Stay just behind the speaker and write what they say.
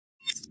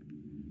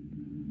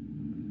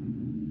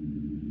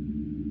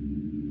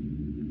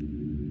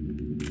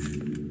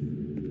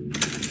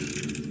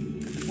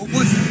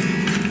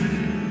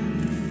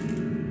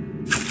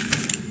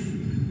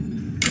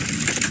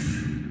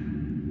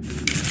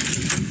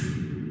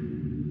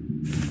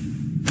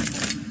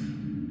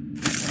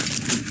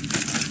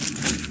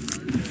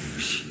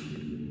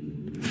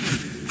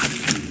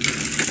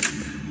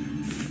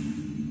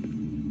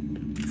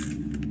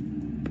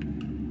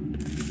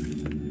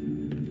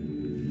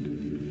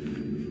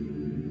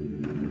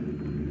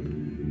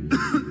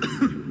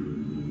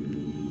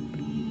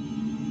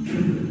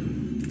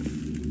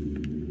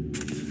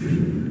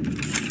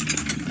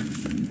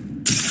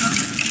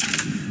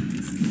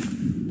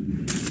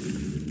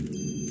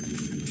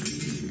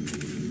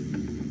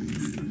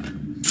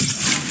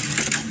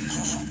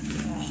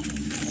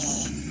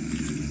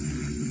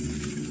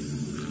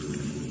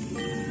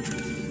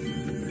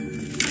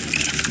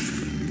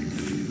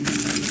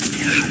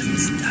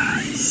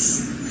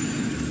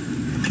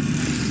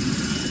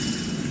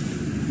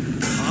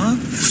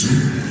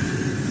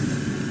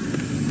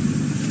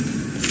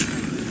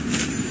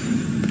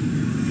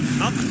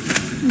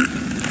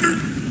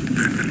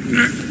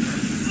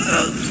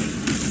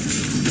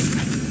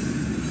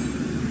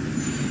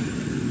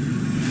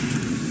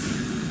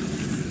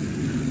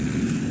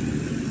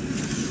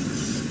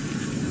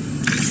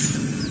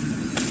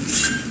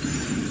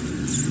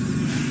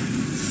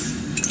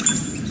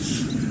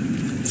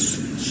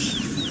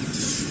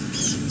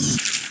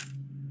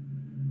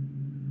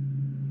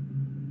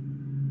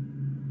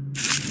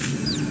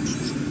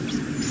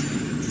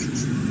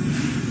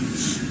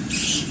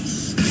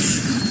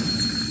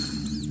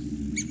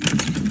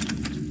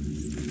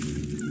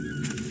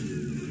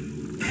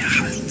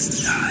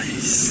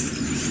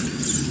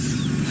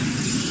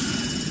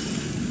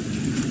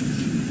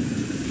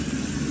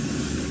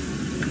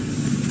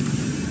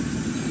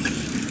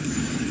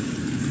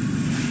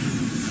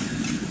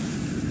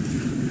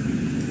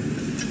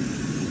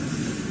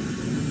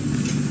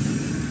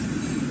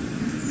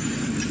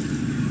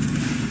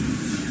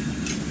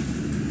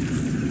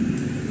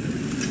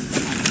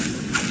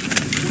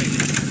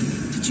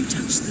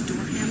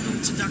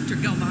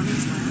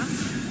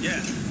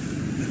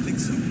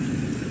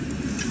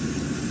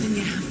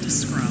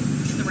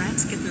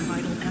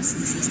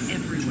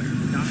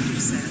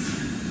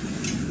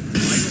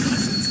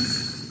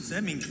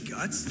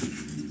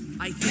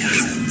I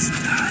think so.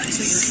 Nice.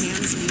 So your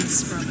hands need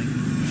scrubbing.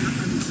 You're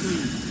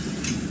unclean.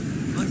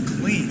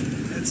 Unclean?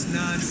 That's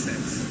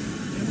nonsense.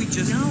 Can't we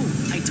just... No,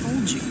 I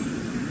told you.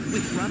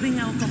 With rubbing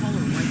alcohol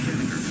or white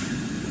vinegar.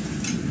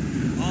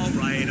 All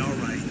right.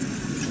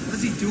 What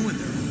is he doing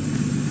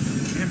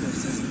there? Ambrose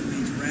says it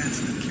breeds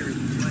rats that carry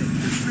the plague.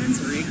 Your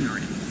friends are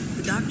ignorant.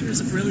 The doctor is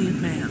a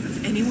brilliant man.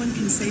 If anyone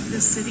can save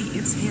this city,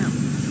 it's him.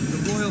 The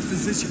royal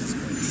physician is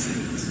going to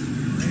save us.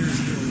 Layer's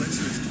new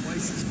elixir is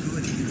twice as good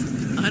against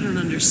the... I don't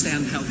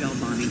understand how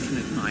Galvani can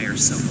admire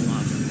so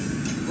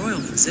beloved. Royal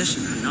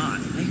physician or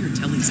not, I hear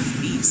tell he's a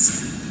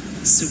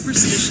beast. A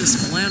superstitious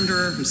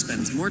philanderer who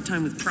spends more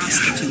time with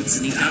prostitutes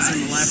than he does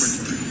in the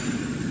laboratory.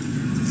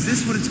 Is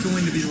this what it's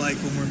going to be like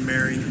when we're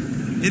married?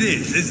 It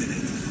is, isn't it?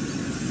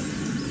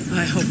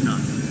 I hope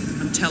not.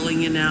 I'm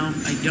telling you now,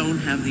 I don't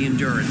have the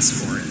endurance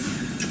for it.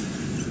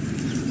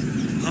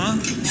 Huh?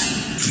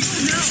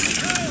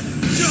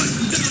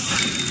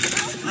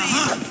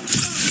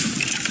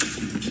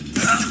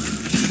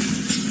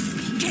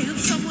 Can't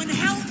someone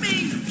help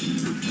me?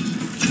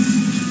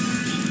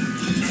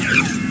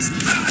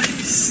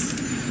 Nice.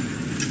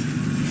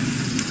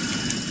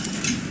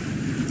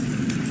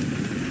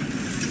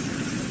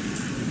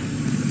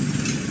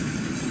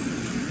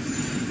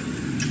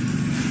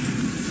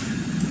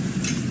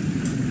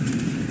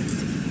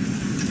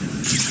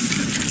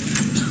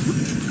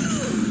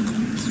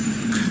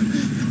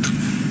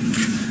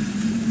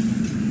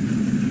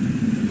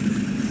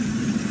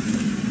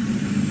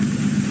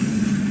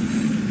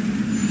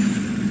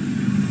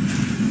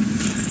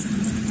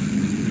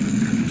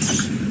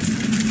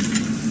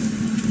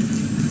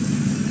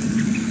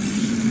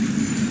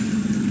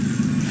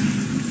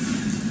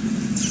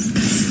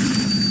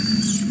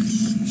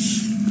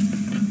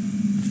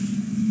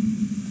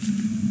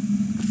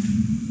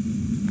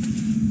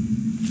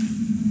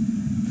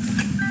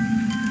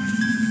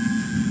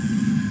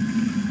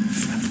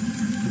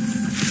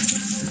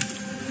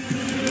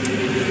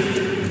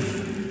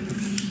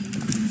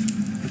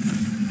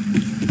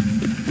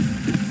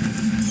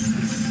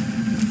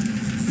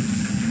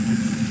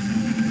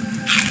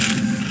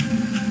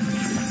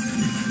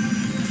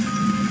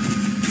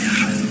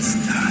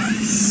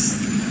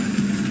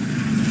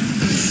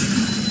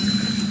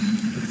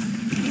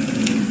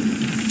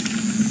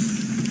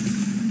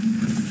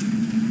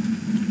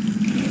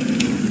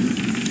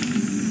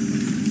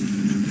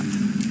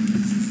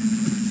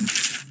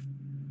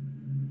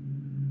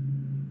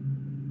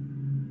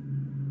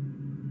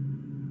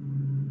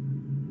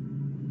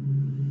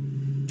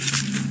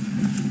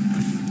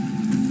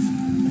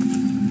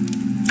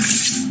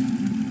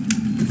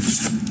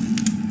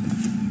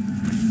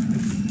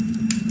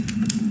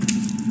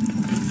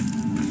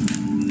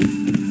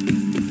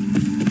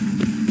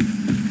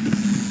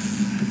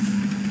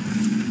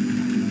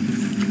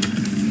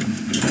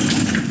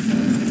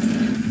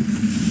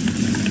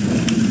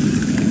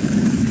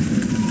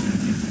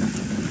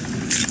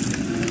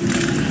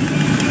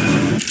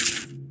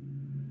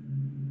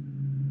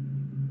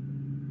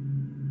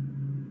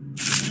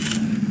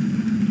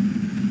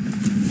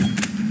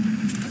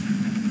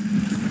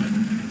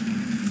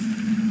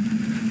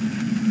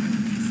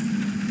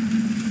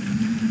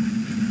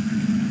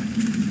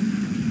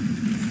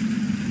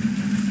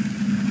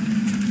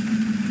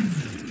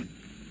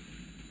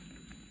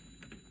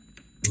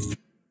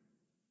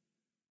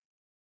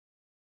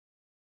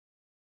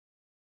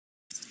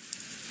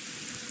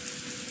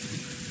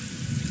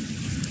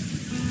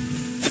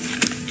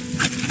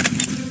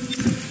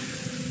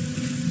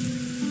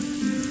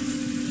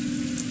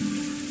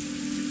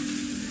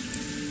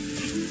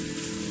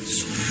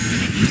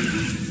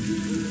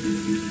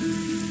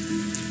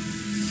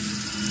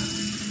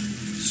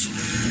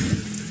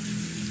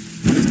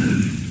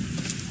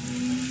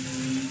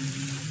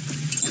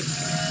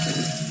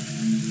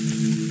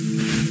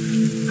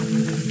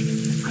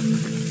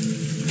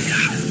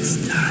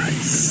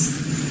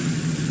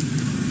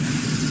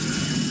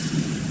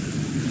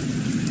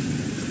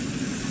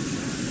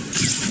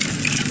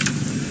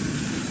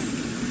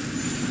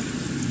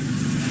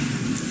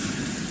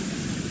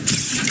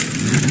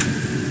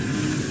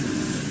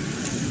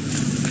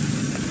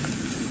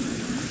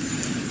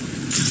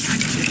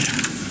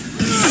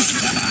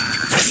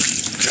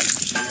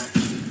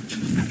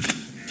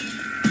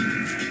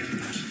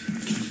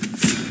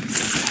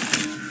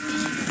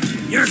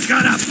 You're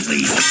gonna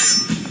bleed.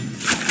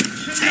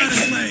 Take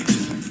his leg.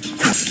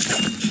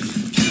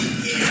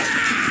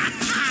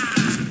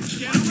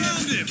 Get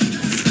around him.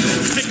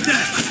 Take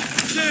that.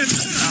 Then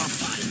I'll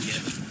find you.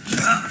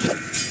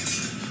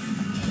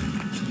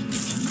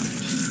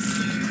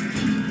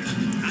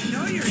 I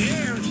know you're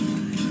here.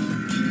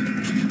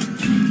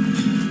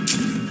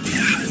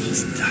 Yeah,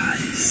 it's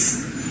nice.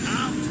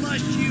 I'll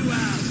flush you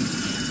out.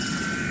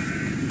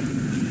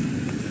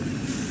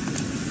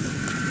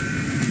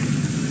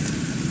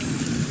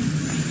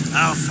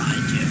 I'll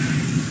find you.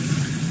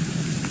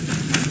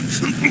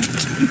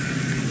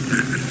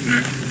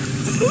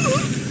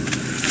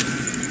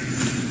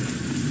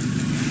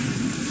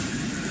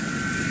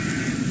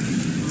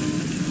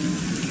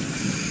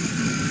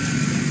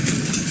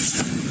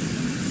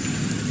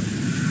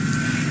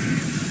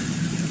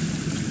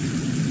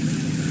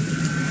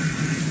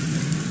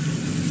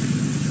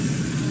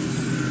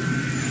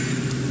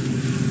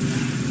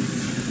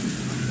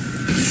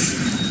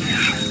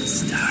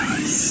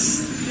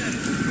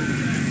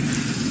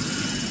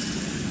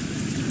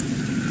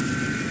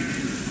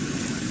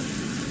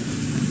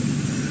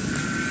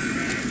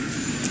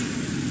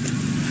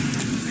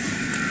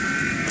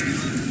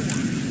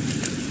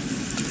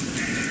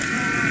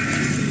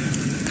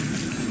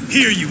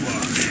 Here you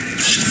are.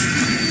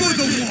 For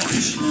the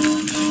watch.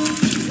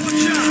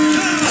 Watch out.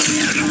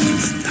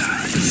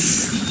 Nice.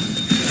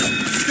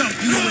 Stop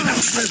you in that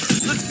river.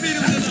 Let's feed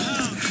him to the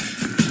hound.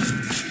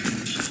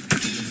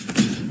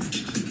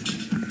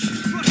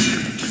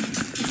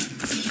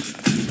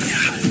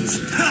 Yeah, it's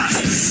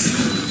nice.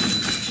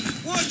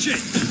 Watch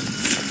it.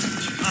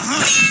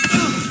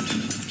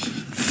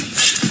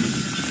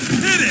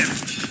 Hit him.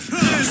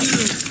 And you.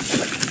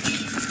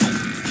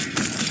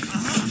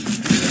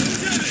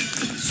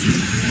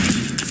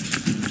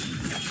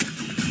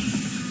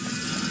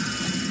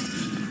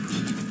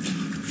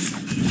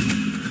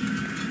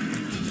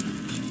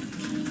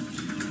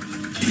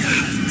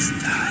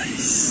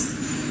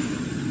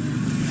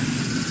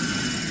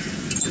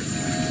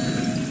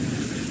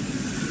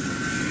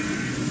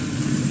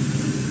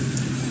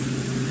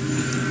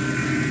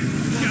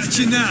 Got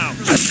you now.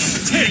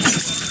 Take it.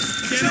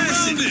 Get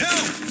around it.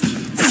 Help.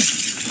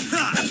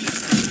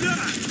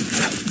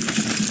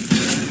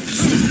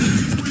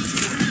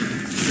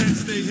 Can't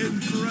stay hidden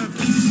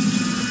forever.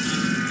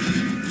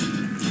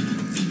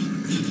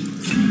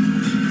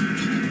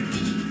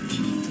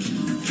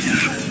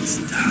 Yeah, it's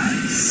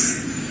nice.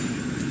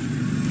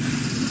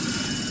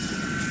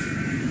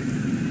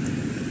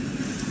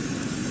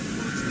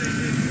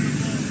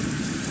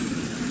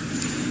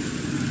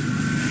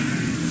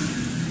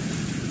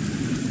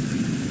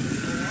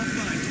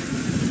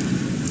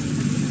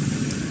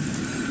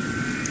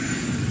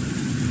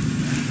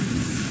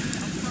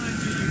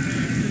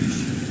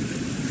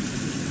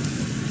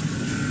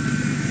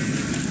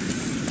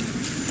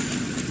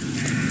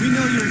 We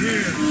know you're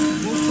here.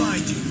 We'll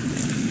find you.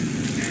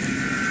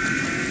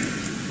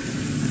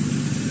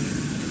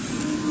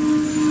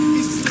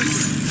 He's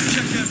slipping.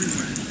 Check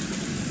everywhere.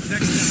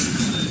 Next time,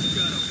 just let him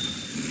go.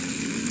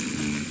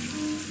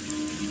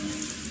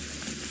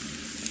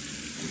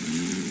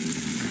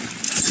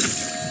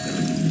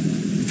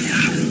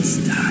 Yeah, it's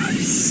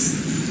nice.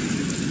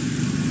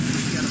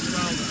 Got a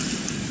prowler.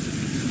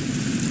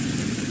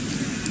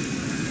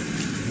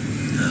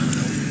 No,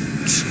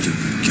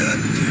 stupid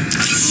goddamn.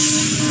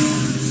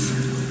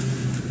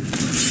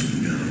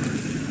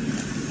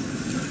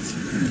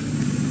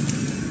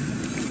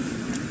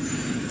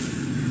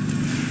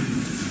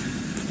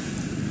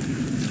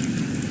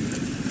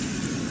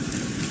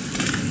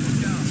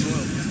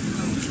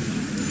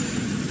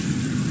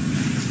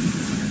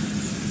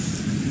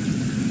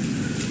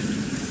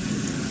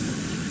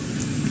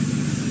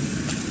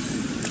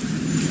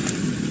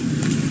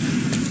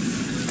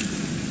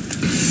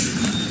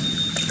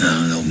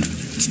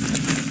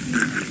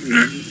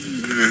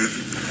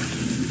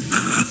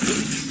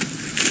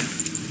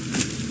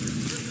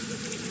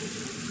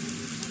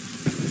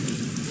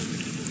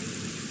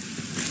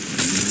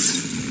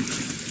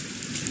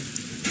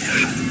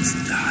 It's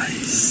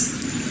nice.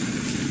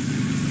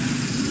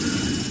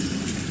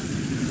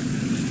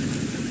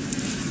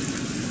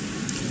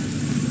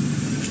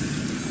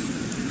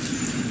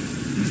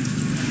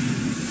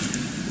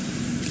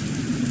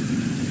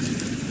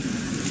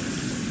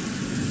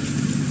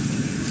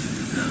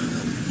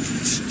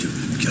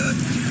 Stupid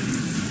goddamn.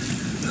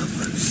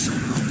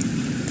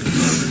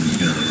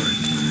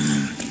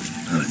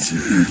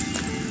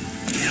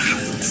 Yeah,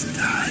 it's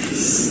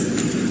nice.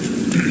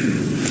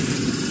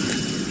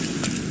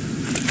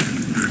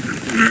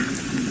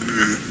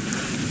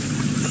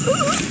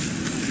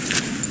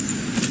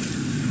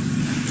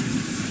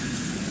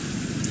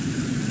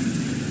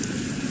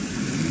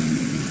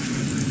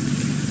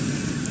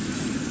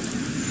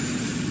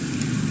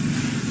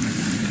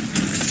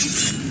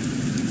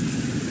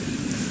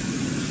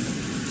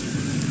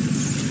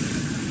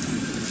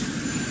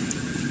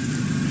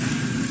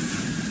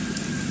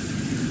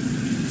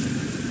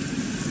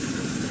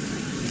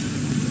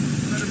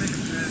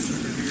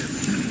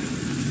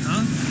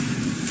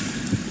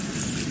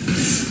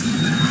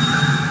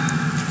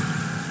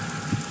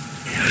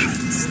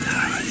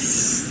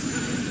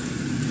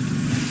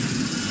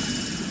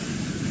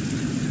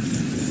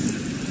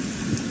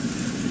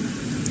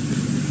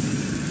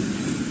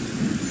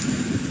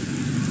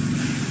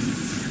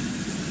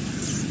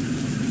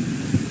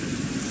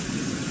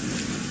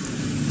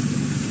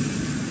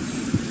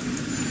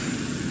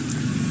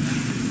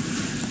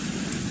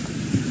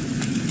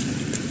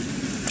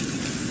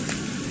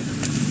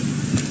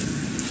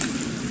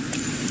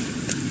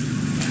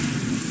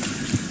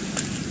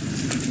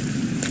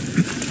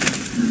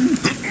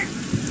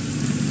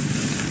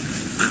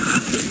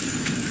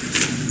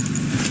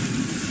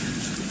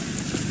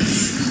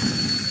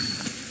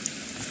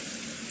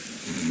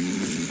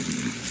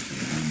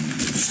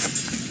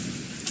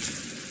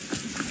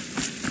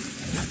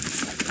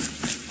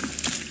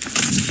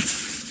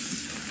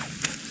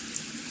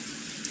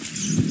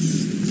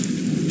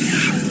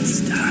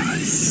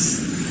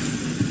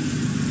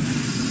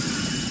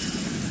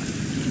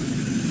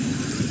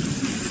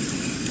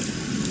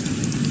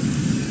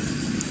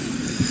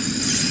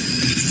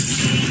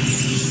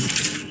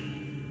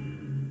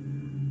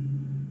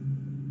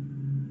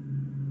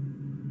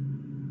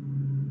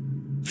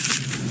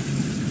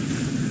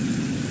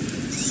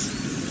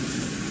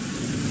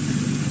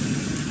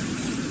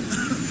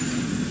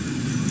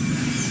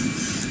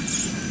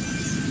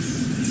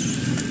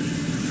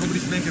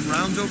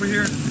 over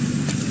here?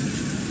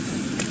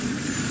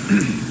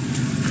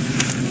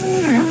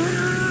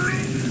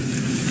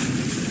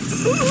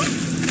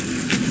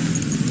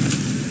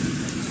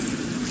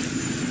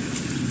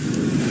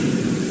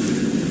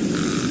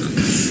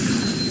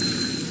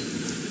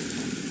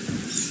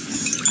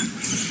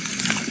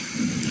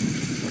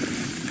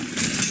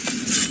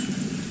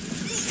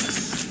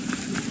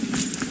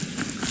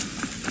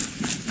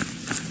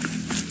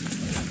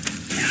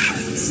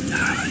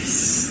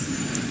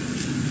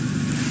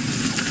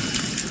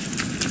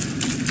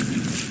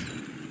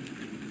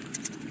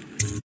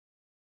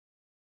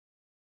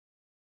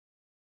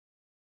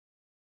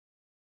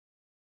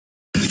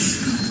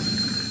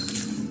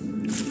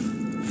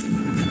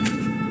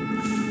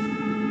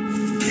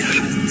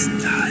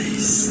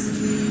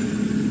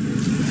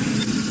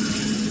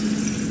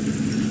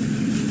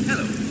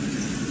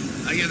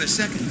 The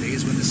second day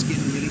is when the skin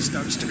really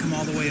starts to come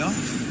all the way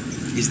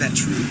off. Is that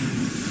true?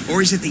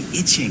 Or is it the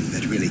itching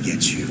that really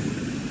gets you?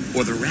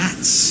 Or the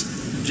rats?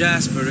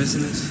 Jasper,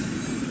 isn't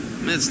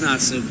it? It's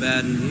not so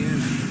bad in here,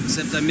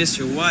 except I miss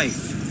your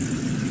wife.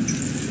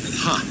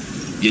 Huh.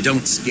 You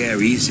don't scare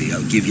easy,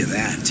 I'll give you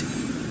that.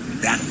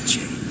 That'll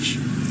change.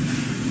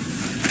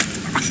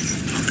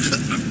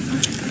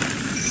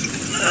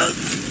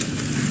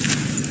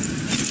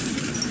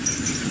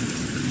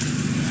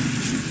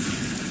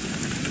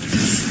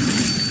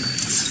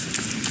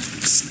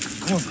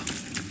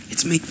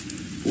 It's me.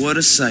 What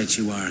a sight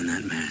you are in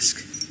that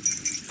mask.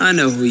 I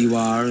know who you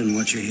are and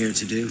what you're here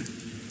to do,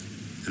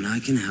 and I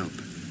can help.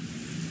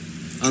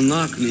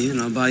 Unlock me and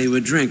I'll buy you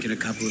a drink in a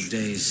couple of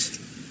days.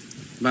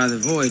 By the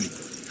void,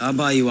 I'll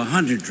buy you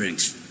 100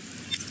 drinks.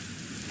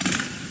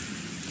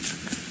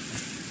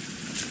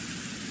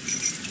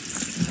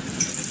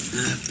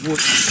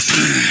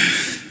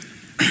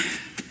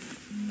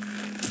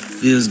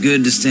 Feels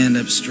good to stand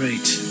up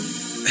straight.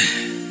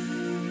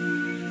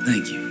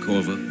 Thank you,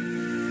 Corvo.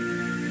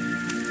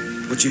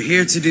 What you're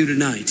here to do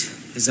tonight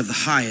is of the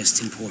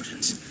highest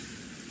importance.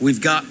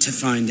 We've got to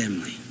find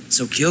Emily,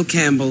 so kill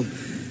Campbell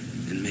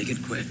and make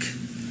it quick.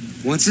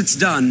 Once it's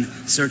done,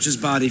 search his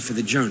body for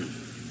the journal,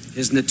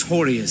 his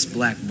notorious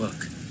black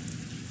book,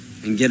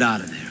 and get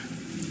out of there.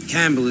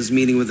 Campbell is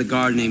meeting with a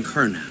guard named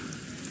Kernow,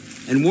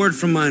 and word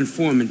from my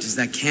informant is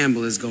that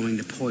Campbell is going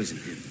to poison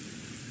him.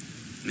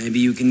 Maybe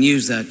you can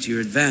use that to your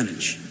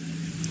advantage.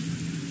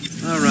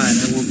 All right,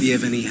 I won't be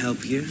of any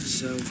help here,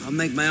 so I'll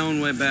make my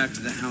own way back to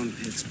the Hound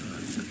Pits pub.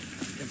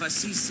 If I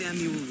see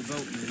Samuel the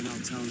boatman, I'll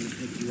tell him to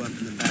pick you up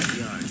in the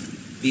backyard,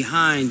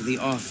 behind the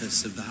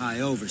office of the High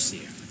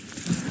Overseer.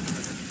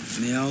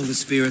 May all the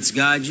spirits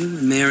guide you,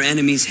 and may our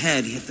enemy's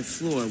head hit the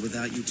floor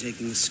without you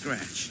taking a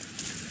scratch.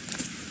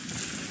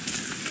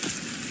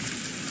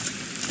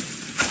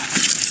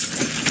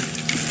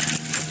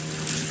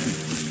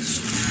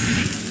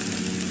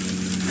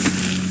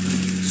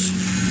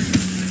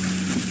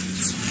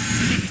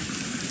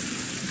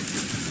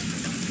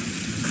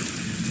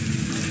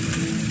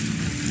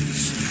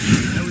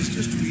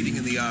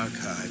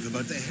 Archive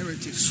about the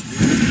heretic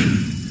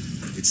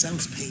swarm. It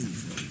sounds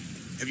painful.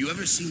 Have you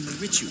ever seen the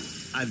ritual?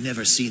 I've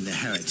never seen the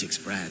heretic's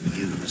brand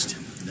used.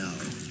 No,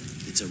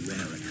 it's a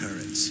rare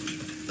occurrence.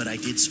 But I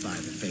did spy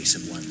the face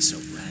of one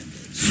so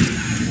branded.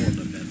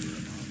 Former member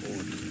of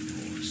our order, of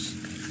course.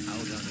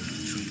 Out on a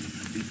retreat,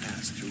 we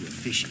passed through a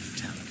fishing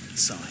town and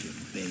saw him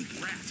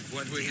begging.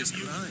 What were his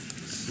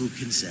crimes? Who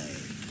can say?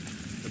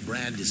 The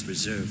brand is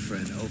reserved for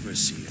an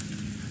overseer,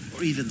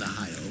 or even the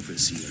High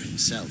Overseer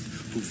himself,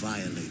 who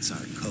violates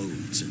our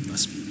codes and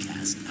must be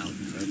cast out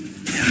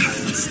permanently.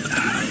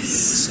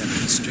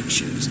 Seven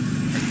strictures, and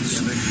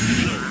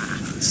never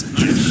on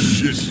such a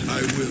Shit,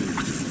 I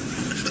will.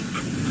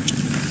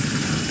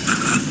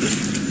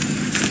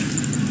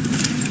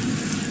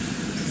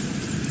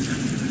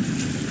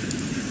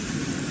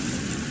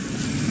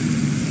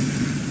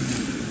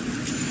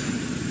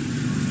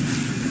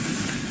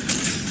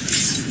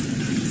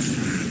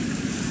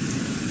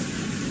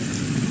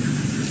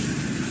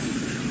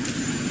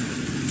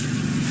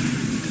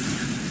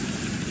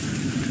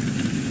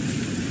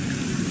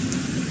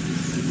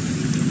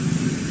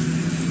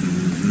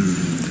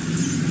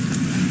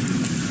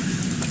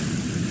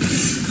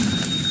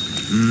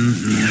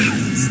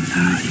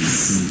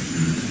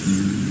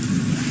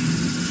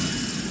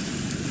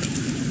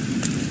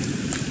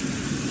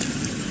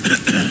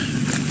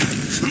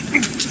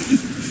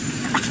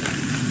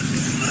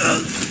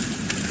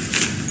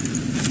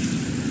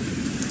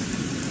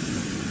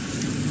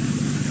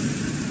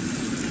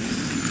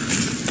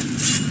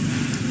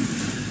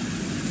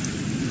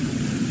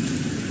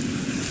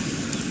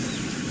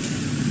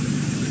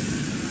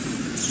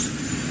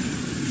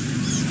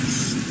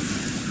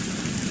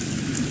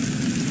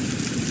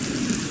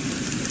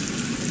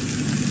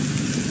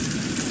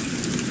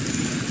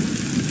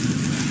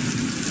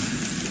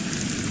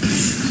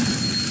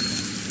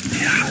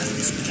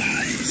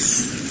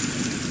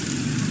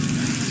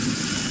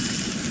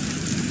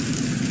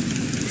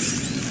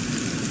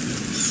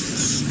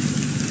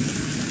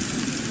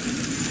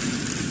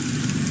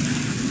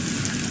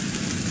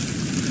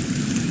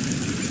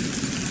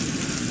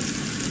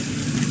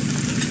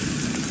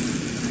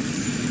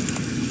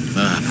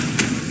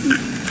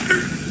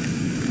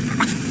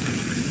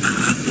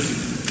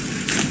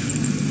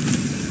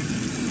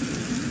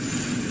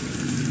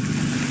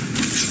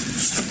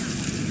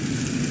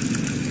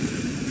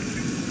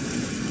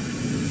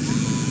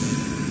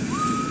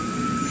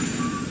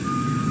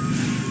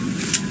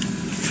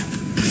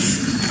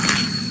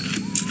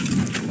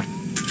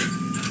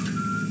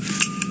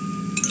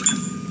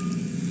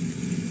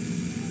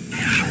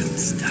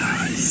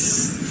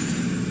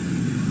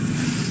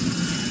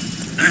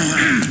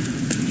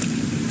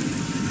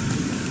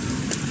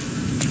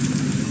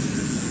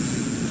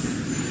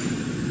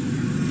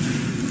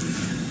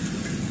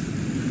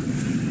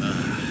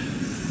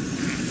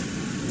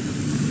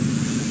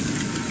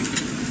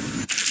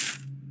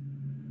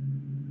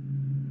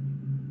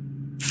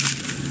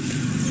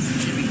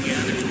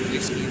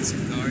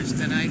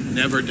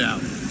 Never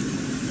doubt.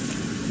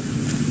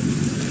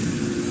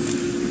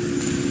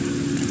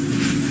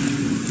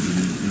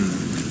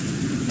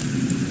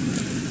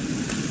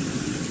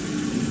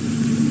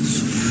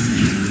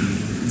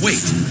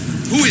 Wait,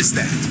 who is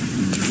that?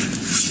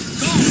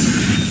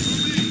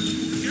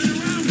 Get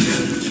around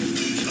him!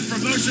 A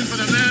promotion for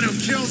the man who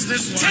kills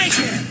this one. Take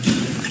him!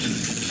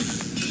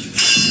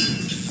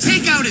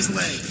 Take out his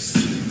legs!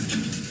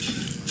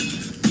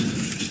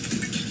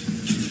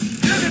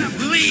 You're gonna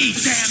bleed,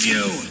 damn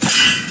you!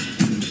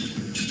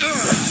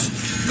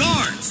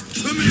 Guards,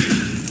 come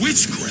in!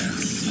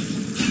 Witchcraft!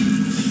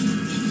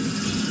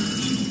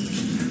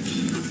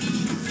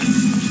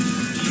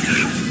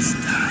 It's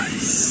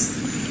nice.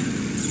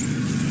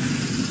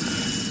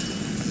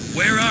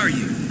 Where are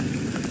you?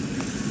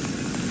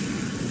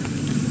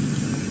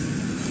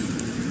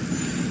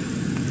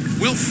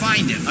 We'll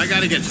find him. I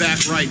gotta get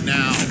back right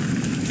now.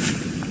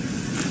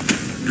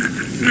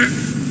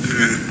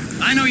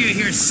 I know you're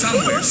here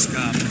somewhere,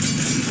 scum.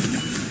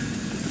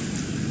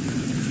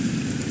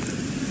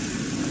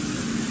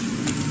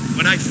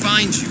 When I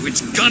find you,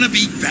 it's gonna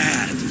be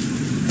bad.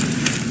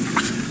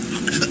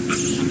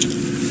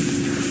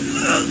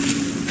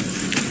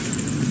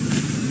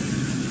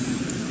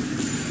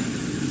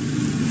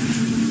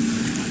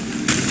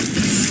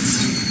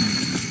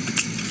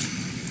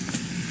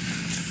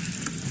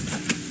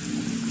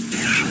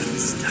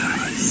 It's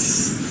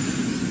nice.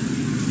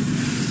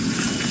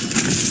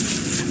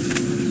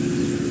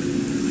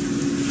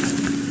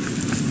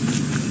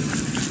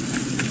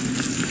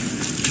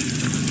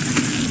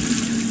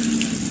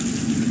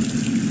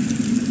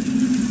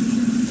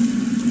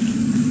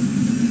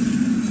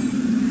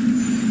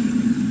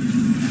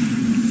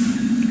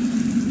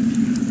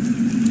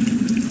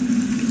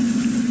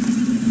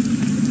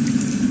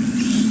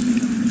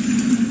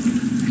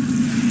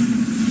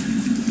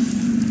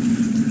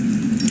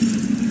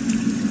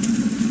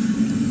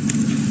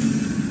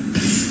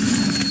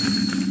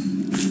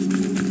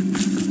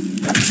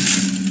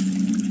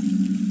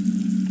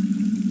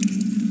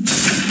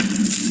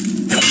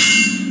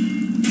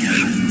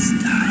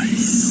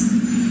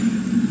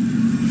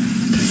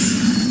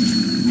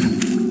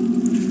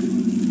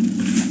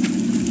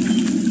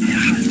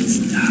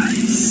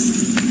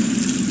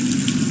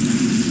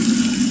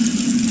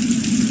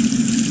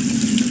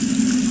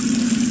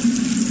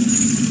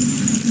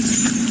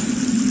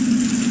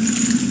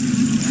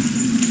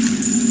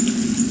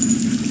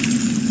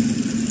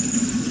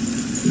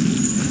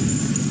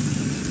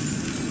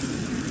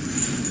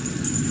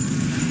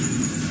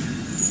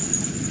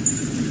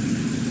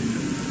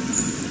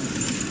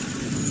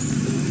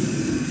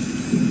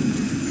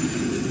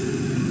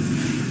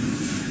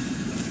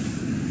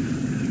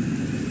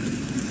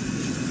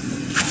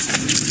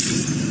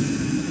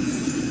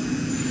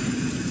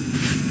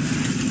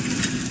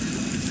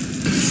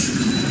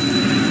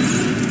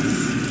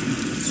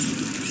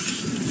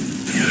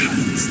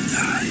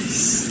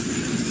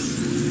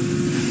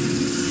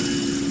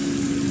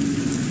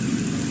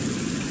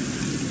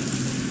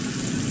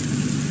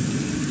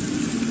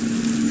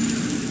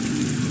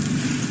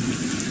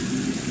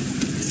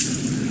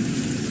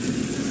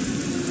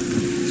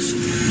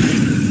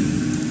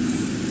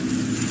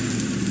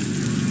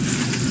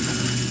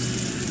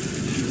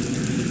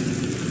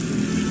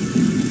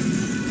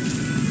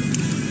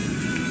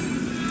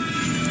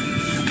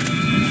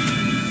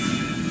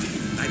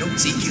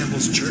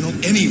 Journal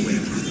anywhere,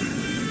 brother.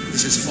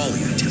 This is folly,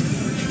 I tell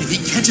you. If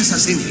he catches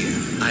us in here...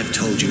 I've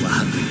told you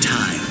 100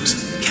 times.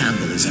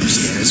 Campbell is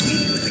upstairs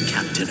meeting with the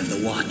captain of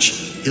the watch.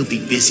 He'll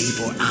be busy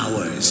for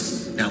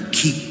hours. Now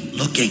keep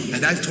looking.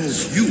 And I've told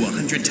you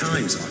 100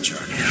 times, Archer,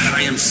 that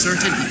I am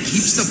certain he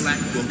keeps the Black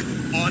Book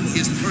on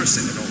his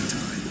person at all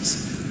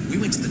times.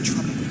 We went to the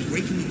trouble of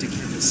breaking into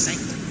Campbell's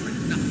sanctum for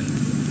nothing.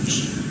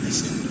 Shh,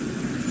 listen.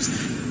 Who's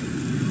that?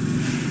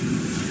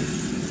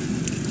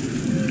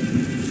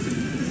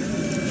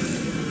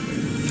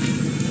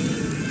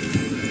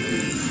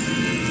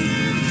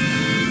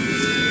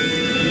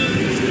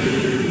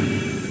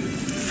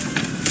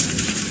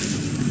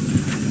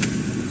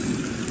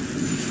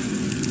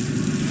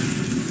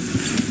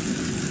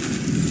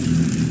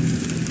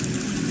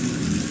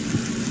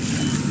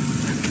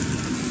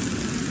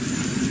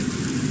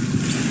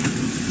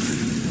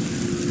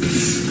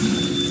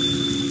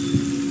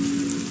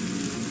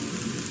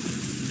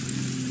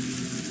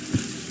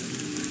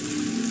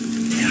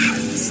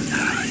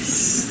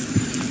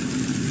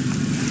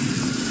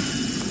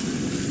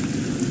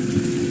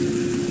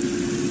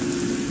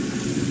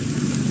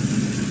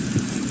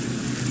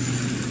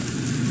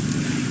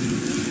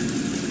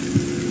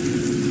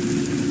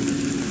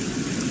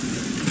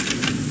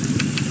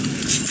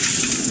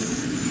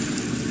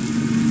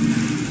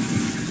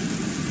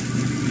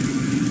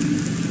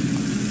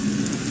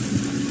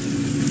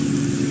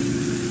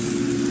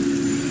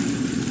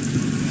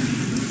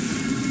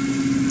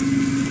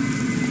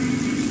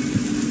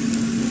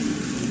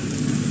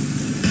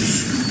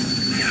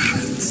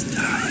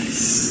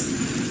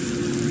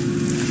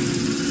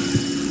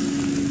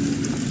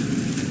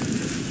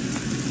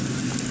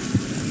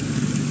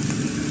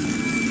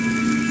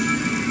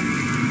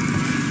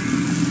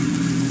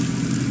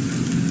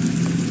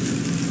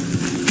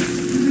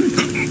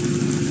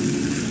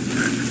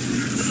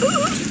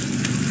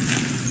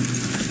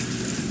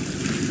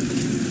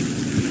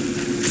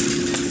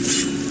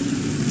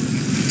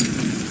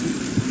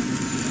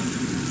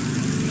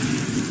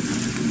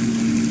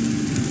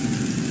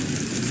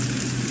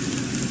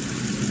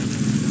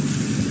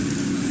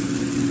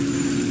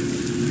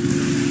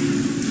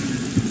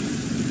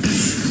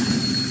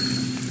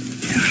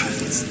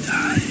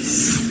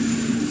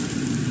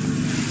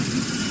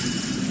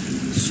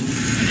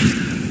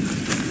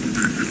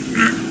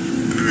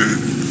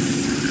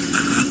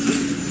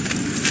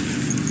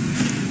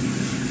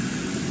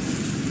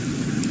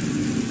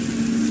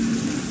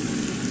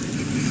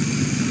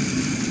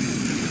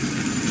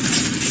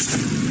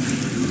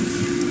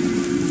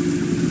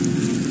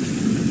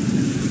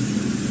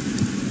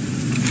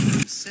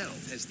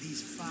 Himself has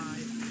these 5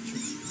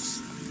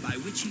 attributes by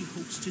which he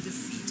hopes to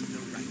defeat the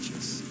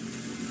righteous.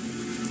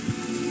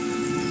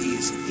 He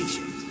is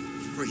patient,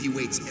 for he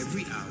waits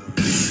every hour.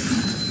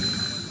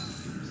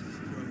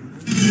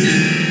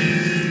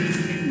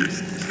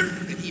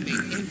 That he may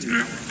enter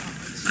our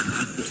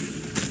hearts. He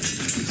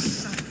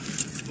is silent,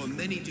 for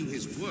many do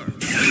his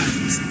work. He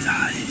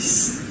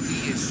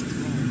is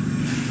strong,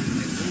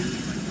 and only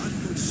by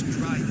utmost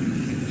striving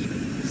can he be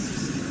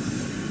resisted.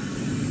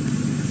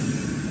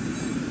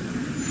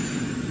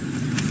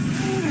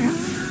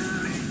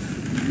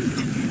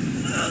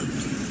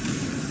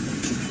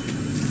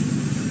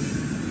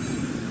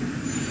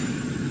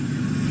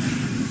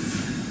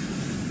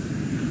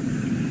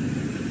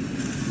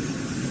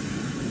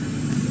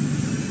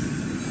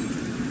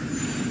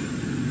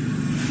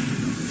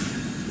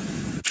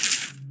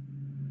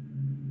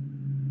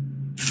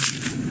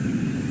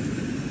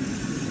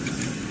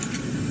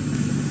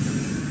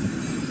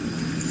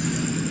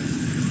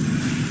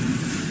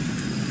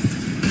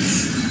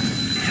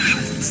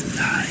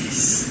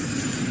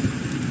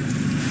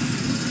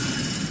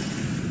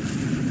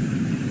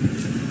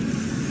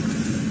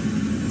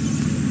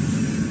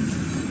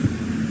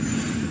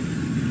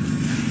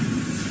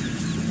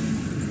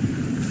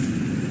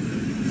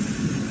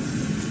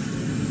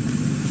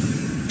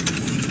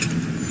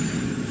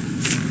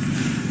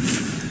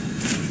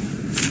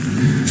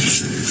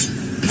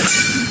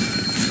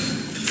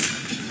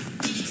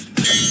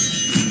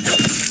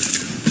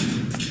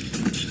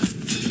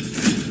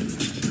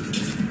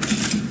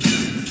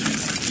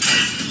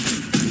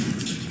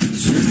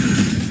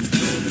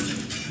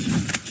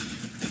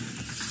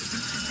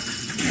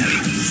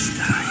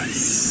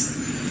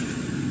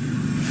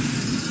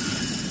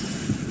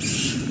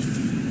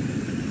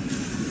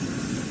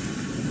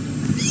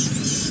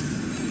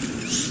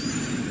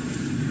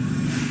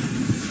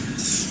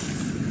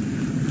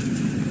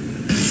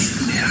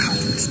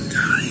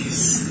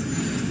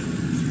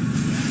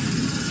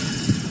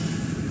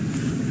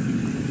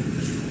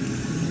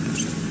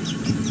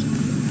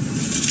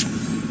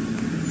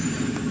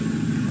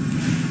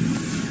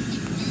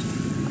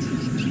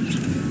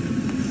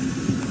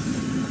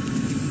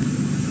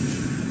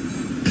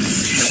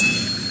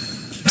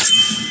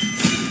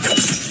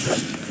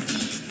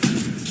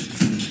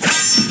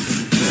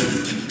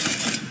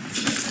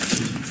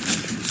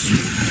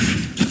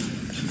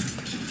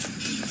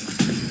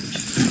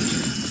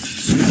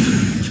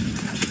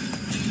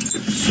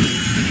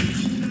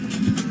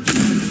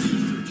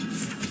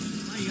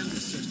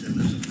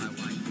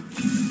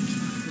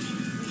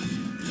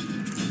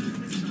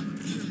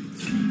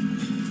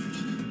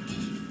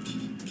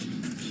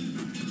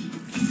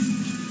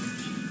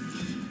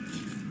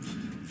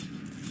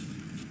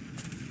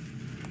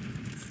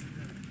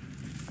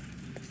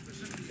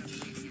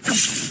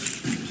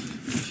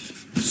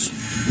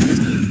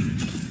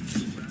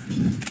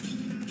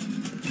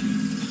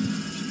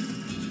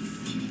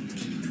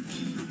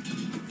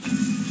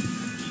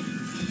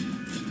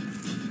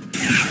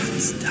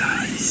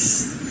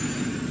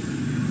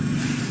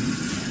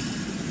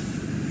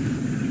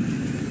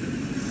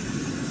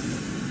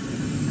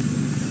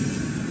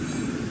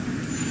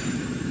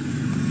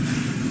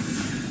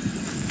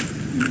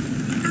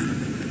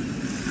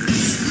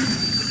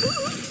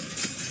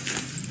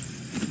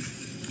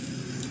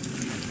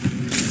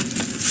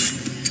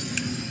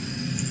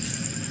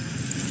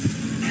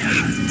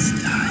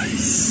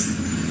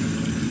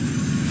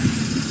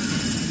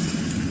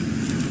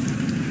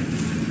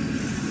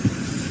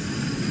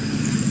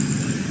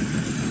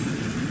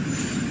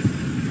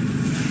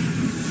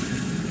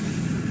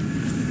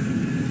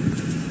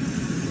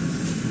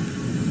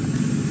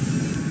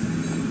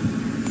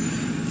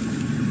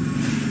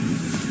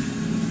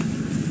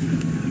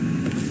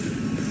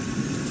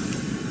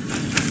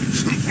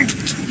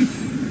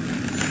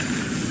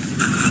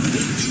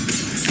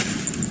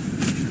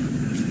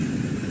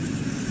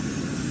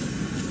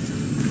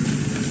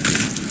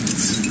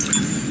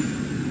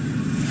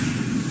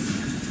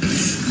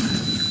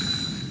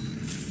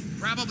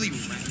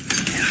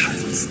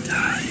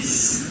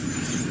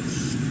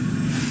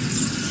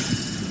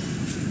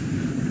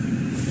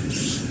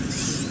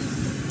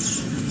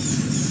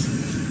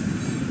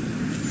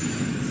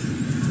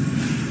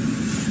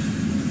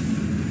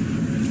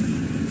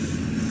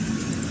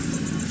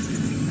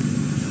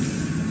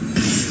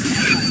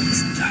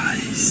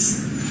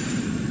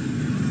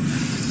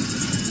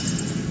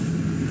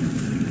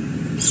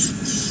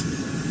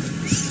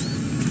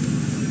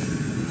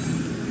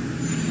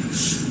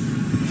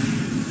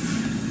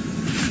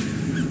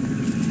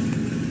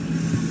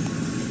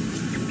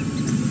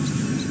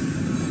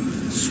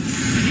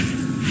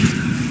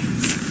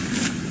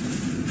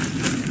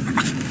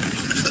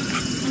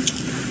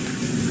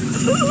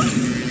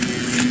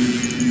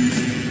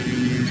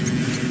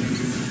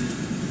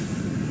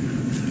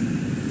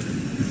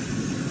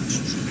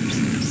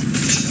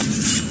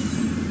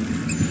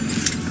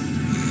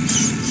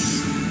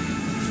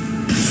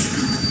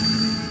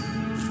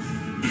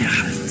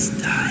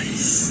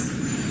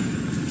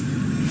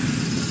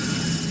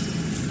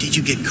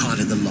 did you get caught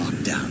in the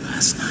lockdown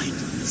last night?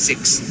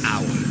 6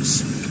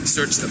 hours.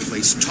 Searched the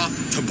place top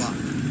to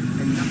bottom.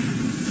 And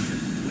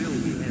nothing. Will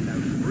we hand out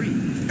free?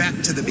 Back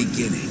to the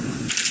beginning.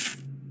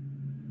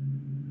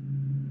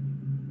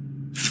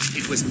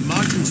 It was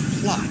Martin's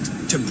plot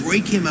to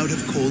break him out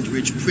of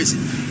Coldridge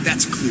Prison.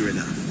 That's clear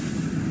enough.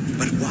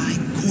 But why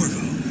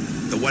Corvo?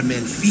 The one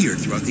man feared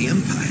throughout the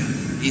Empire.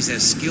 He's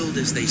as skilled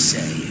as they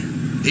say.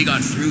 He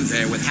got through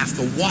there with half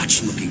the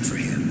watch looking for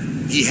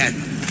him. He had...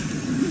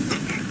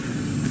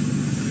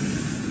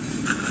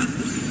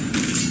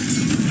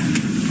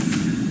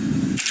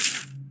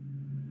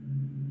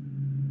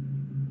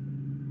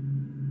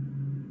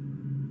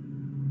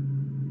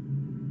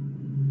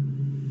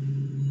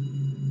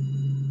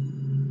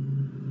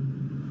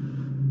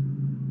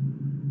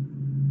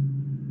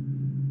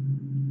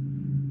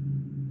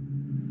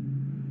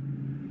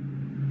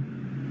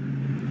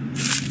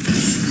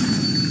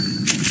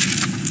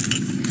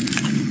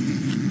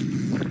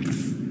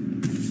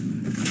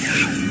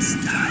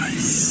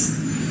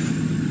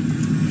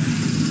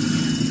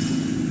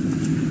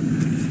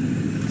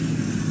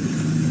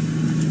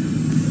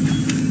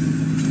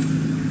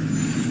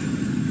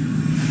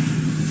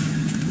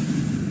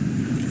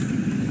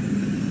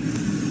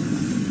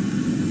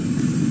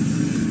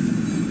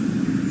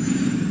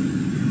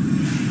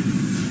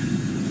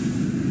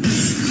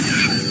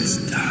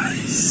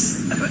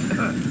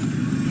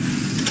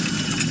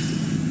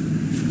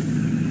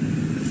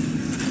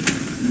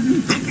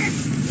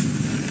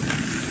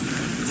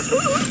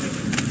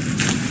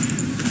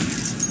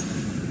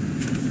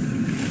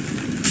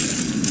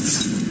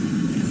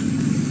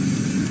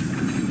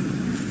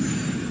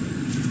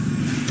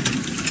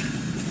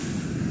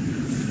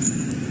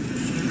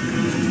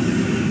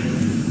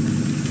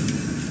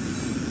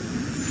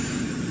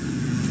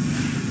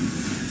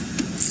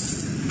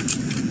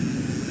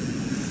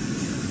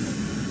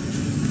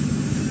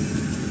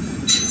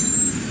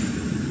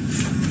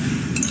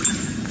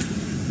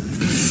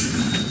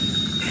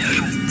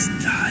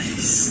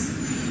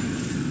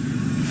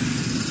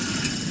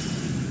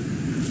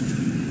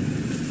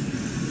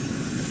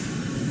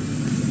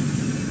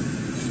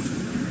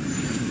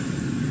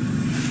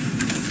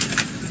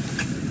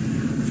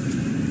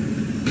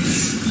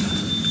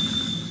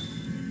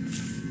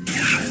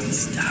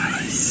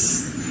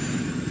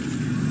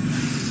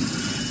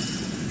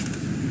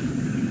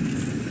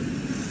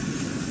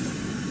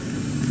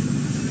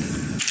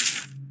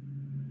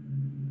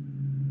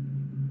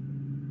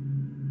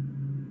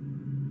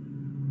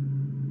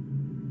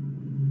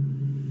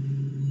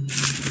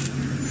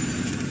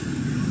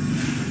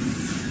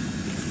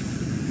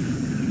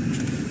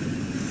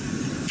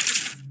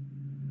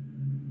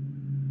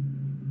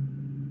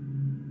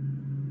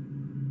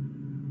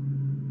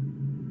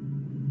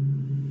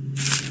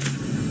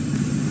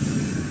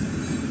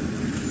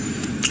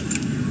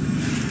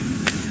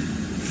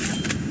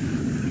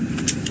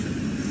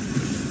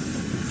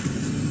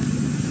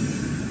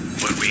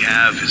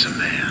 Is a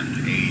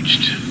man,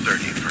 aged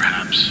 30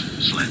 perhaps,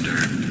 slender,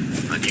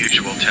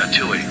 unusual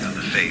tattooing on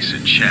the face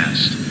and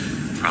chest,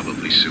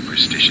 probably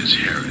superstitious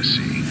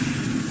heresy,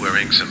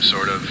 wearing some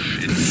sort of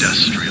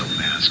industrial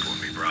mask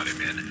when we brought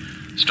him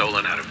in,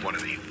 stolen out of one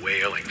of the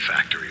whaling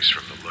factories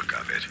from the look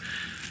of it.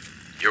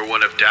 You're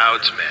one of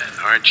Dowd's men,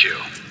 aren't you?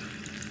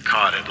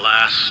 Caught at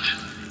last?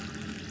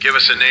 Give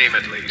us a name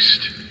at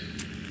least.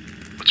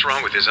 What's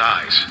wrong with his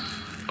eyes?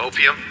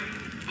 Opium?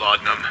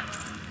 Laudanum?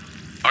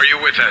 Are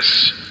you with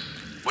us?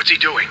 What's he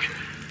doing?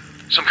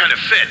 Some kind of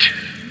fit?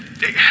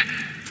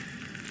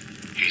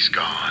 He's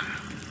gone.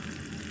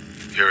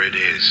 Here it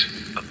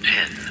is, a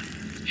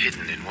pin,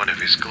 hidden in one of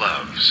his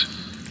gloves.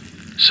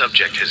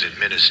 Subject has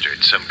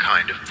administered some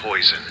kind of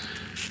poison.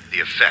 The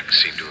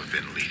effects seem to have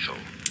been lethal.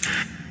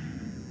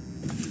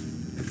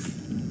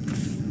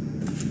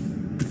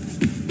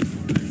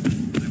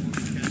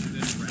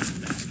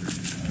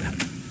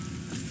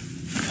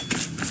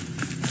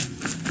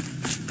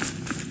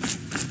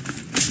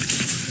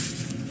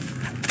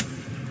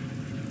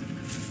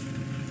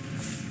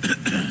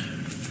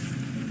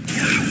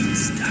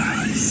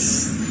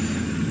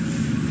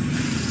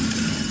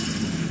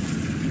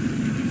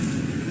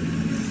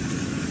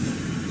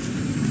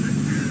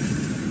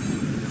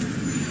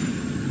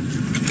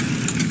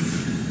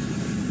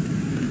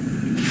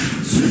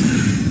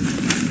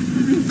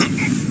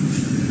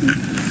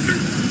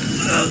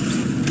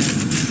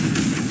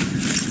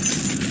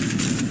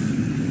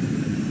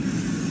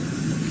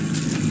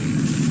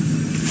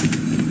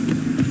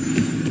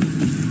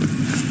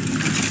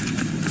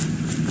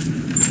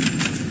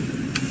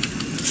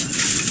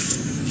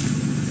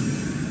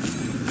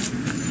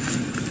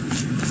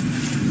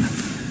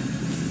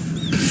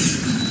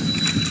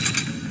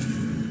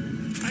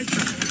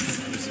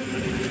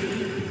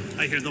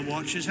 The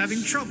watch is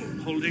having trouble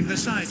holding the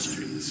side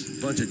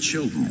streets. Bunch of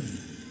children.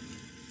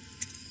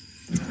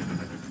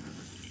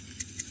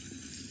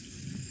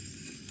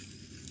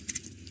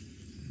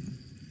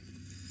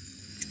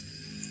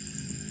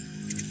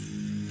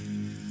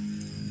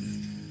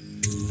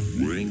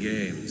 Winning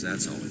games,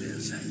 that's all it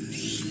is.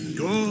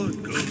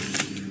 Good,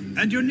 good.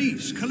 And your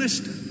niece,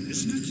 Callista,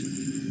 isn't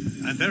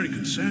it? I'm very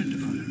concerned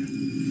about her.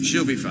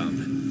 She'll be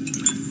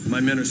found. My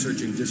men are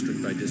searching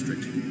district by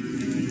district.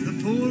 The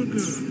poor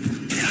girl.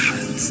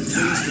 Phyllis is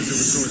a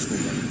resourceful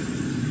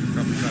one.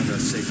 Probably found a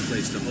safe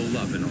place to hole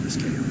up in all this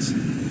chaos.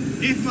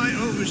 If my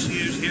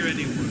overseers hear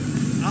any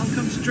word, I'll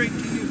come straight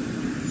to you.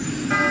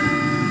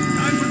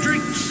 Time for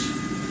drinks.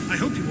 I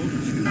hope you won't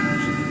refuse.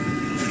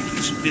 It'll make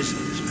this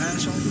business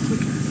pass all the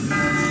quicker.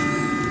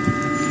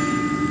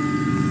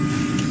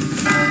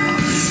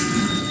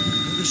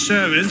 The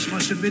servants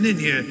must have been in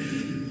here.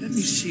 Let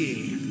me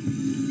see.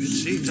 It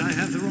seems I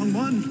have the wrong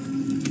one.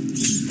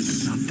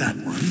 Not that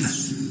one.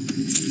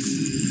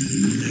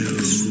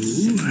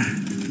 No.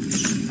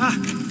 Ah,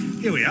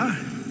 here we are.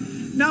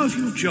 Now if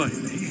you'll join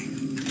me.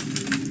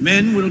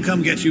 Men will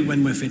come get you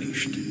when we're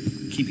finished.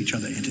 Keep each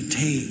other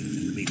entertained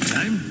in the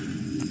meantime.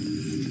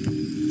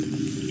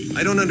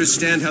 I don't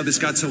understand how this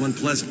got so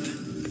unpleasant.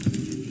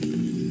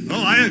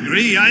 Oh, I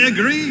agree.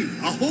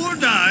 A whore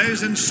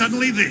dies and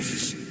suddenly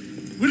this.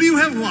 Will you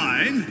have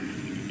wine?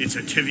 It's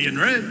a Tivian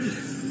red.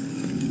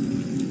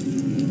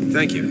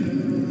 Thank you.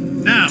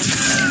 Now.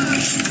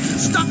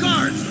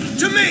 Stockard!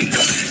 To me!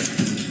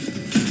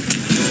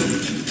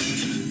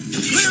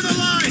 Clear the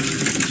line!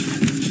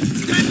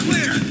 Stand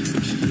clear!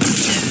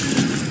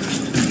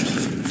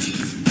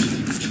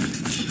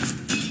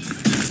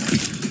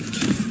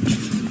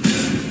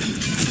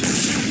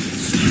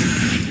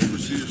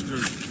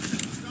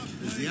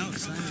 Is the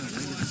outside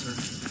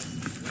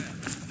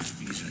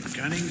He's a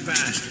cunning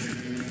bastard.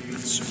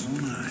 So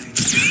am I.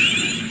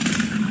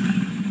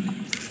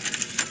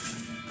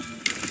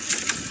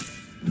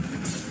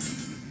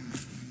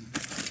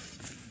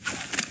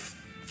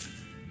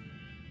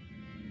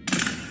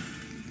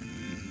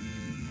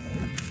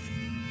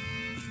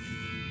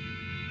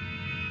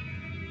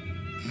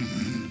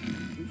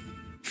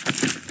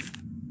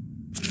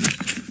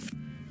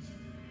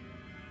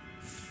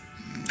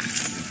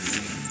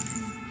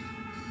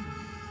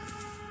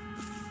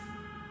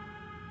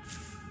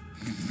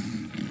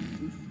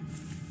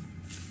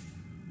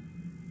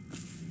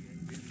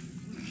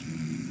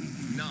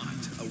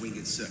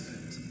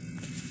 Serpent.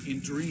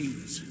 In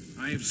dreams,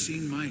 I have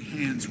seen my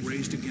hands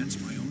raised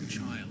against my own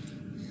child.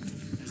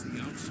 As the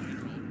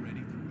outsider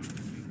already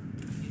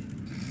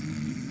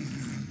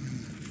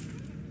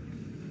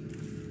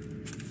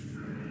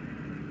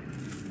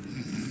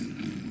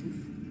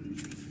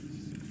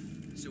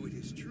So it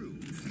is true.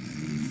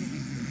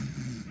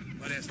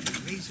 But as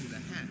to raising the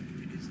hand,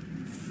 it is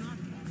not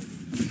all.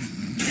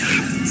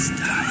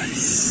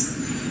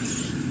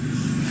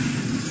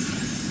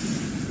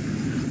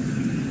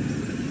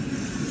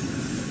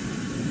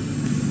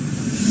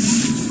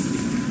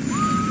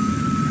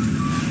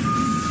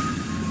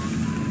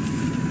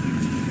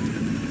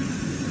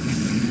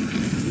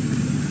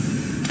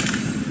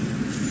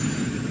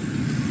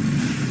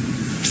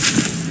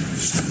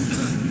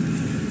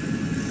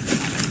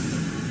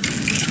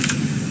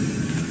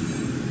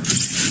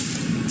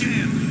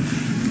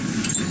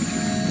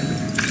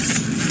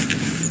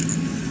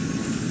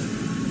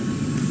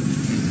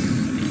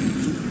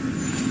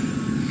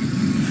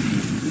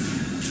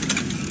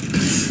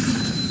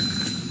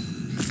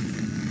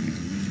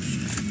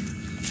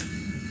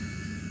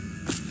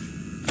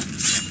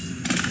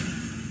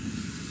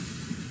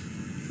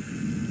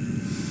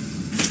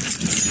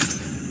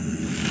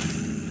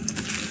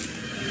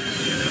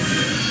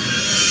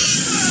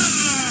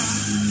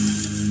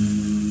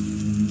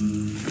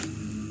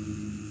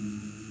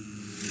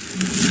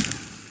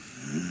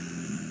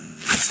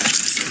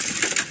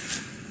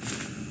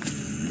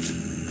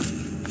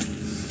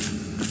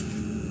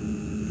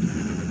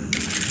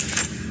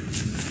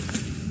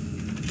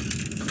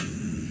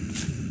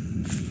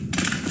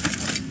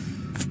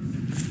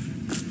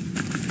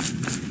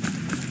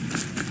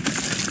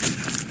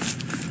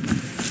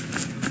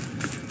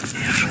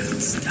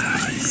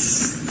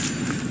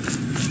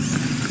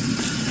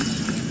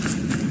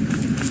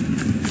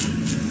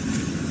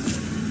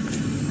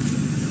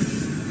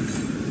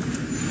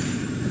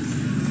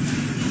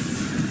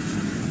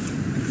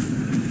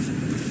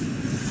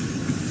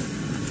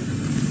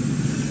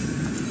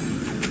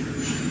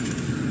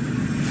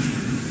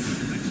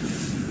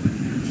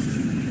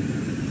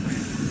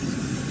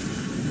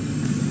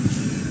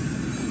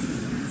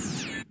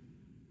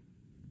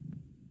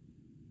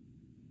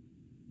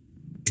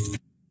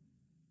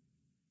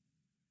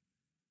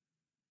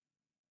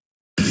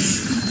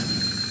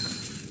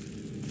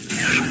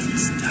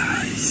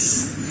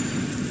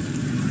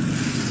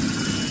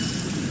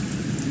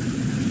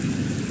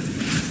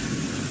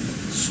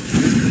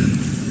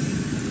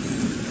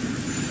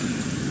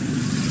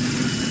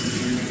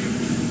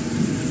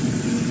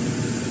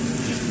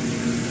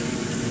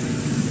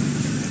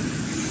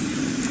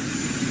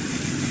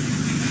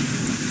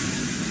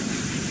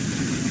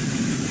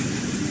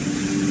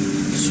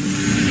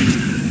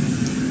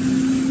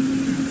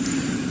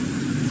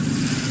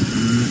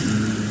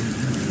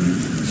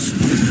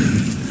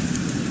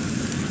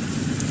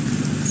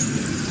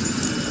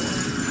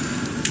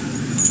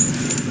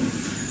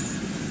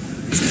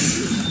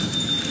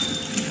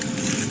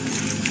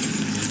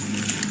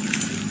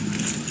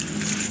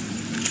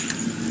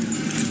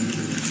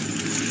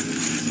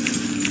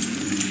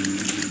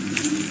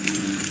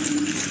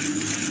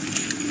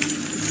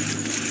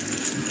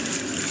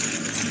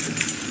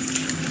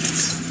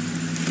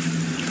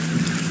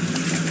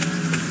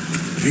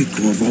 Hey,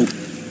 Corvo.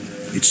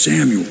 It's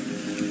Samuel.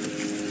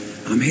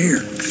 I'm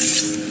here.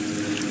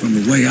 From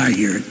the way I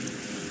hear it,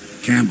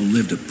 Campbell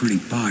lived a pretty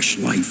posh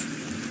life.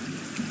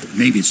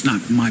 Maybe it's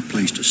not my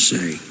place to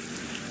say,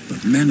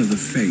 but men of the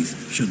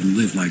faith shouldn't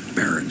live like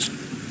barons.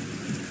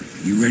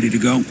 You ready to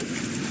go?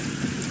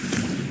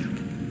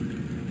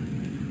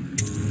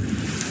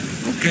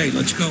 Okay,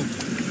 let's go.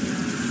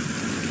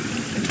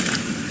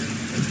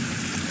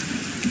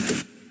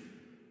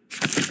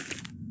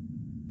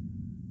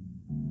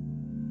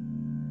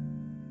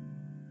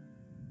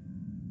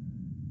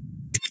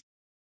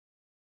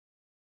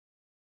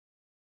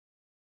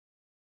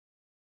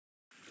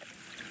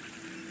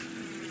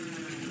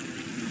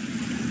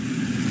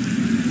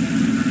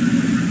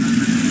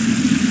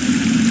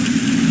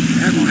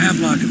 Admiral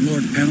Havelock and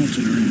Lord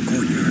Pendleton are in the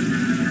courtyard.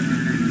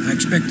 I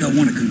expect they'll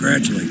want to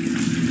congratulate you.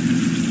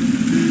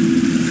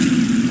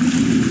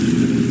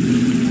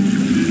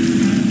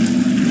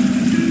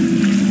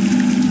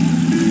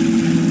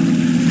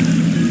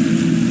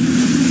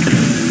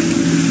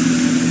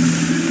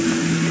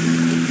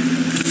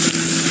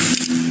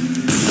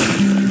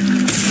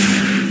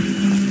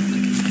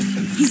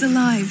 He's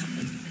alive.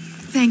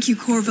 Thank you,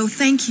 Corvo,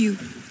 thank you.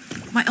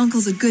 My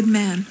uncle's a good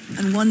man,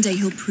 and one day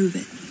he'll prove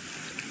it.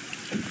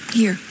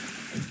 Here.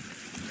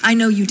 I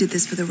know you did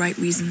this for the right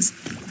reasons,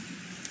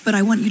 but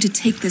I want you to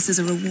take this as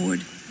a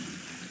reward.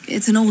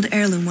 It's an old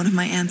heirloom one of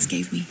my aunts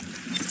gave me.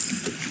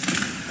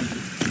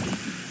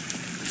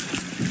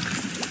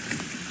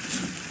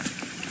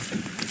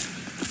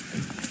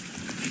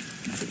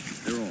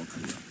 They're all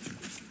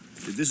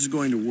corrupt. If this is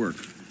going to work,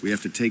 we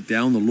have to take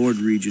down the Lord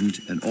Regent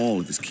and all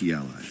of his key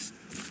allies.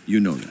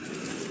 You know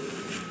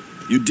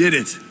that. You did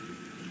it!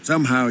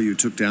 Somehow you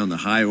took down the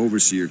High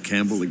Overseer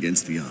Campbell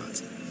against the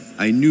odds.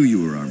 I knew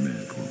you were our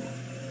man, Corvo.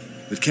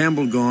 With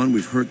Campbell gone,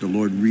 we've hurt the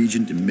Lord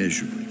Regent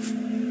immeasurably.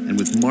 And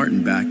with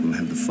Martin back, we'll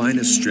have the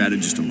finest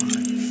strategist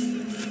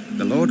alive.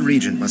 The Lord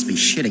Regent must be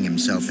shitting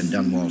himself in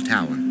Dunwall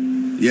Tower.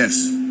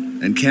 Yes,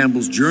 and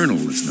Campbell's journal,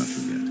 let's not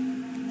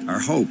forget.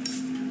 Our hope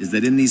is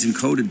that in these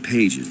encoded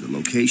pages, the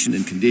location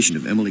and condition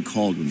of Emily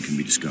Kaldwin can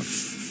be discovered.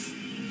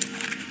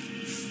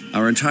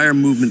 Our entire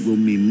movement will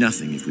mean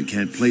nothing if we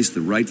can't place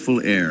the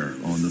rightful heir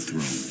on the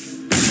throne.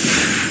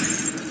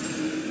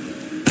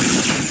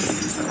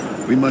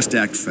 We must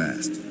act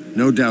fast.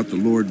 No doubt the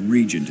Lord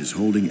Regent is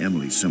holding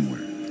Emily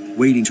somewhere,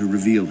 waiting to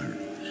reveal her,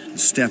 to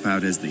step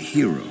out as the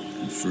hero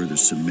and further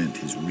cement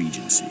his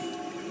regency.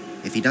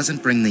 If he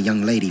doesn't bring the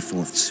young lady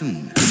forth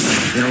soon,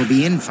 there will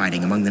be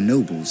infighting among the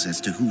nobles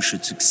as to who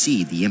should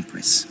succeed the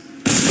Empress.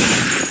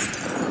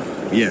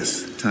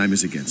 Yes, time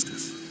is against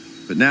us.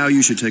 But now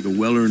you should take a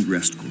well-earned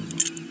rest,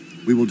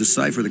 Corvo. We will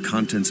decipher the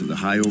contents of the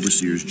High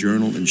Overseer's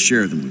journal and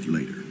share them with you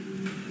later.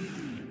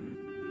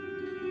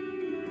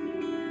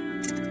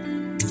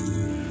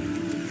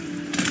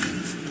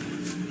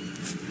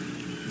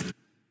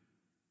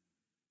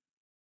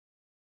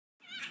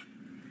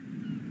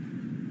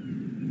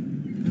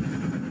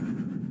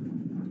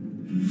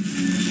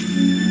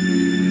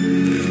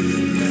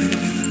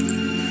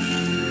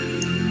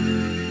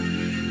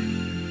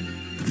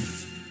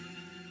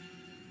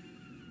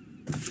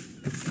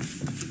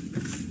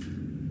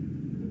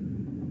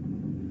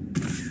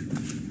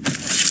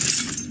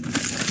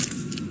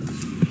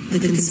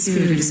 The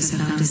conspirators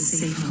have found a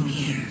safe home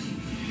here.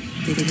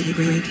 They take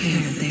great care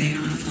that they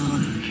are not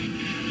followed.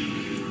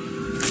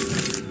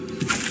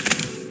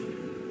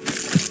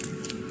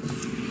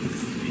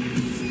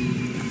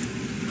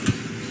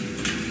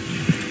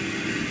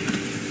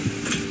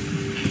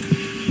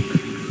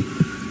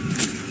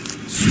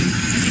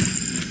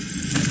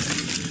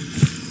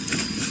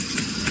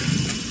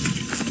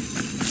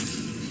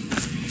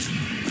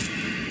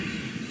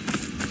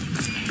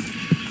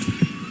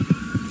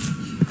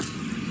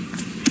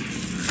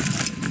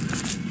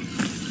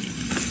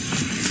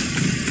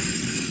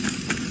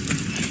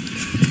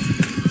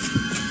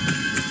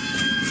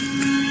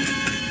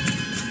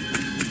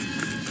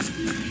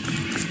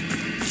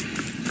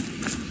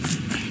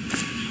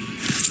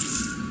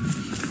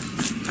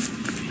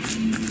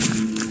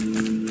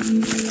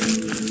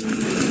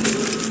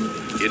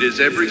 It is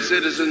every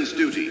citizen's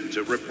duty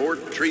to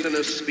report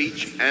treasonous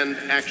speech and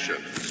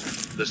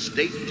actions. The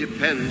state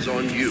depends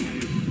on you.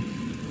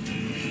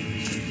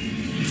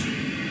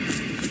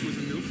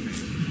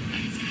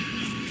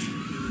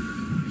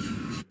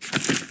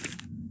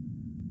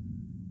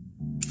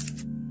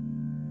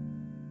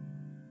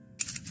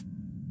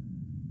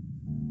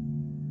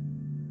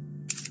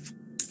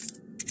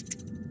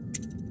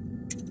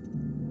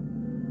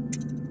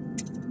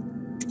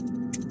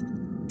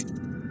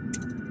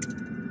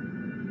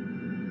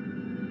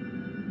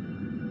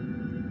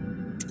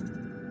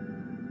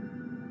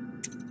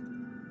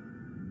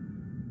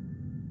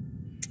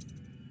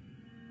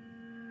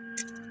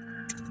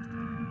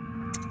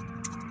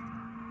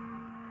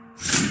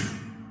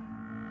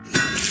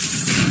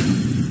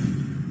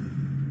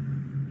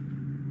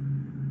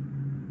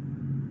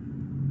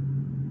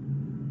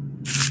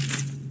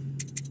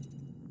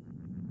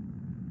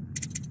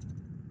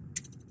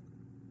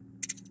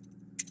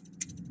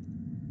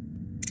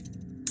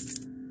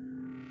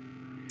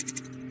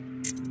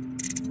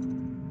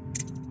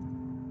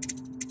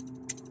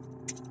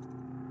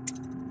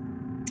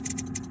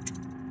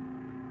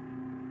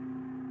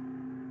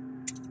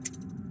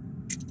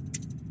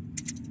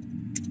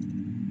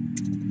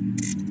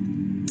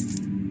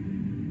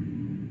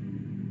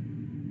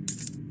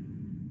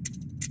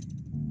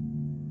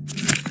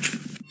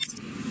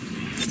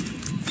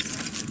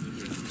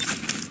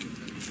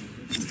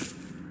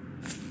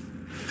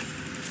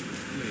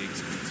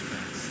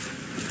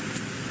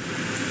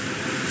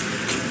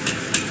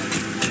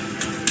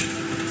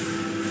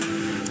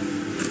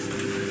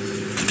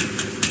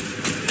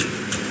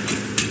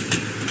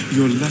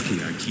 You're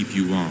lucky I keep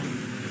you on.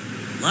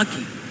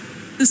 Lucky?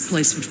 This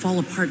place would fall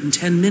apart in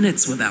 10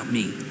 minutes without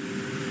me.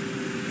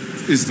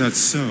 Is that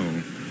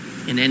so?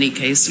 In any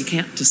case, you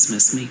can't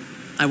dismiss me.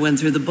 I went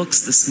through the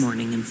books this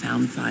morning and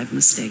found 5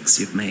 mistakes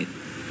you've made.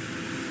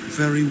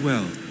 Very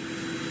well.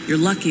 You're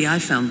lucky I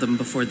found them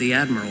before the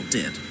Admiral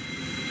did.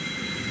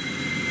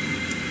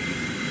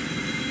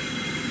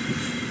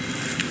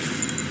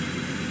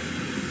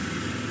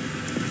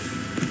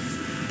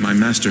 My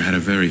master had a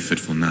very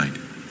fitful night.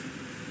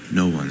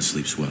 No one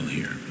sleeps well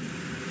here.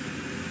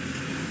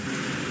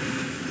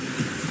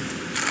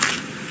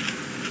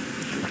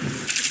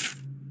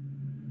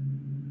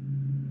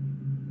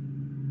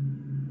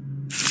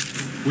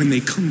 When they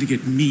come to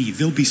get me,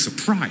 they'll be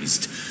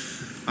surprised.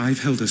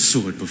 I've held a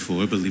sword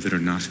before, believe it or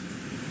not.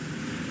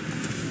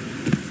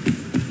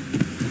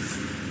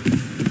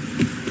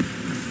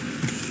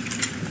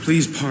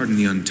 Please pardon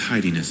the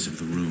untidiness of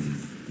the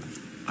room.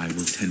 I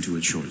will tend to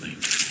it shortly.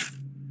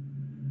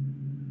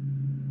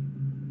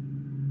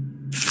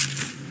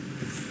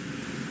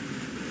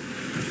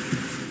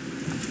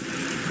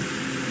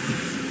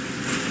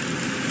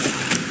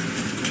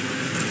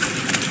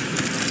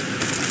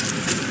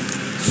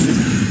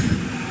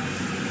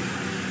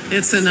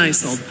 It's a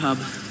nice old pub.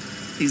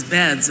 These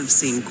beds have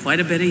seen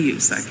quite a bit of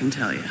use, I can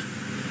tell you.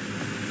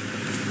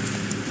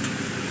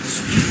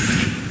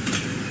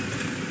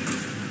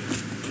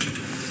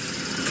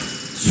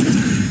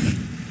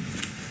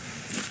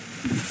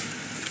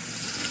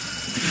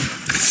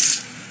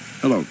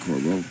 Hello,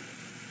 Corvo.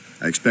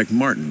 I expect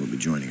Martin will be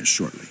joining us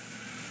shortly.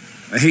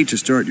 I hate to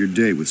start your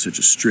day with such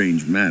a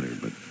strange matter,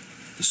 but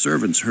the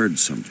servants heard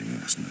something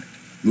last night,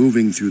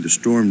 moving through the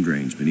storm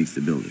drains beneath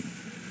the building.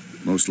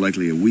 Most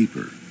likely a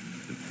weeper,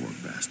 the poor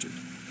bastard.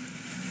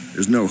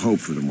 There's no hope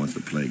for them once the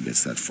plague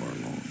gets that far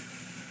along.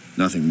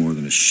 Nothing more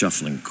than a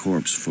shuffling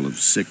corpse full of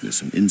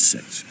sickness and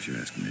insects, if you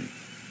ask me.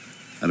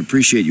 I'd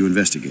appreciate you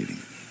investigating,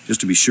 just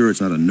to be sure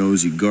it's not a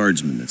nosy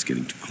guardsman that's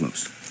getting too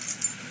close.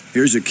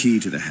 Here's a key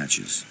to the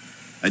hatches.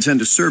 I'd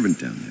send a servant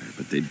down there,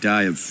 but they'd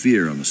die of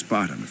fear on the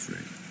spot, I'm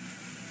afraid.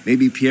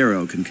 Maybe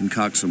Piero can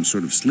concoct some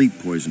sort of sleep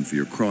poison for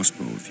your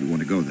crossbow if you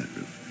want to go that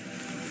route.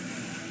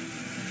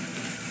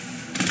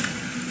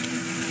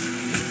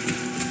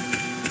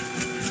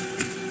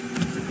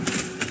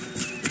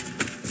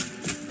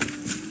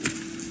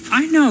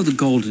 I know the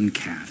Golden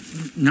Cat,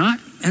 not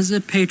as a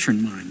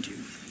patron, mind you.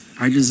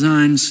 I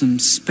designed some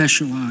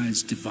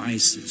specialized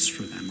devices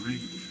for them. I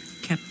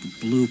kept the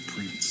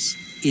blueprints,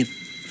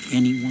 if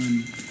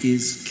anyone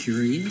is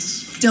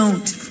curious.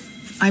 Don't.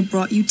 I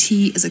brought you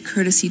tea as a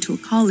courtesy to a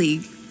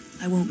colleague.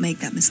 I won't make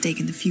that mistake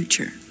in the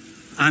future.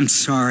 I'm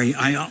sorry,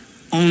 I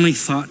only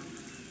thought...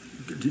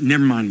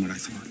 Never mind what I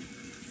thought.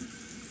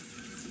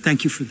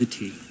 Thank you for the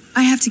tea.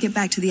 I have to get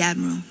back to the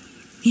Admiral.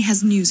 He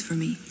has news for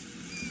me.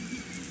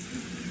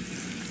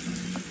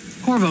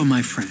 Corvo,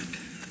 my friend,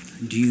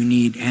 do you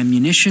need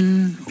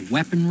ammunition or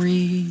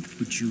weaponry?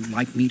 Would you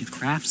like me to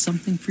craft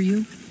something for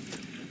you?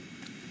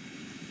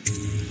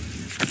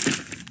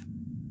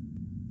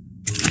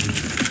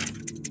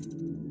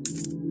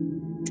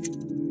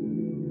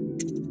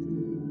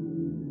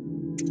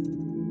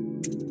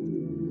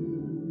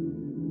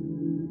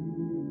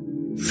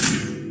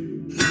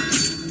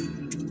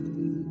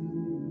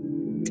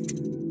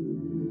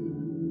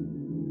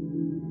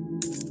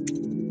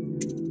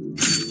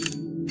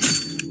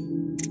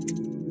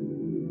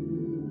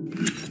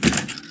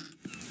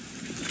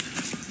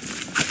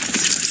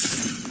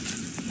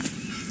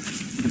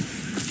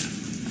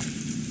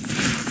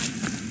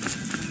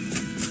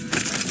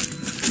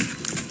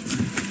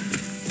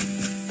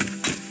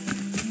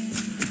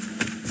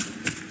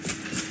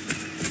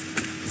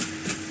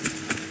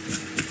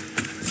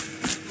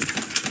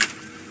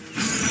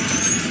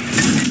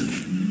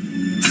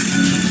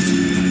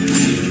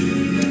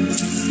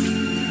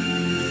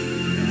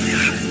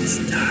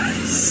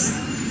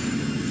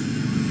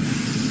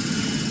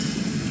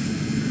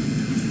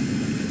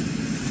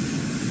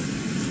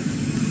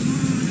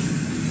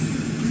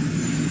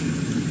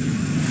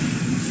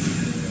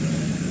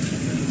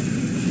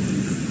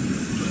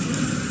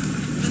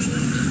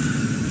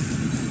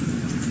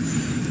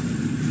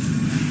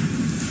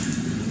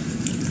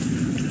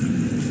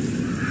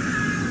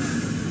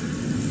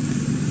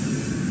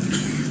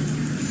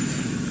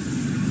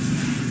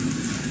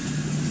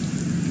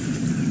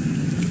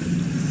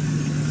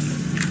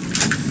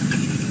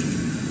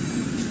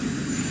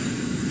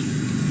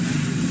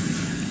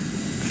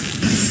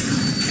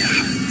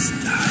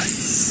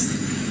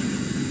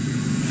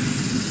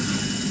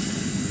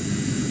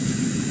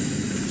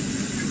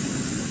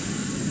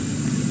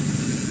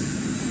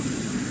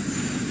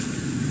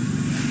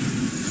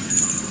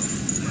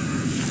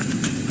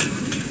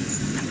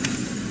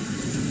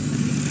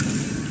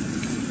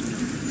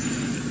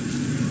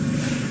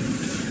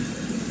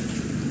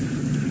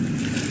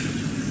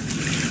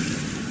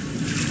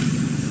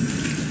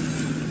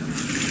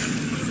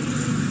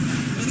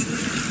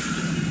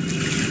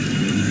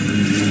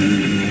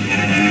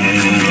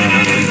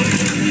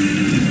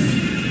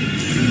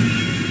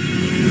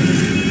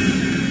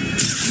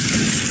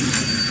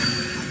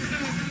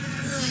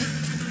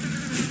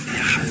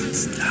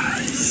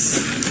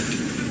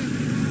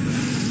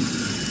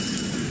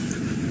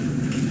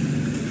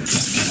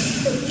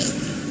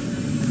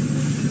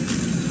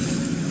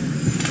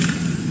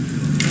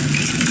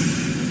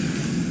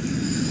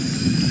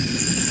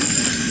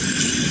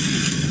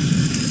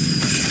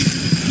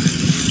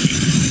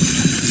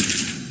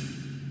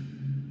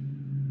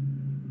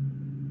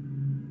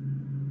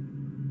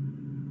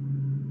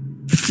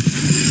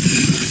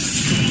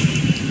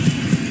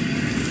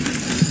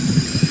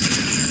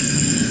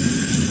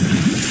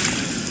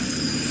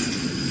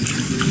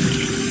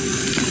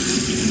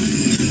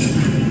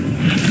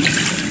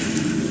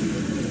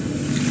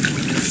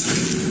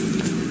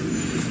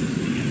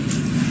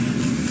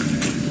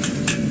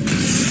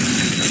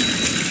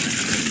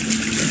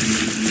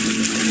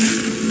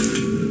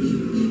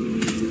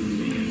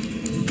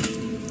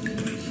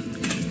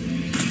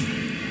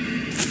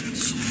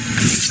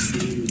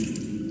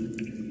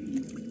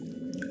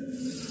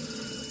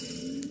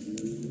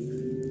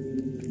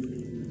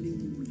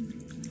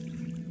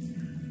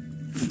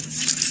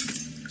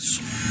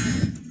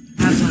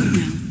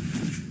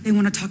 They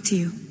want to talk to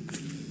you.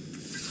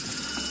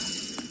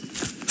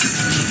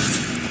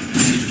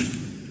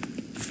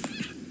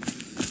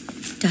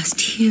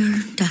 Dust here,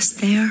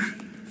 dust there.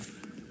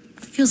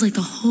 Feels like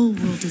the whole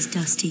world is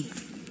dusty.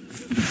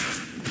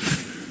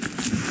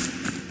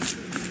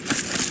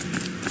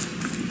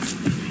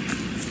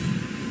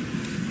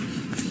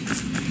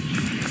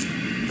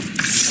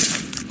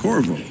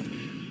 Corvo,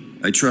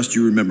 I trust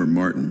you remember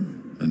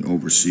Martin, an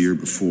overseer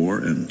before,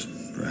 and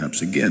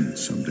perhaps again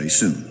someday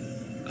soon.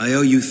 I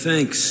owe you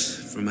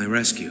thanks for my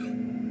rescue.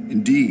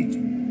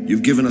 Indeed,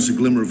 you've given us a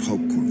glimmer of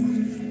hope,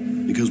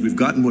 Corvo, because we've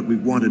gotten what we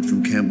wanted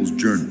from Campbell's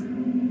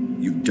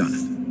journal. You've done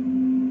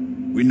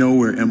it. We know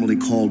where Emily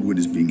Caldwood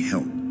is being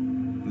held.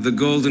 The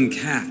Golden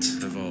Cat,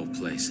 of all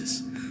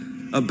places.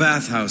 A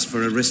bathhouse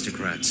for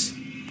aristocrats.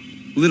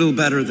 Little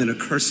better than a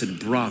cursed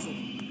brothel.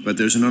 But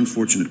there's an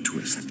unfortunate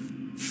twist.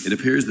 It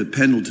appears that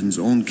Pendleton's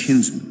own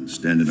kinsmen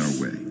stand in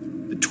our way.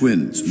 The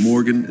twins,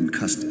 Morgan and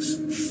Custis.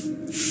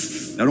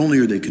 Not only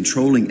are they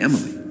controlling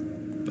Emily,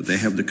 but they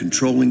have the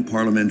controlling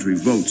parliamentary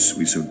votes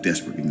we so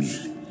desperately need.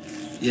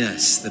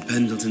 Yes, the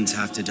Pendletons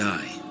have to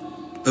die.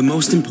 But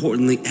most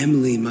importantly,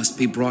 Emily must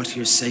be brought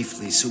here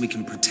safely so we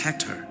can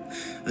protect her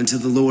until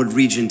the Lord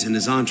Regent and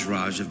his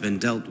entourage have been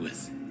dealt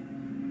with.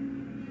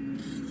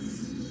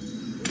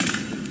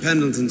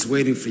 Pendleton's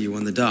waiting for you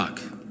on the dock.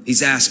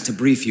 He's asked to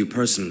brief you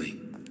personally.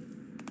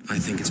 I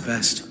think it's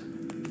best.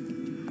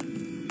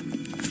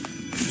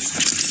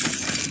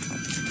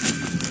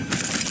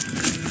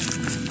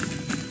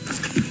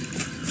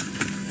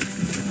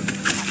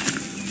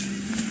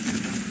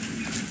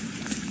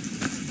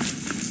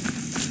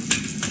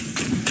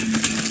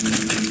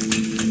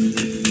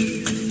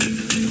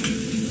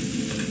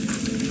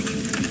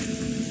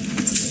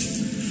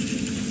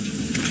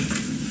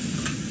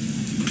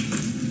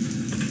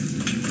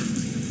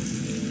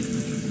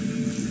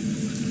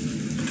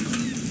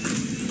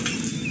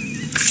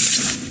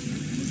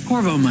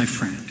 Corvo, my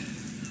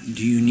friend,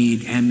 do you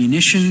need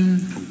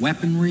ammunition or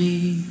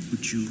weaponry?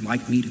 Would you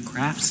like me to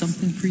craft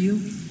something for you?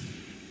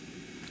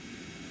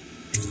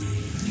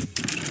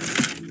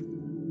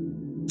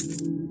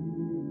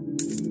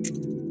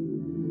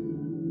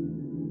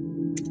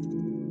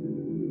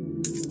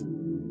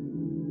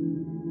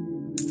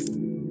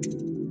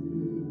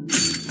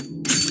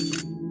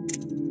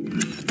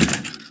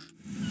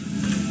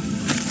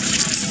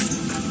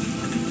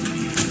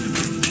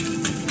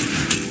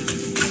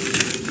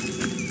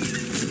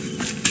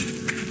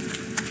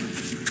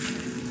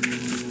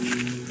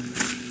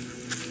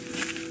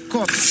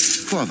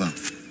 Corvo,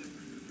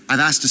 I've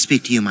asked to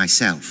speak to you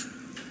myself.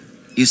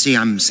 You see,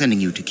 I'm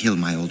sending you to kill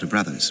my older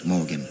brothers,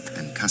 Morgan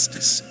and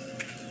Custis.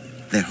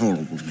 They're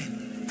horrible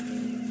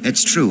men.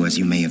 It's true, as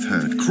you may have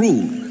heard,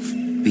 cruel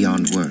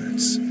beyond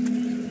words.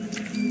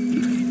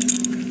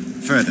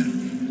 Further,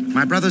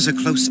 my brothers are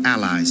close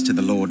allies to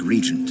the Lord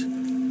Regent,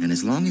 and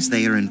as long as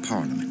they are in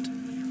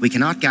Parliament, we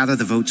cannot gather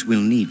the votes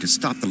we'll need to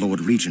stop the Lord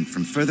Regent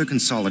from further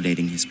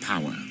consolidating his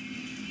power.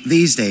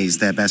 These days,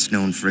 they're best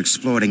known for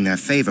exploiting their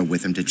favor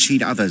with him to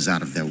cheat others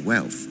out of their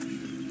wealth.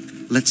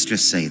 Let's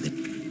just say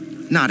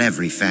that not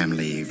every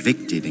family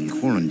evicted and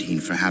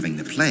quarantined for having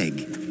the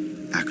plague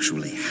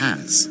actually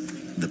has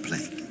the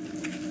plague.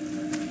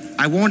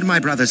 I warned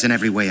my brothers in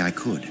every way I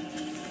could.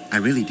 I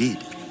really did.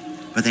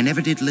 But they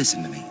never did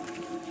listen to me.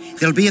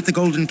 They'll be at the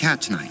Golden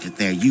Cat tonight at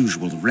their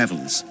usual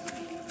revels.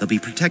 They'll be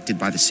protected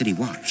by the City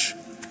Watch,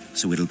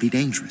 so it'll be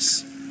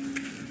dangerous.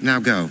 Now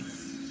go.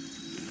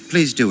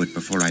 Please do it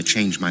before I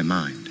change my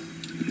mind.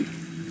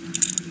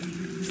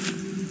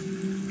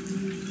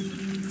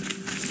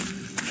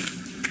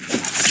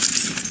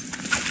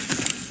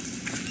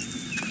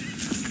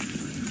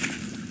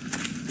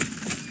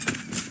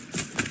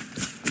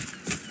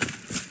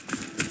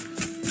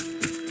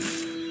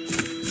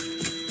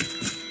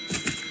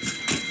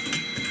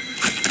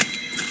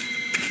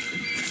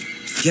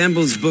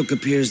 Campbell's book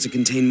appears to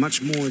contain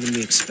much more than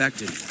we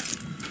expected.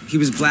 He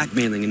was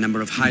blackmailing a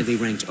number of highly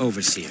ranked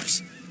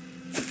overseers.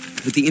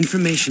 With the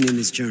information in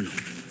his journal,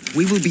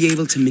 we will be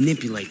able to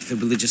manipulate the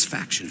religious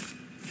faction.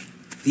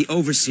 The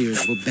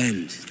overseers will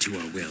bend to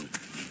our will.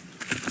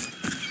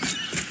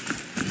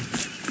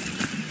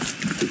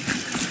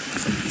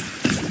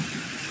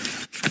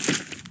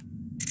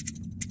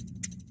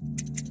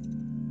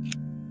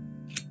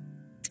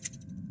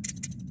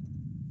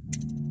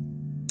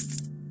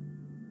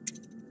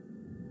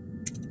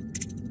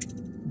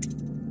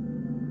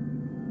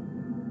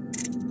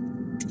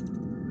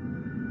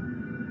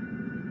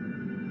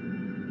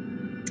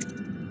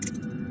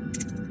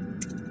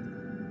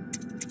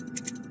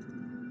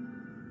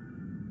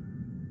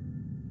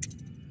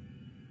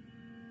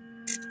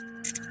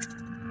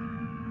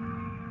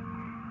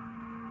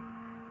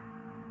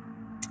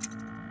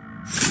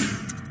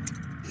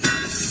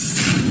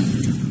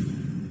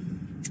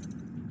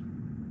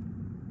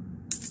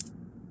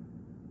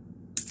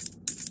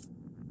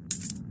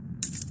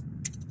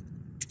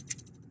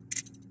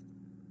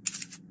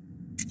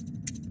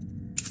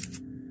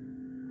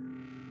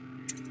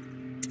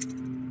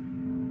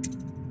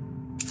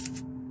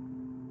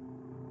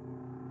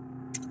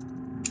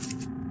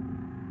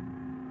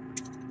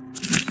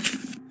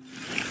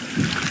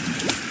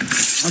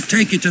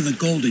 take you to the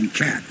Golden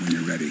Cat when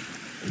you're ready.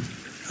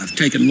 I've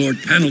taken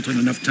Lord Pendleton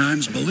enough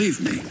times,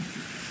 believe me.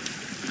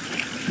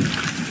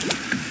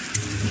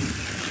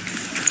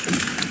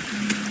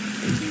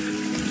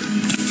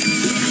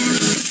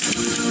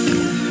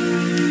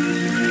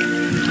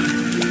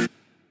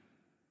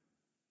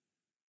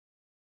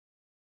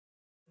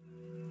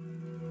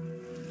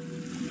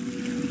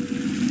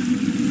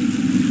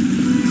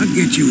 I'll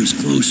get you as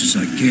close as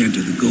I can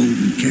to the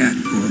Golden Cat,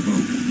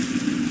 Corvo.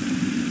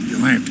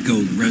 You'll have to go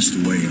the rest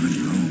of the way on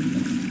your own.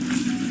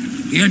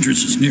 The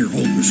entrance is near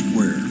Holger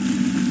Square.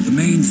 The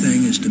main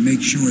thing is to make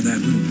sure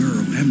that little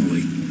girl,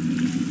 Emily,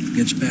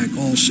 gets back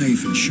all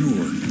safe and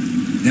sure.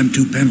 Them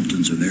two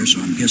Pendletons are there, so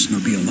I'm guessing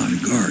there'll be a lot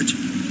of guards.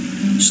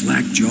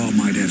 Slackjaw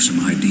might have some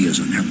ideas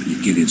on helping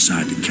you get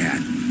inside the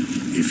cat,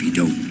 if he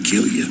don't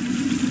kill you.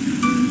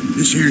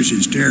 This here's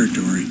his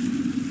territory.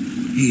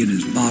 He and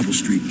his Bottle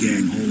Street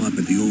gang hole up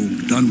at the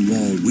old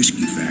Dunwall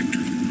whiskey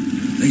factory.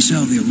 They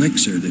sell the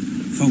elixir that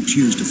folks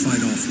use to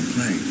fight off the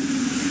plague.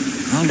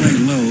 I'll lay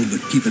low, but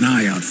keep an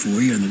eye out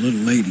for you and the little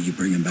lady you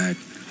bring him back.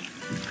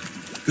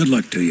 Good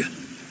luck to you.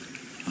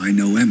 I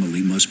know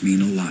Emily must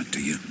mean a lot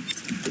to you.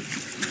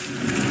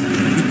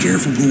 Be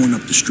careful going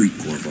up the street,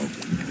 Corvo.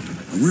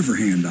 A river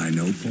hand I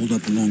know pulled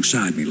up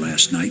alongside me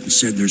last night and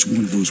said there's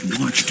one of those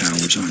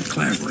watchtowers on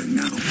Clavering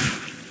now.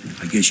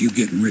 I guess you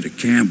getting rid of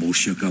Campbell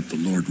shook up the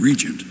Lord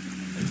Regent.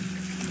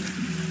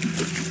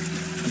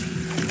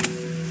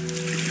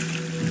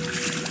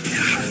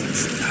 Yeah,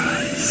 it's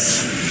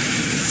nice.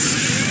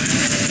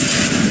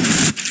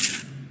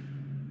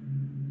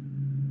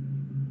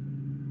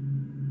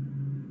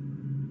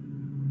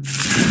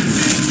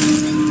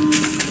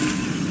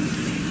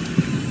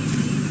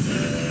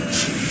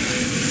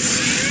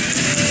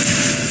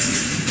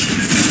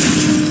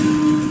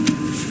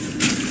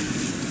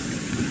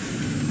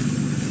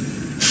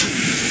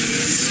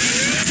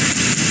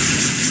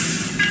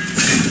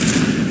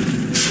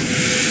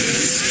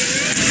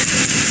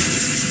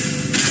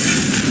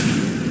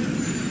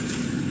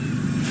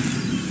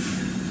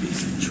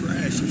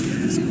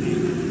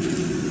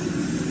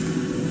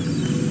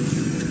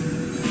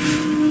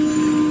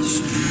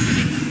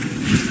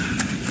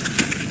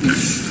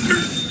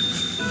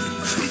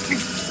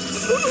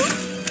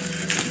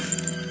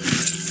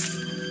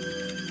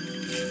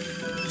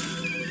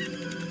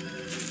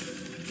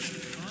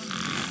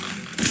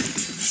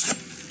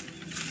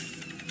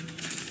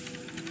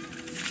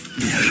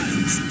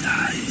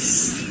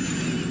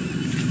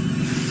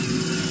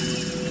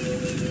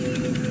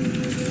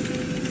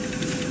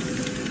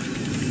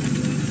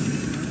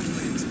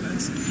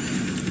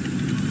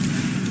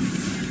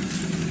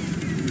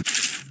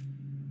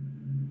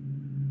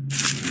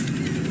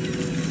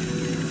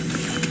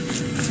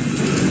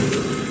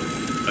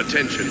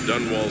 Attention,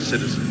 Dunwall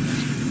citizens.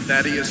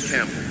 Thaddeus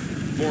Campbell,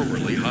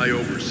 formerly High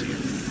Overseer,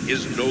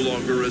 is no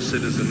longer a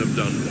citizen of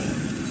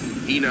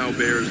Dunwall. He now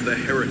bears the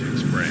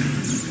Heretics brand,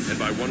 and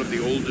by one of the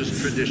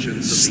oldest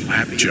traditions of the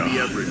Abbey of the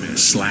Everyman, it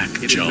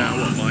is now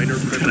a minor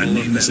criminal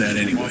offense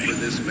to offer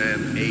this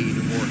man aid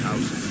or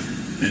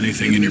housing.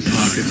 Anything in your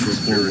pocket for a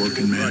poor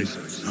working man?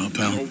 Huh,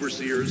 pal?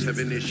 Overseers have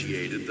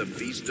initiated the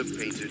Feast of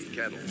Painted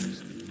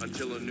Kettles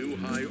until a new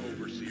High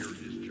Overseer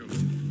is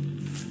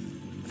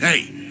chosen.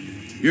 Hey,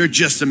 you're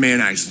just the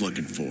man I was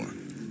looking for.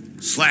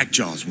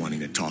 Slackjaw's wanting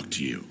to talk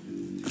to you.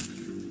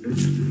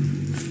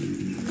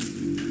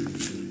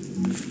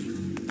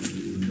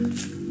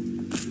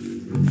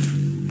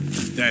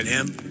 That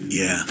him?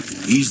 Yeah,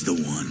 he's the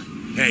one.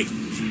 Hey,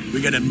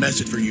 we got a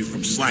message for you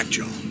from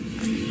Slackjaw.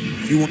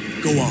 If you want,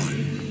 go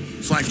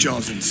on.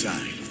 Slackjaw's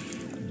inside.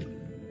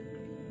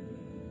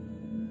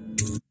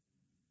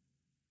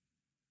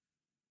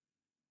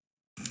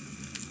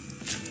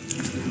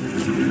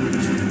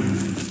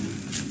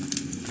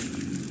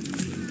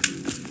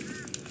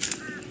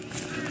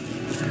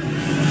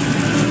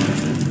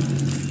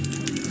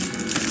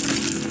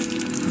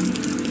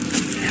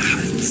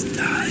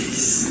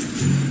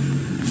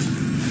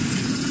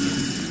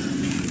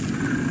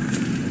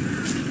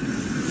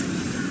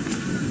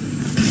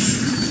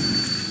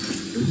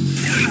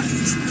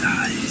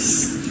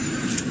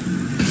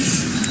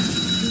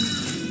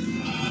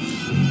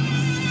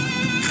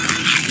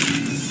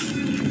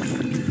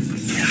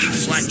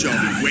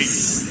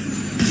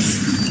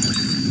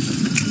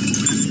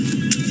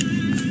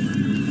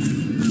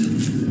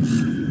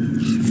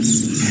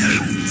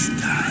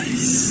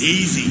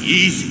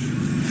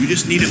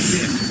 Need a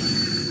bit.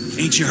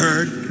 Ain't you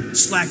heard?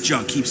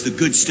 Slackjaw keeps the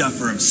good stuff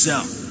for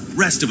himself.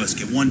 Rest of us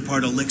get 1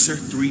 part elixir,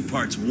 3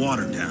 parts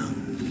water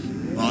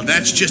down. Oh,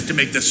 that's just to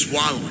make the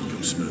swallowing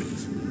go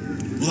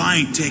smooth. Well, I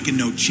ain't taking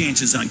no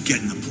chances on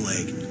getting the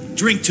plague.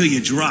 Drink till you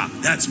drop.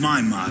 That's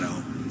my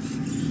motto.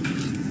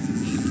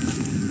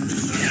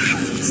 Yeah,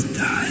 it's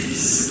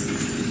nice.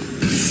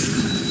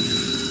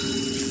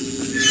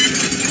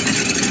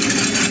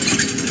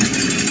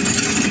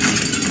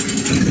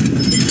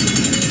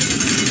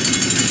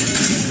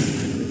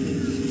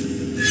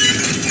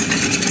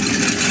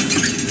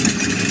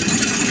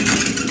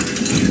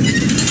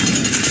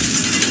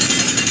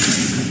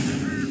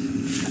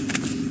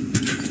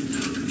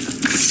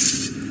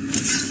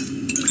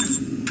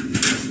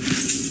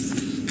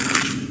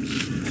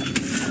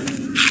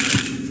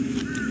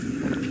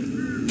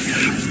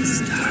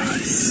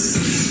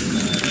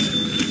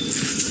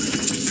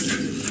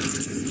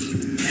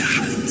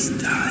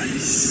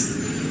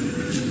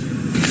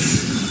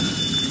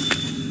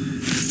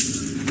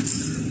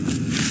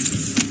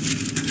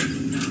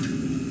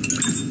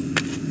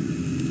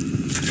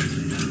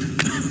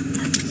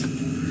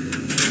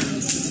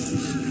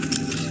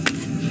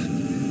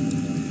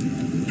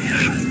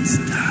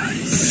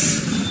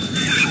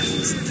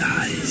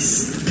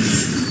 dies.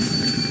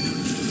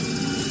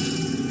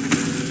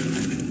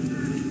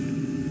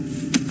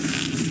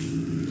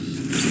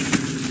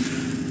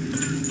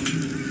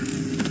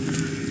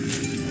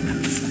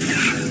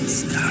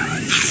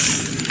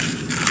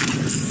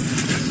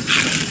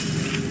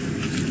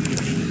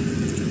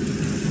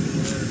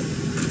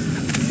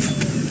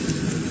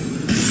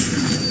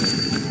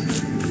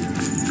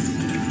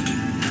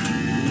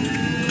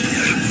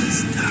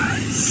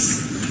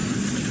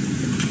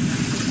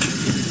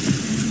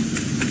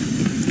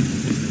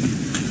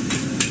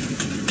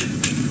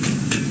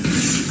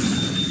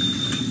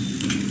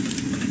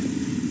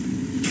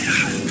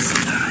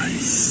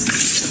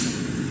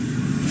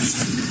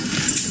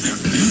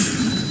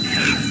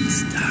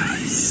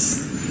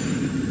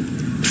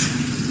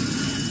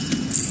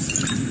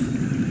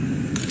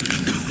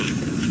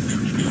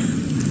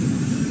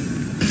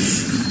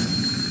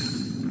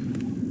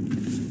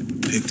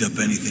 Picked up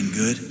anything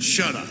good?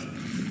 Shut up.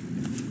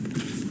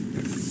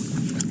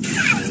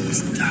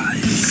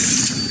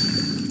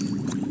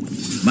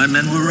 My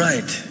men were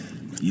right.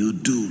 You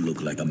do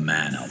look like a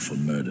man out for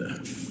murder.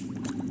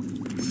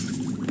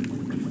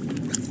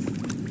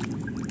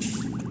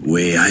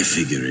 Way I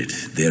figure it,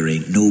 there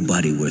ain't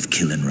nobody worth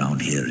killing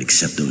around here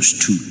except those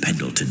two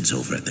Pendletons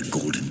over at the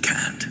Golden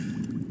Cat.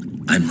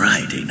 I'm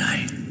right, ain't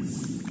I?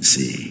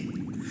 See,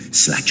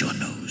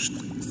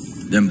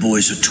 slack-jaw-nosed. Them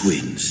boys are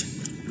twins.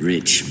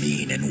 Rich,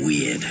 mean, and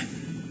weird.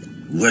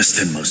 Worse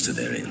than most of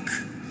their ilk.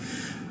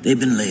 They've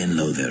been laying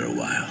low there a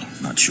while,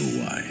 not sure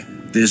why.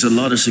 There's a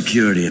lot of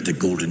security at the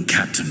Golden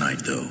Cat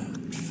tonight, though.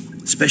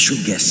 Special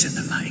guests and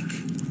the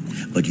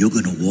like. But you're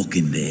gonna walk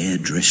in there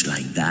dressed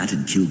like that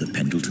and kill the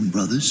Pendleton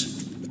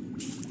brothers?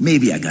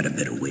 Maybe I got a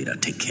better way to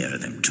take care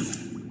of them, too.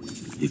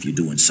 If you're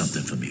doing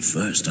something for me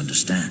first,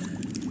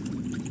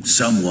 understand?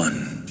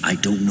 Someone, I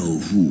don't know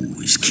who,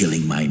 is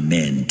killing my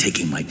men,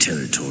 taking my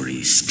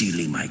territory,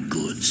 stealing my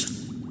goods.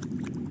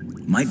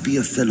 Might be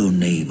a fellow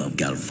named of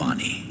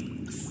Galvani.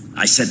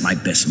 I sent my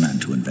best man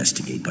to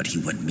investigate, but he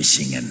went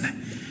missing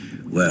and...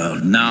 well,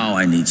 now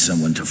I need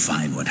someone to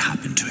find what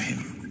happened to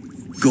him.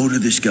 Go to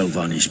this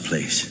Galvani's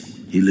place.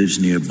 He lives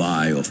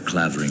nearby off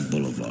Clavering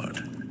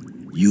Boulevard.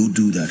 You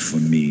do that for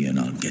me and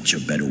I'll get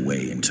your better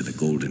way into the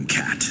Golden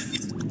Cat.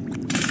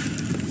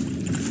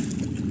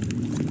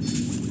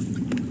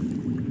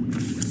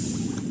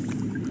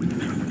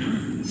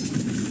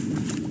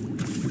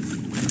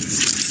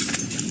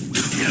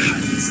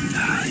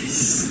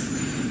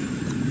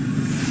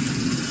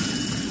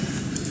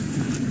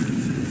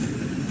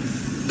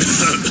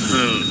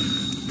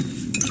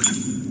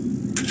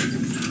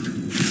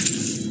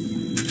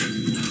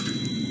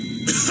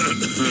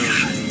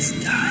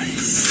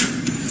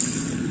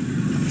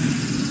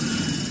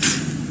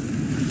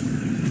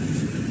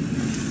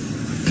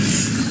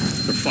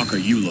 The fuck are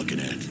you looking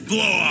at? Blow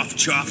off,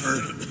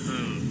 Chopper!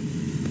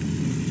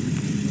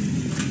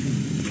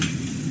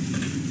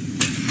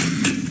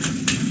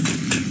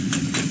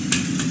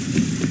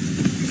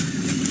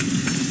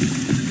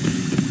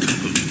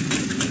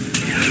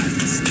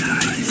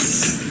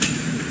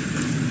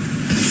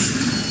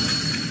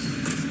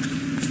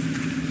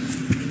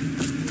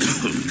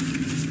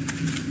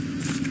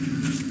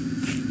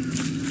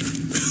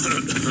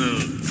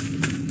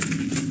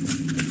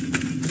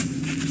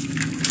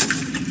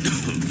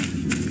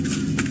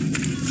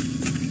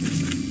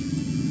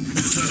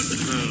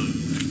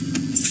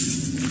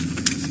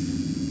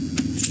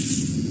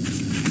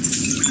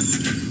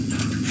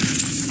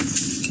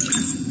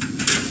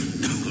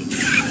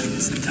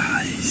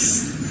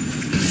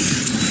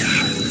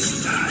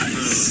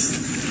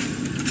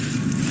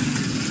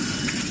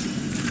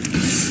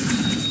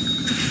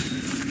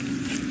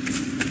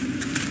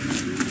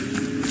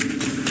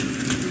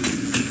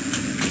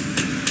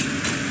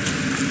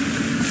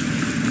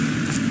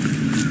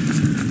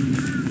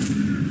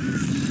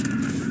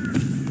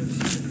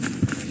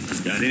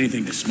 Got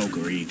anything to smoke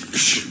or eat?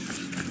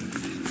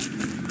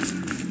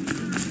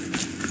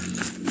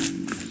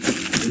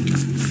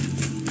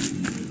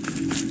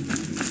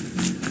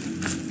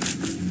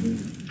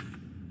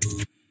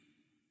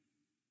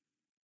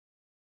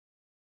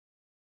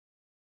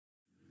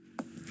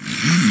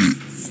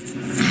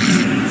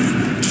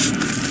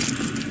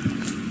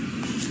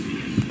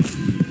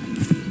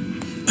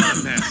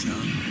 Mess,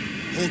 huh?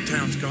 Whole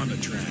town's gone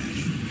to trash.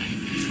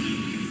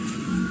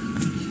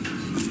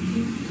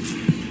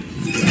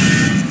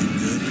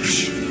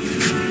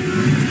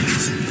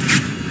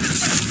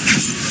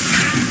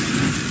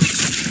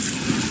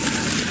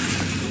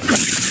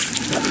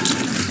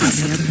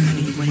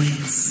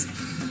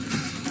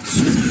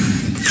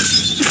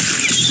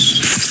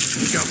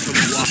 Look out for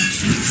the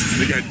blocks.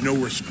 They got no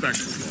respect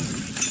for law.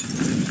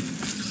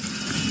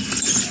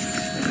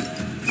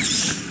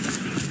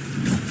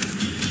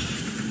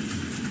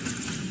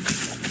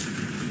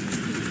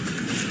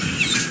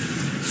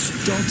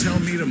 Don't tell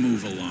me to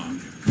move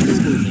along. You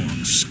move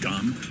along,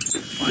 scum.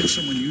 Find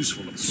someone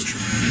useful to push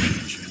around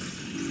at you.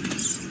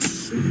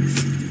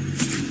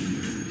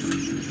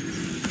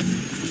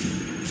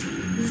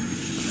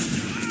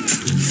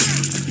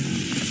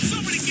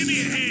 Somebody give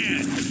me a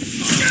hand!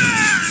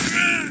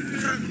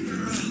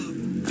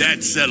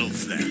 That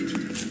settles that.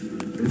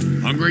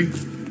 Hungry?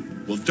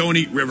 Well, don't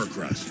eat river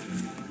crust.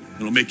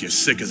 It'll make you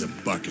sick as a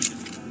bucket.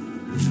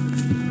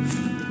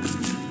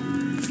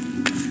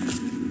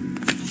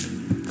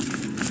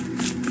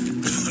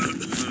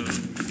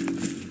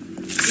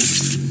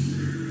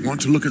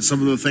 Want to look at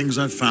some of the things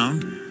I've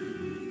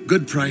found?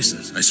 Good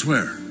prices, I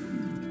swear.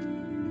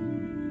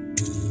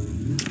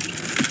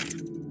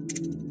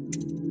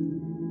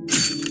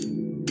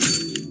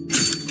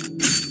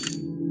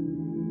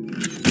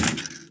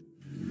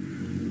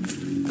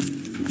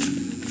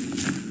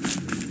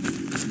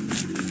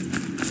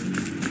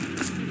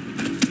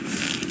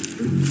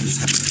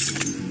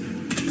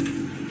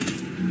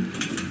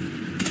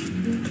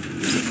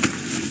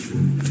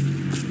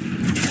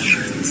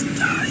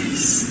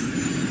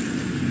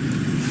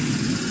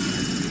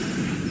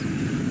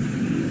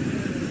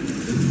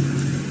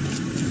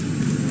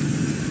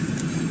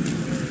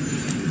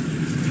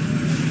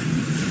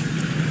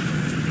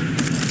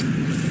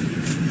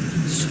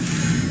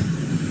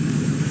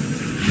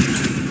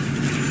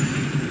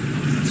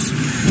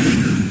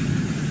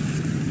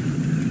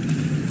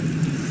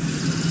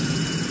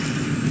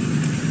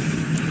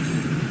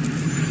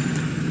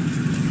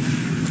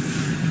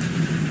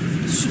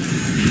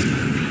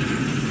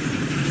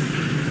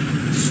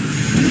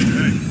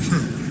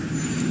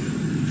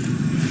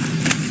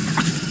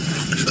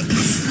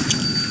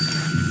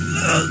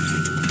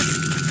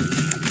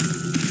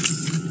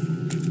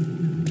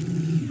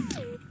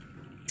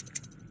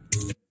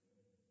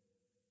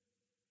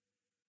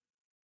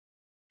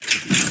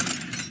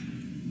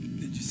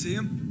 See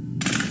him?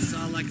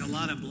 Saw like a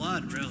lot of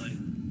blood, really.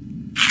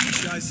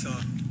 Which I saw.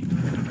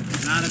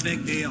 Not a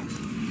big deal.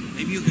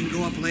 Maybe you can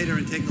go up later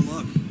and take a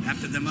look,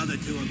 after them other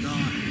two are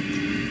gone.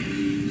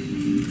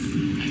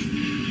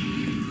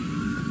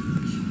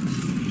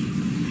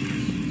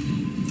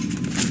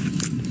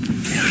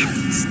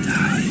 It's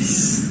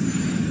nice.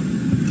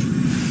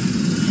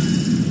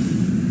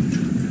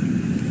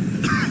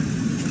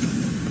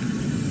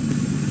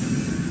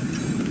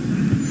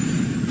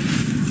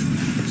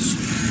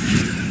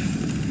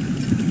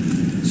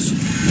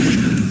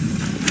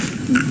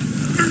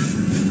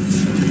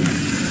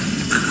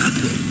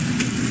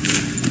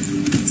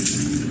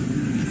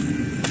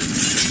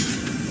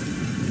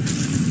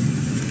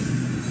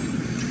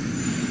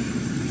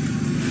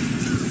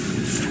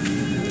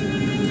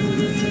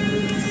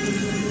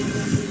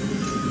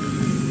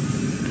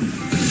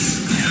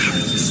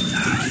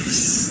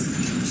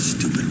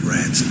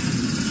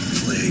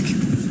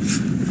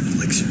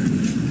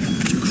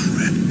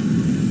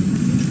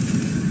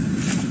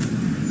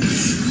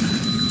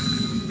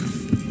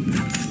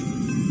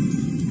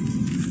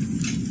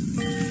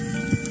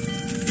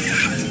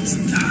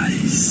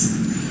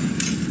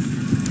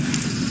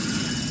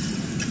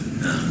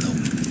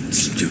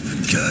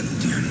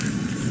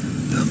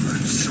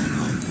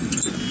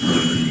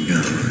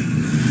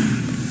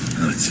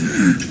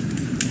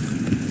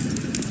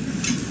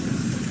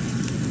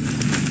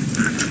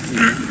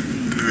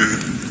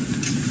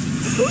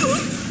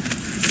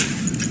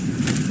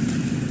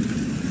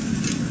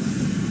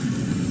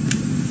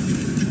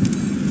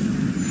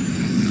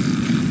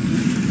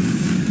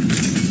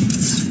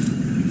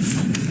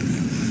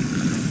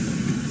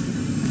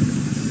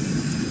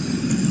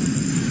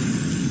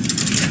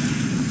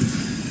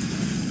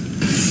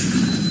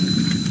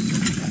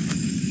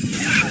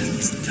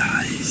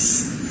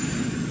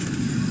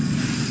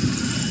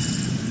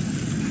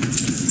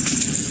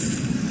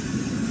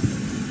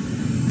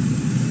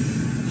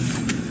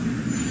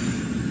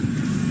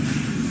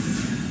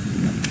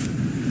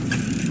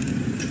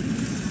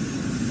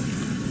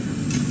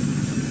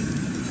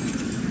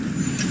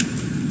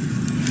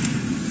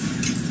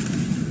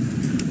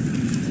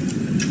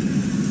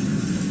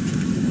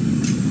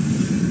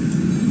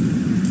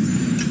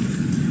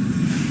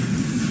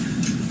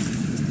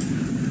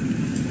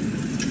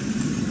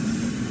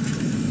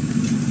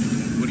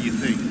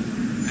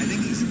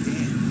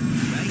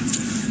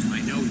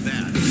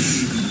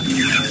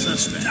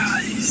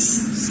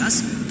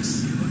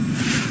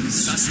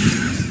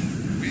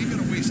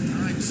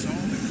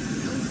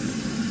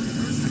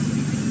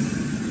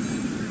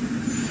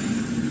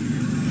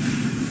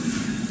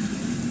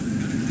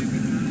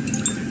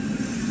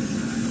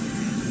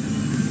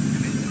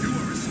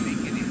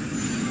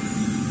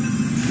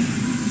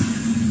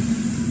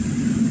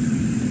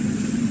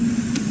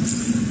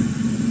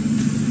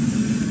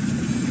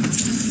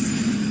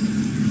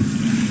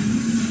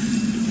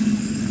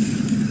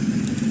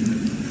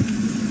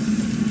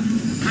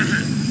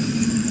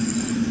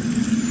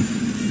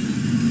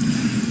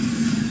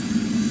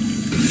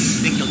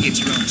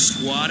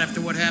 Squad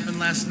after what happened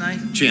last night?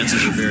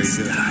 Chances are very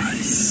good.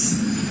 Nice.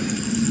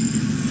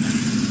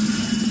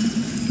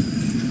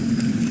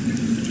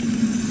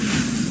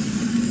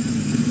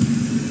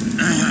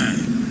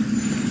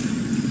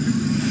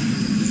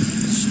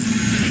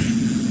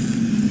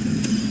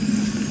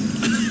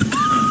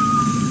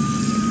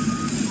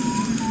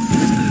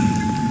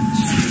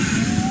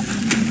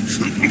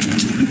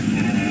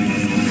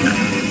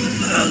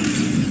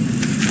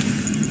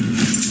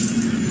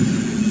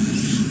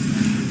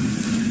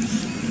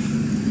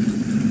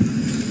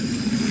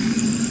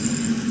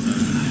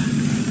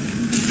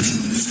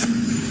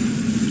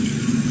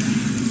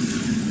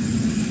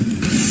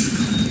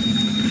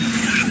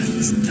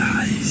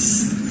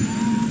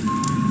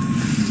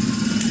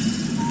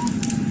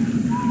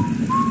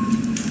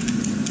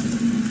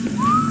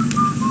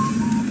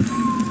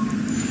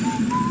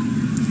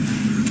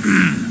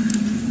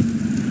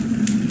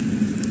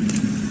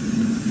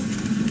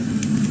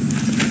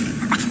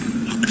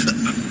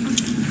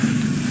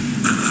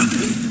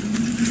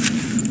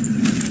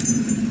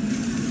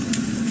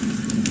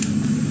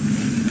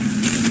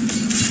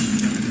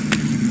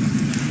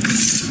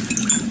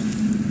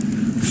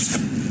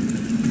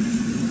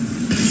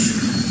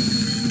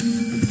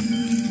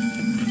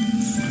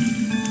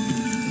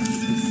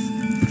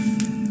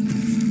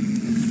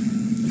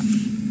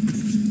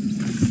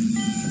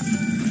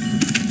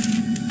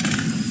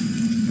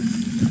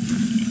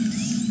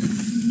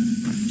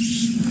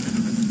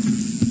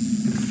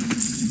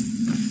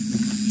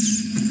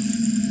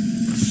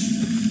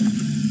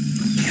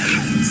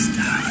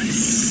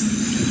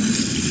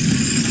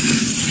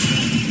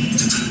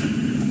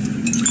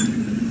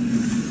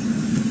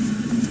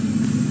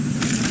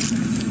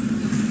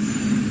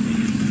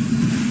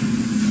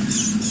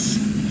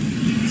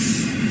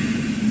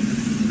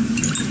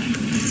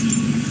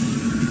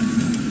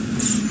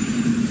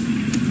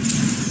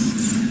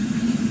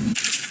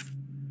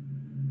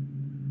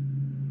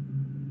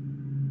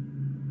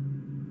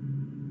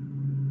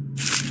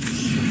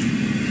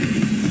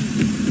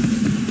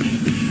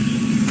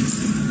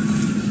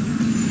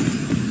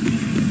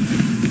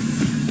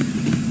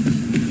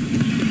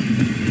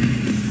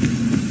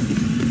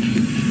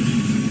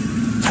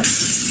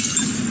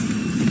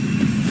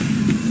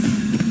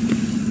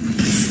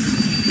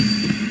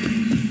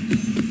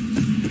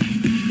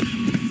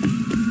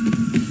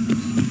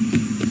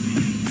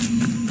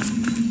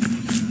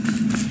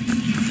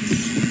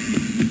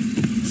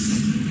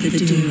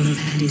 The doom of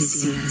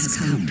Panacea has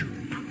come.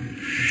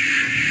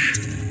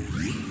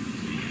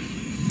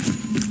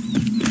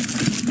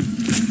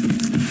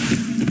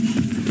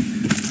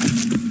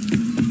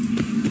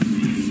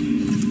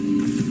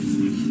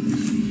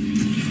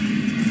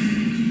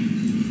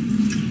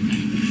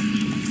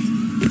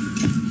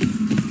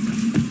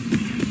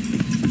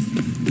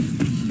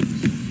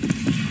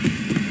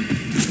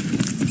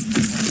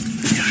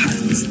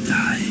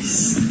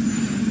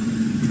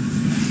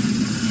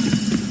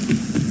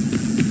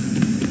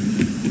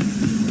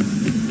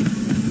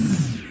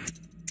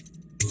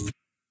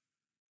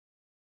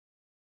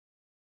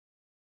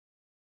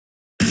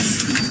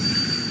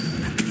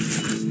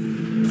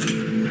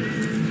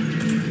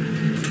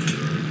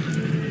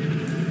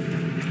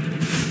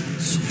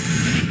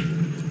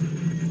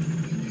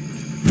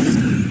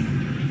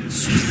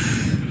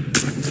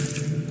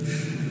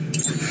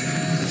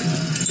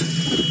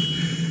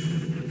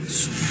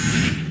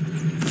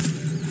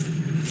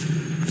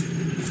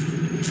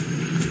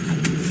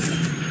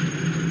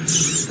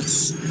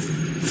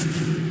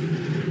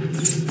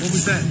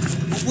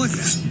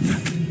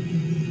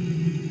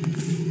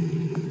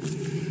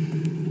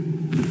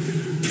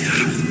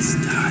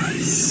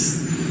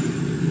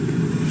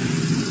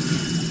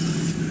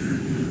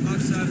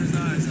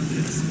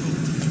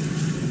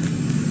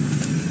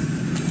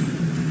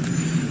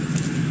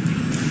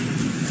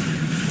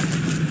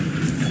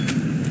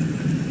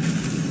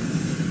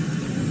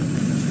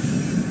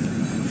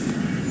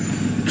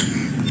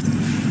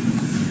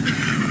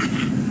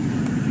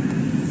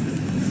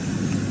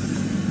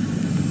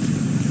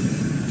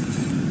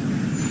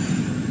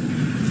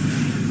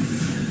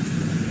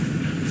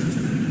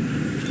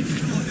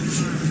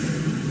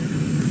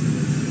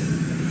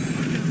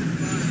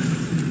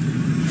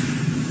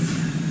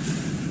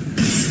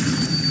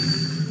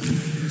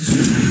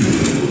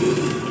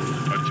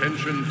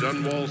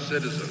 Dunwall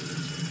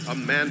citizens, a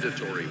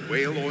mandatory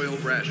whale oil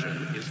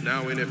ration is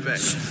now in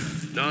effect.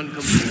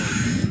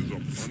 Non-compliance is a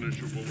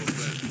punishable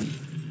offense.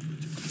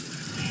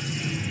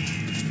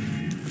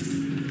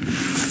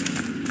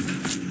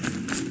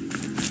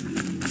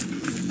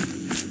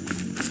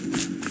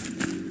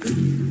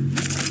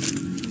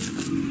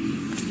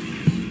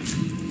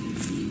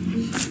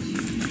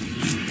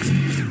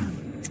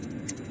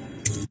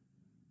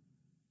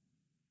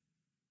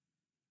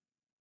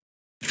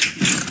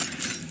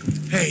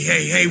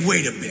 Hey,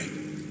 wait a bit.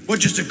 What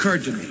just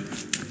occurred to me?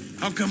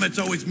 How come it's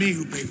always me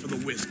who pay for the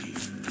whiskey?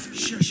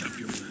 Shush up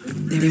your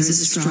mouth. There is a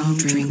strong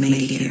drink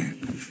made here.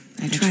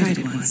 I tried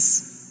it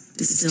once.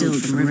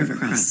 Distilled from river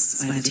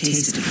crusts by the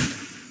taste of it.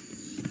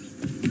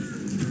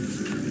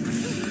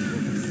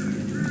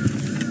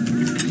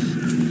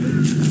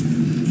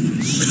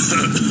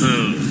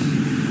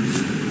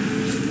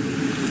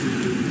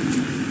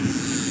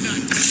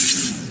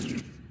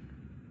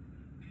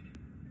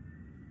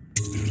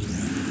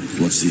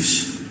 What's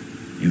this?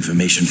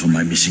 Information from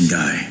my missing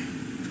guy.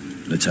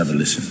 Let's have a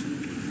listen.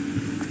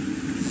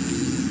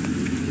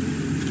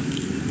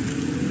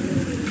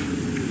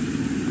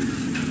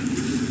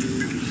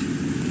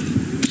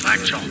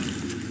 Slackjaw,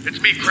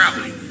 it's me,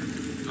 Crowley.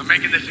 I'm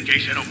making this in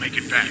case I don't make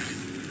it back.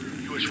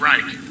 He was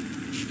right.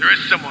 There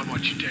is someone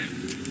wants you dead.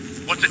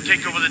 Wants to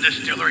take over the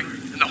distillery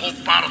and the whole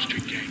Bottle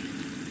Street gang.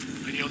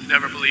 And you'll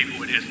never believe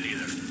who it is,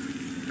 neither.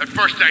 At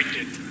first I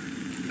did.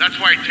 That's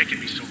why it's taken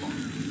me so long.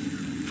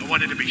 I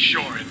wanted to be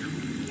sure,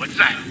 and what's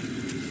that?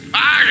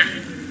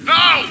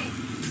 No!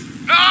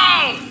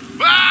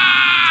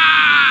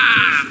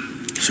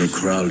 So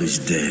Crowley's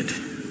dead.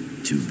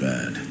 Too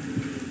bad.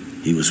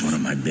 He was one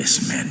of my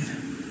best men.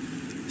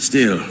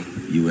 Still,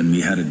 you and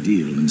me had a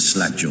deal, and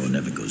Slackjaw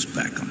never goes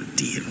back on a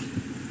deal.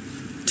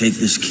 Take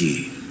this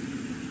key.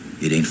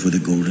 It ain't for the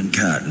Golden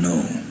Cat,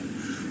 no.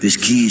 This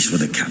key's for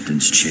the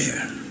captain's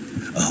chair.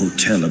 A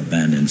hotel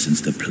abandoned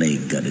since the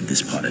plague gutted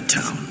this part of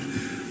town.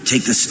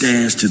 Take the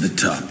stairs to the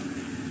top.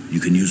 You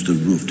can use the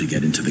roof to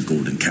get into the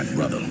Golden Cat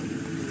brothel.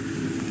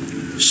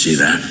 See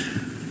that?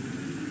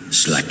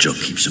 Slackjaw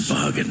keeps a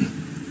bargain,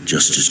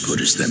 just as good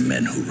as the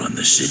men who run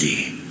the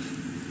city.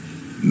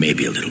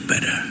 Maybe a little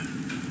better.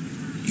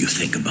 You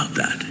think about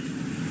that.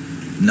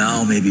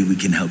 Now maybe we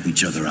can help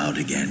each other out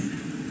again.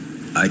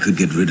 I could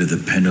get rid of the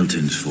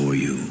Pendletons for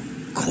you,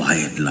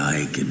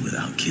 quiet-like and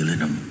without killing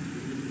them.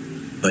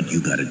 But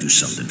you gotta do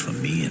something for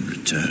me in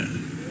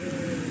return.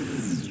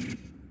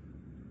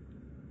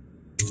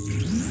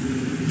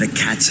 The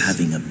Cat's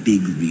having a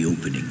big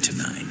reopening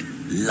tonight.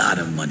 Lot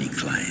of money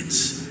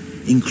clients,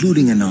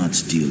 including an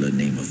arts dealer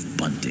named of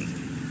Bunting.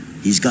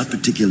 He's got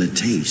particular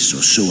tastes,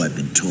 or so I've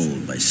been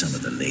told by some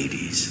of the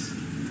ladies.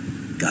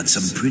 Got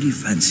some pretty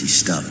fancy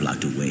stuff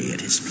locked away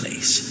at his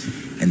place,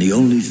 and the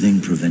only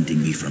thing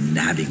preventing me from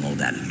nabbing all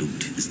that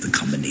loot is the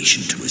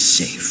combination to his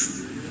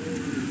safe.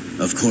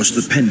 Of course,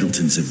 the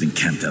Pendletons have been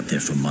camped out there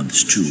for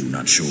months too,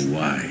 not sure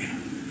why.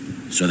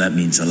 So that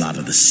means a lot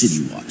of the City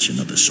Watch and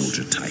other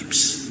soldier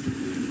types.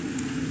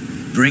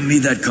 Bring me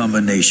that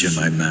combination,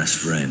 my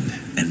masked friend,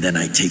 and then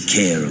I take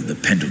care of the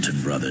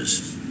Pendleton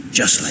brothers.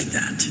 Just like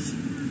that.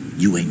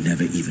 You ain't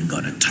never even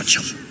gonna touch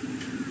them.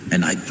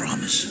 And I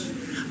promise,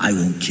 I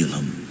won't kill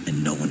them,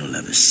 and no one will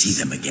ever see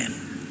them again.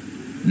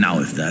 Now,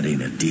 if that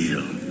ain't a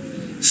deal,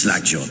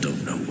 Slackjaw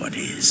don't know what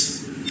is.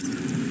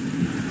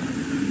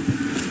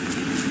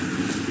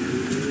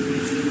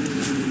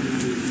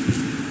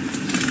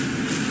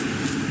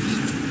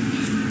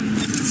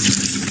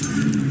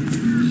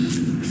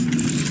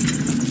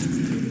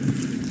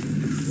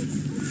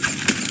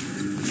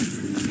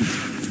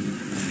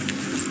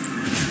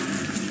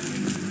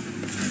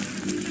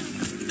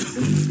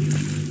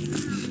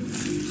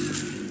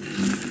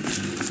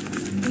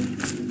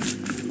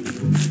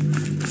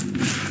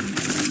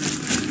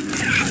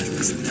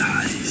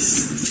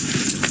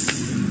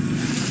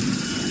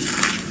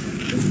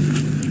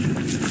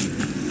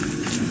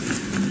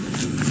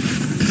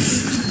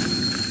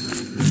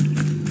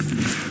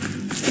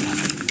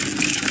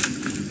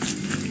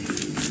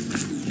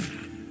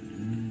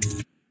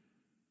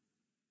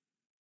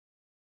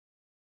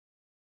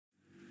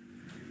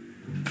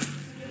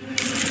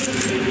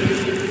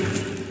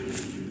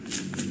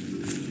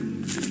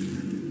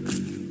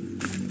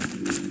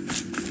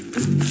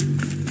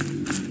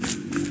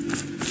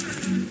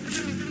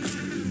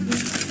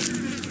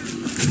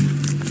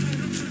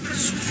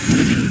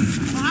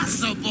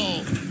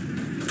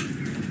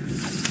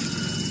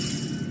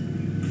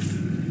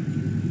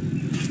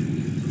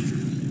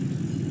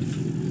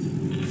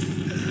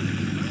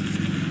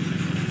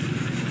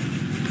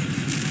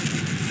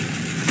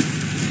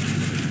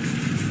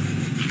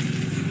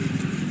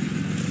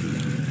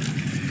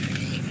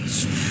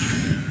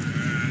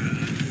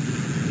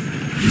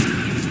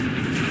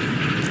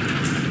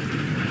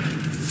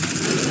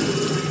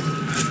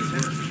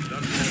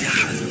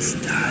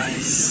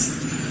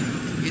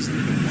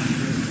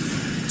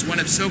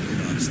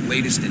 Sokolov's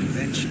latest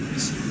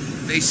inventions.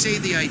 They say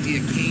the idea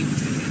came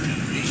to him in a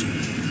vision.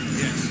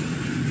 Yes,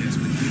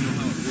 but you know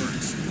how it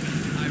works.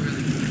 I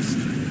really can't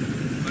see.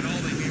 But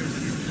all the hairs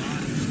on your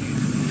body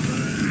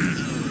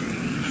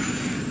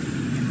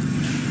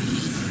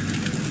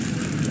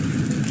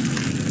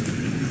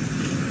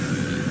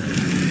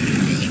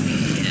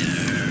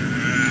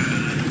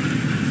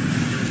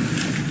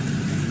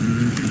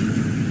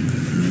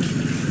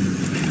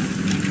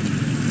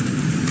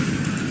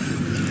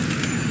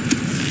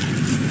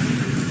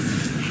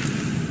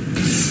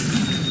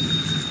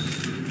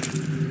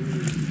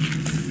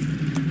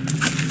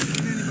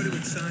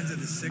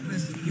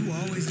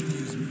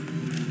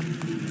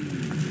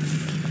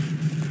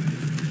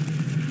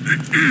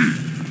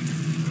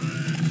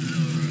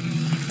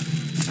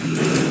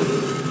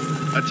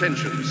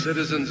Attention,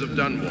 citizens of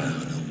Dunwall.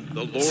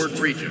 The Lord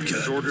Regent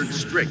has ordered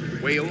strict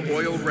whale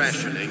oil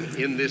rationing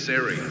in this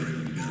area.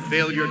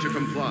 Failure to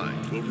comply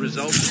will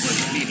result in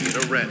immediate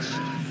arrest.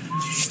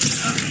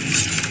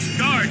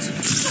 Guards!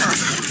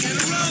 Get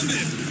around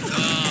it!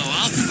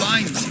 Oh, I'll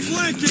find you.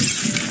 Flank it!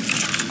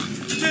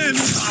 Damn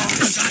it!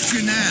 I got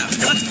you now.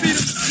 Let's beat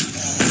him!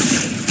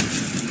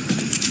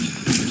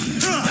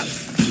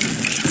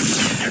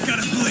 You're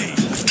gonna bleed!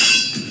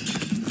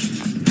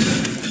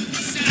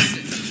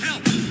 Assassin,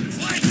 help!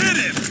 Flank! Hit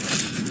him!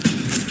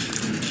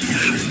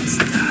 That's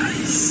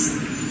nice.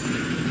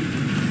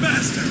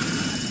 Bastard!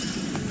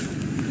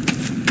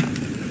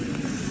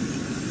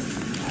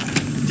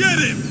 Get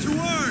him! To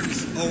arms!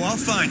 Oh, I'll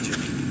find you.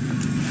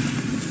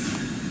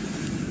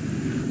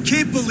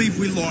 Can't believe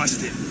we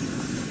lost it.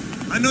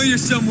 I know you're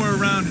somewhere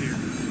around here.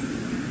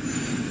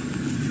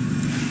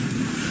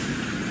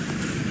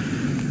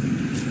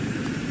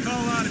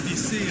 Call out if you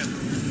see him.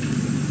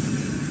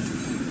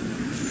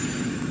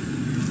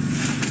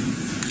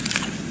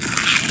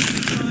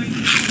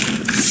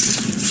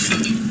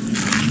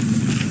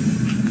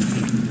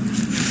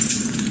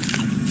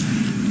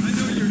 I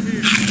know you're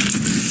here.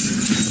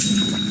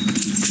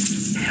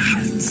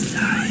 That's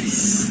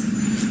nice.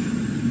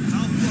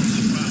 I'll flush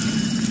you out.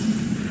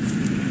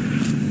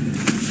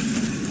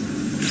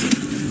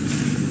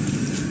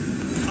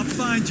 I'll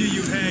find you,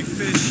 you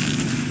hagfish.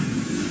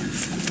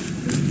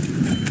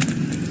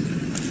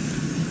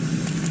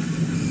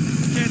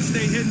 Can't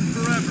stay hidden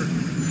forever.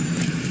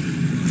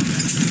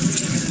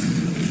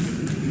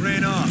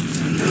 Ran off.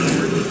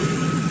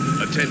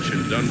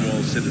 Attention,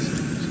 Dunwall citizens.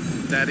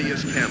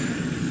 Thaddeus Campbell,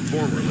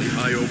 formerly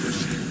High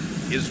Overseer,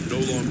 is no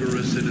longer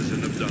a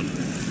citizen of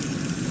Dunwall.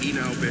 He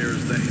now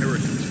bears the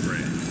Heretic's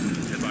brand,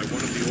 and by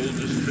one of the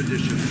oldest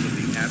traditions of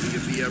the Abbey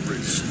of the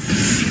Everglades,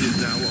 it is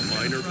now a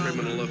minor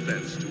criminal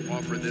offense to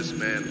offer this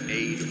man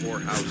aid or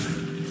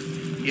housing.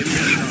 In this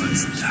time of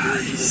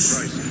spiritual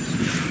crisis,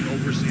 the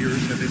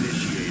overseers have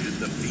initiated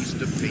the Feast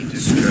of Painted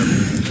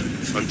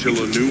Feathers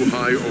until a new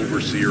High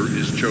Overseer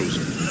is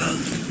chosen.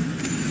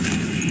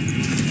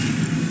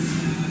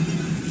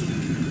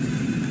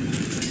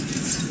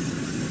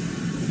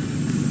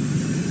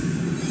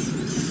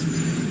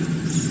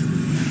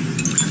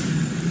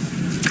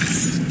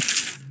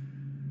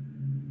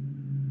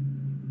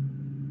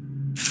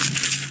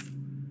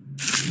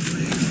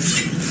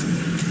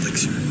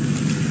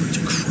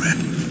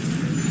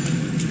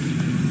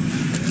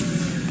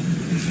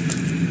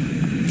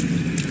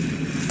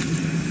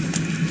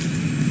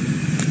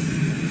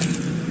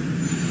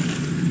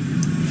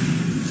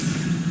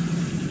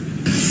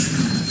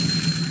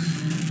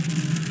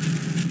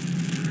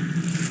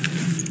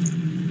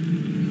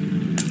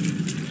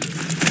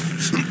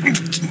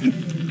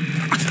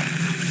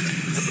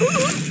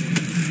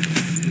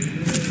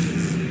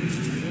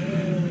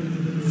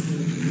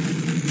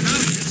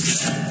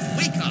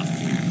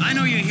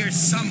 here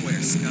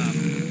somewhere, scum.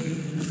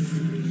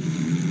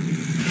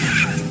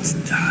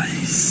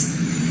 Dice.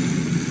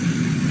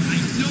 I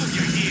know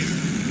you're here.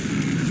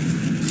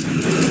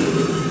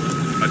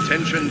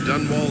 Attention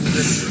Dunwall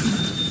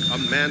citizens. A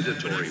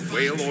mandatory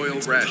whale oil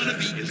ration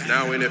is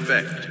now in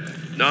effect.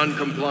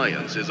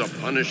 Non-compliance is a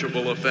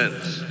punishable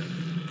offense.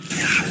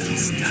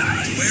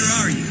 Where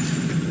are you?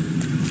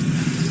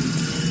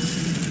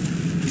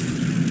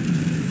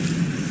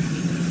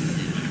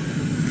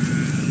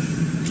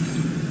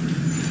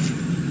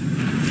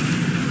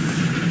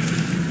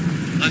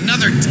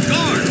 Another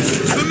guard!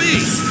 For me!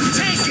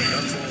 Take it!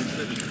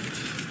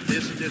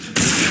 This district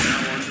is now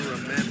under a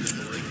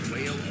mandatory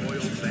whale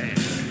oil ban.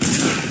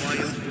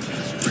 Compliance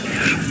will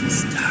be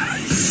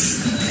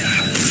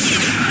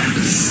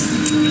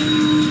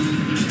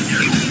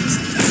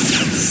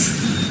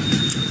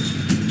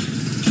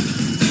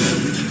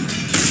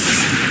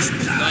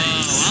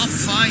Oh, I'll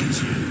find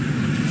you.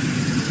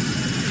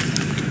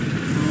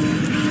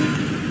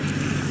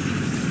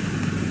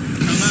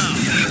 Come out,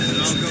 and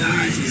I'll go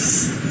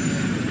easy.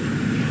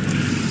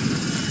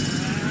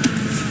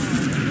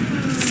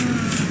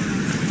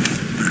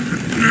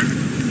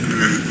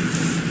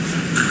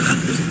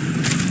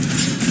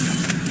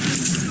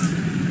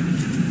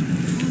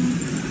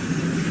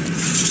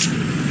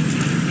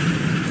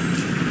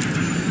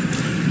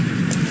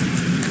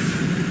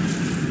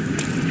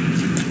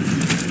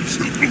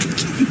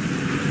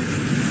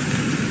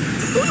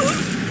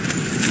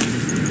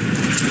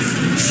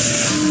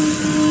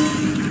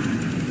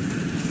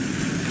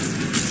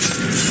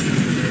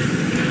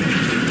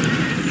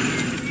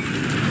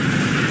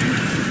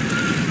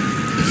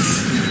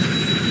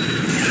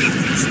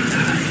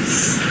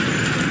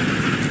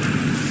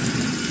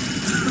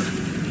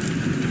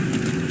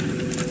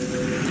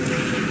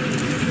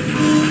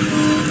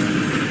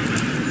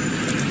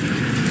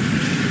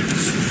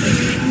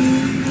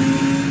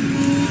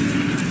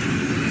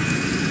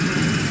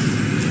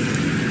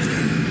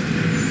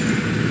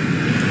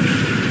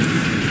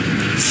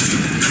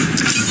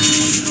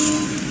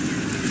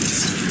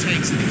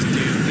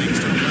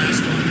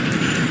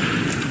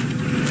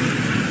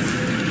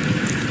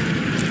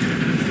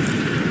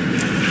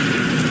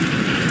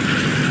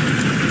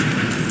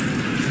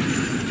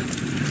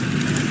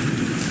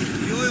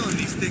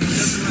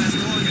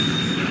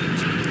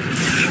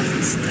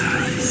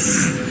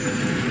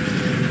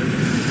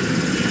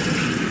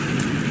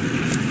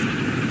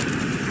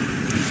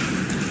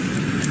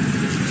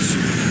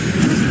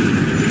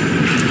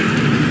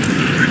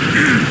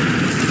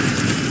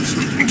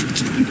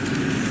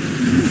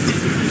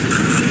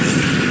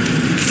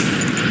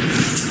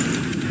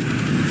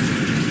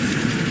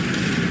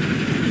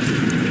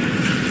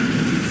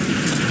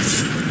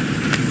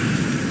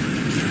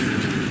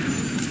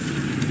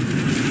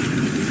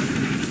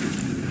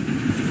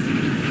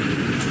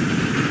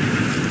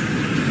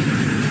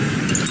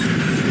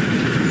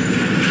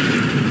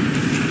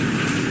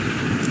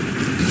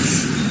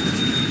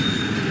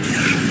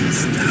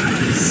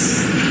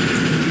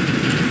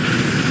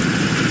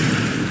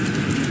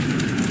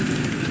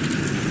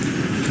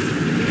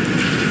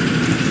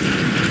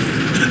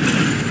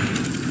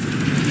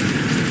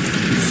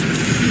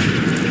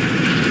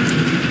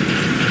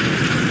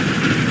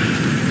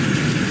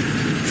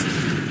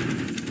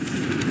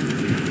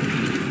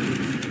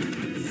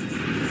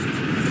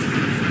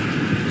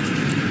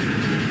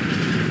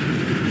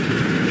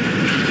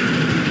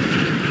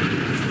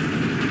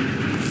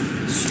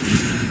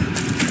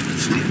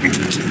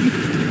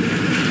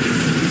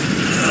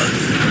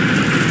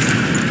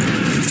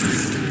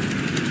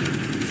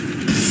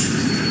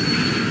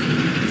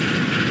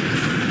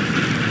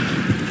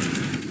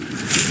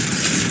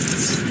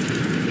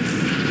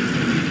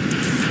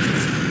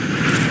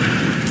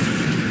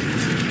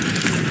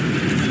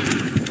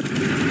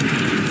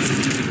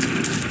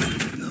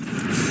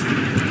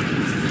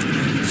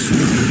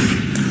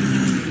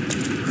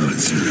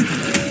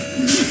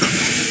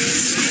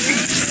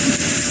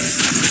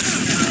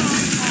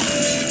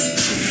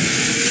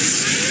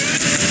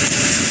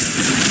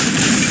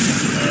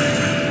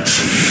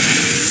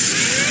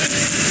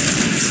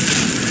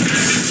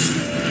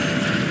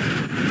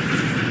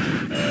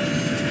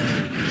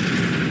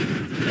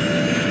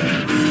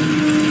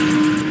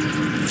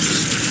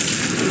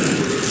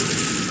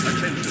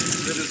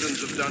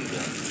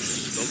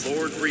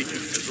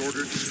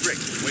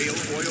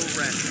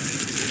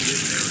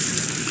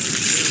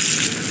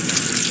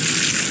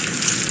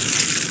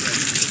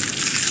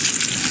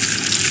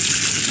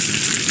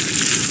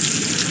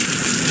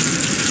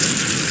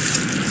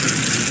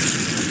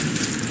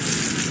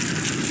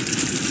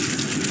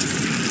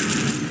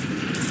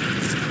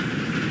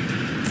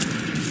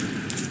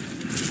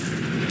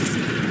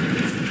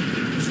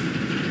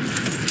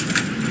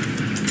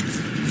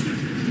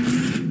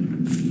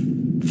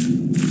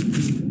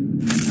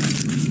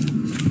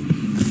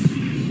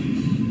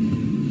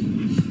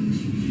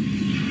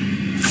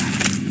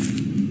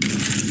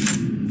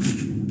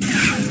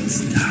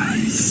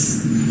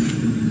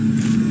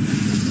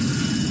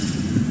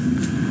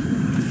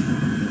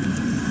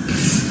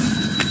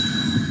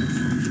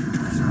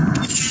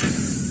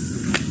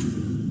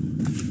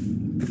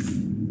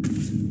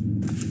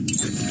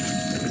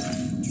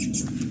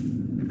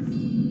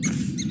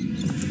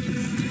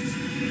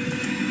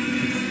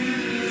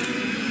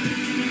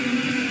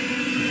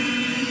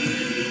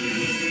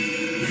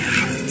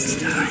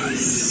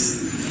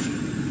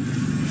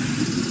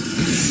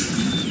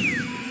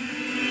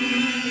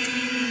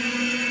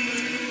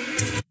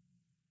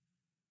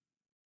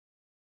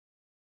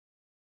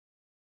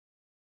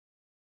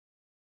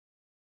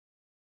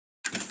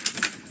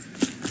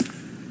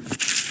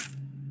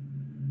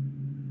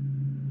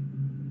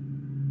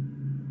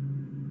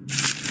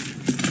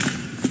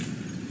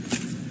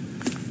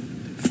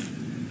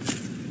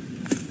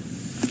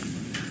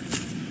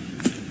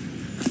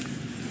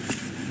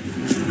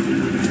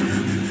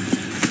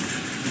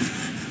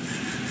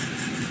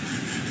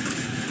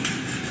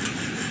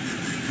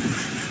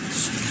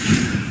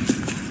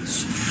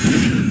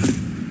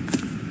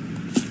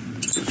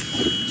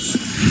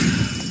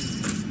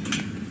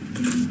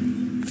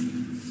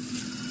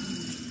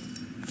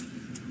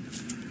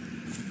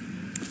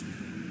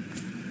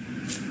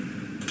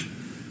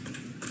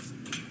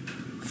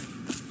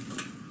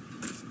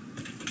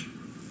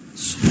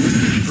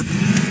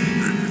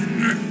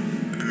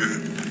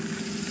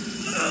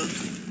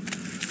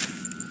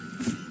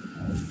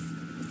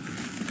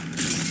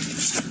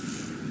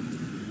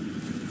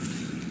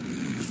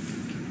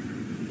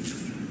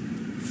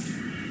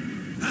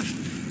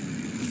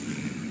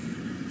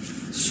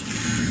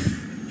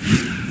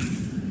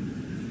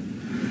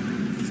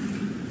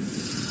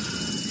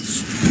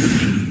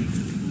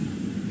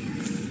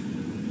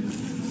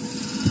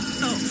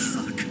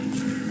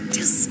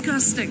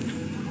 nothing.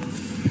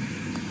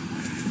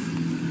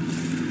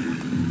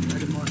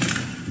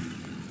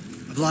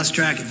 I've lost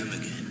track of him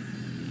again.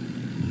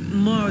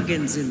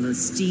 Morgan's in the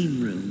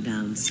steam room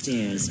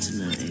downstairs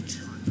tonight.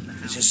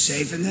 Is it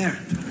safe in there?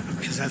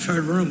 Because I've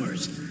heard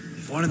rumors.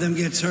 If one of them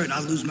gets hurt,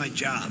 I'll lose my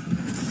job.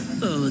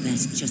 Oh,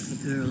 that's just the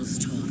girls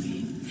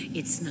talking.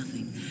 It's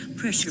nothing.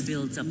 Pressure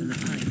builds up in the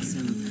pipes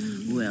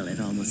and, well, it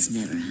almost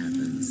never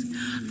happens.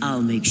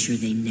 I'll make sure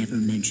they never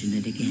mention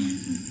it again.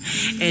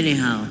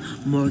 Anyhow,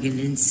 Morgan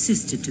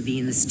insisted to be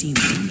in the steam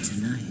room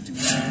tonight.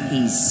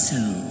 He's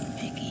so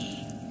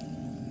picky.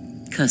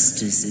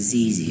 Custis is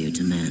easier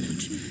to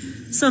manage.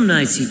 Some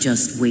nights he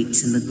just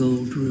waits in the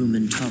gold room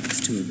and talks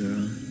to a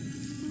girl.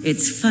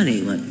 It's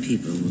funny what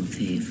people will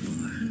pay for.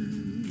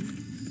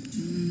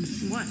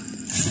 What?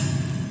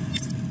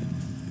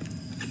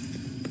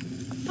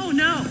 Oh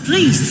no!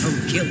 Please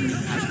don't kill me.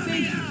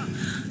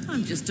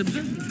 I'm just a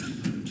bird.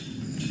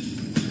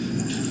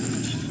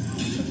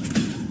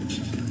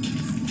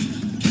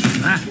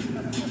 Ah.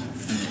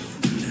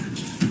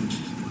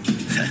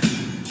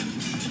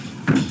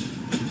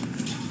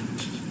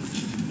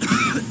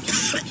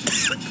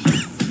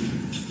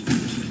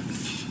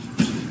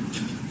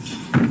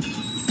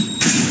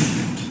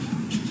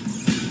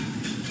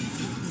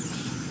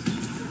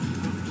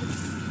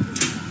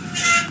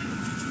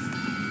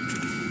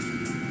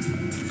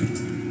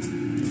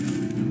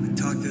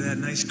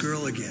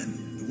 Girl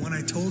again, the one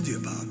I told you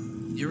about.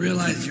 You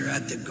realize you're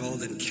at the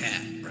Golden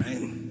Cat,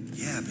 right?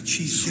 Yeah, but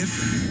she's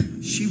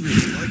different. She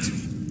really likes me.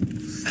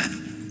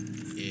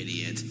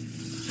 Idiot.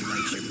 She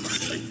likes your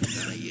money,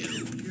 not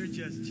you. You're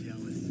just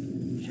jealous.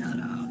 Shut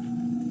up.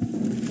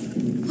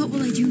 What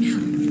will I do now?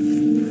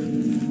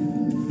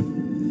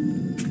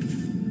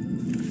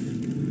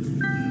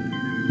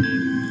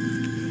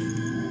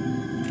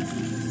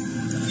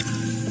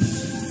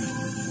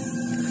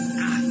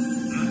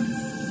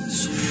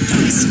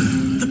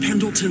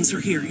 Pendletons are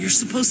here. You're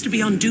supposed to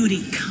be on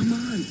duty. Come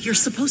on. You're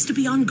supposed to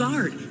be on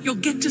guard. You'll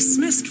get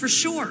dismissed for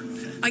sure.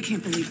 I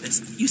can't believe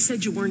this. You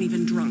said you weren't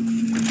even drunk.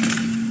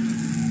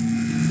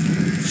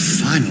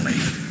 Finally.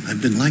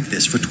 I've been like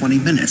this for 20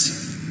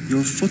 minutes.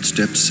 Your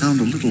footsteps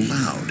sound a little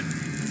loud.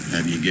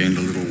 Have you gained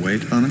a little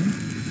weight, honey?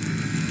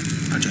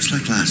 Now, just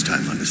like last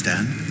time,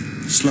 understand?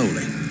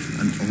 Slowly,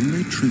 and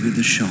only trigger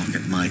the shock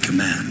at my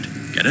command.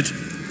 Get it?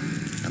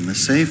 And the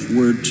safe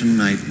word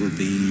tonight will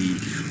be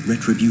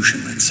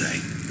retribution, let's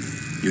say.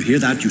 You hear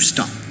that? You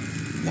stop.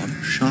 One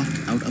shot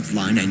out of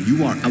line and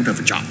you are out of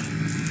a job.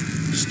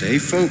 Stay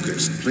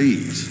focused,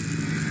 please.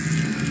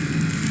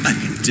 I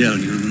can tell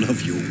you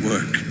love your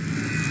work.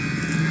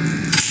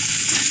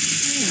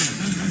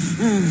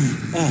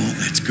 Oh,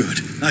 that's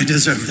good. I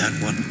deserve that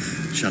one.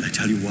 Shall I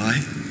tell you why?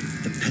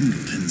 The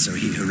Pendletons are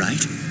here, right?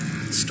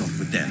 Start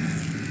with them.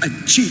 I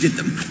cheated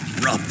them,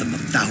 robbed them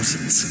of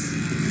thousands.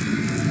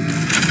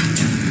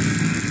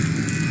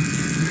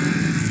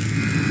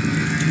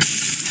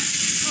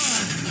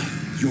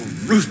 You're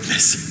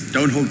ruthless.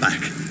 Don't hold back.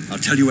 I'll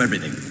tell you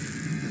everything.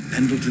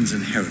 Pendleton's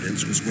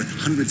inheritance was worth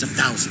hundreds of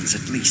thousands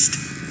at least.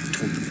 I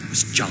told them it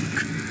was junk.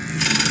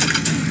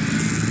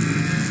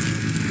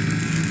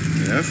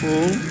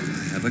 Careful.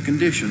 I have a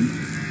condition.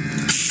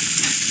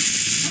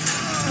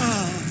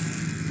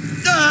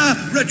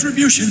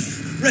 Retribution!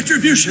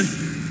 Retribution!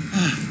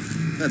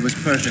 That was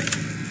perfect.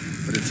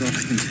 But it's all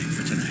I can take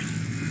for tonight.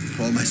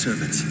 Call my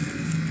servants.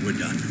 We're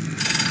done.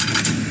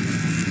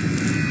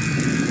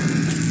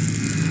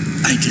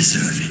 I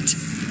deserve it.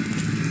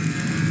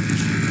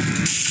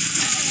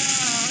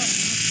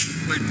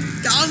 We're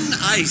done,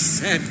 I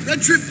said.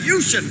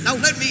 Retribution! Now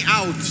let me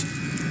out!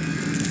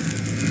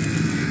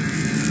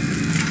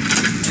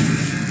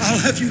 I'll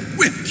have you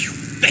whipped, you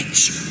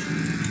bitch!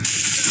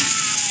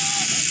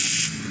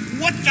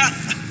 What the?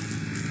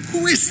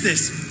 Who is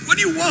this? What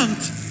do you want?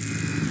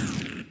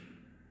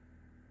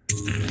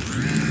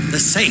 The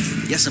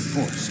safe. Yes, of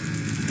course.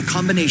 The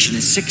combination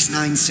is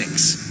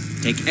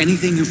 696. Take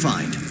anything you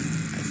find.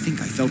 I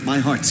think I felt my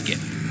heart skip.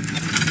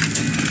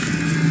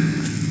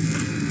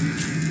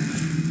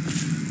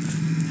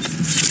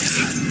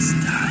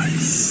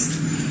 Nice.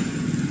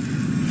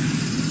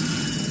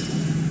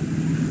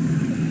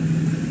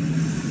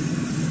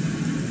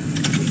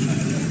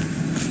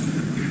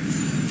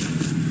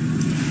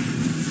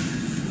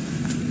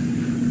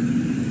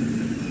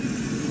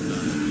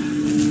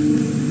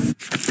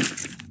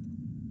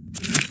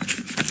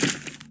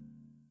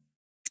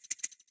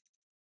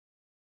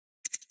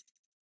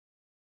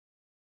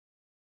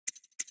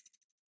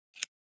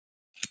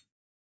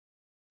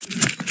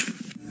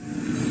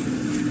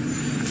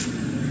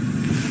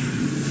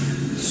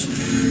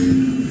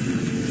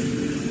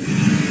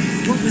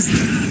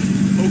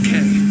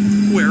 Okay,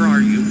 where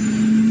are you?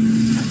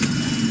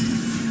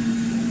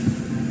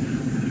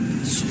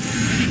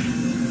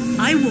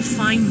 I will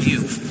find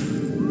you.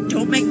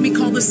 Don't make me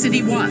call the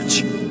city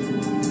watch.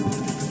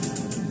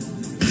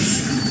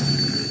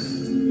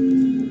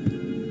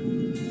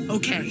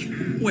 Okay,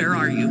 where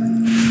are you?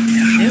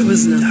 It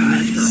was nothing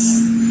after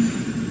all.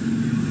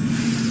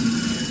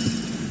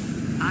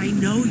 I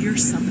know you're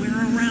somewhere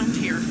around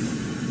here.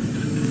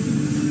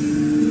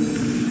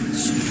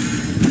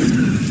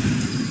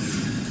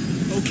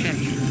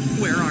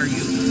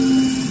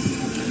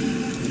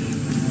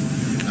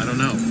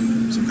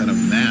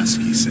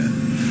 desk, he said.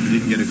 We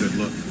didn't get a good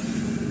look.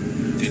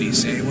 Did he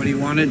say what he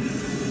wanted?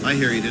 I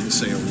hear he didn't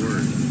say a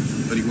word,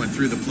 but he went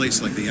through the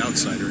place like the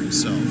outsider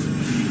himself.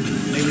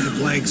 Maybe the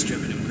plague's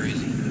driven him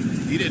crazy.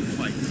 He didn't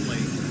fight the plague.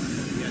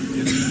 He had to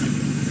get it.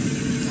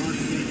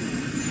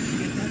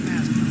 Get that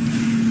mask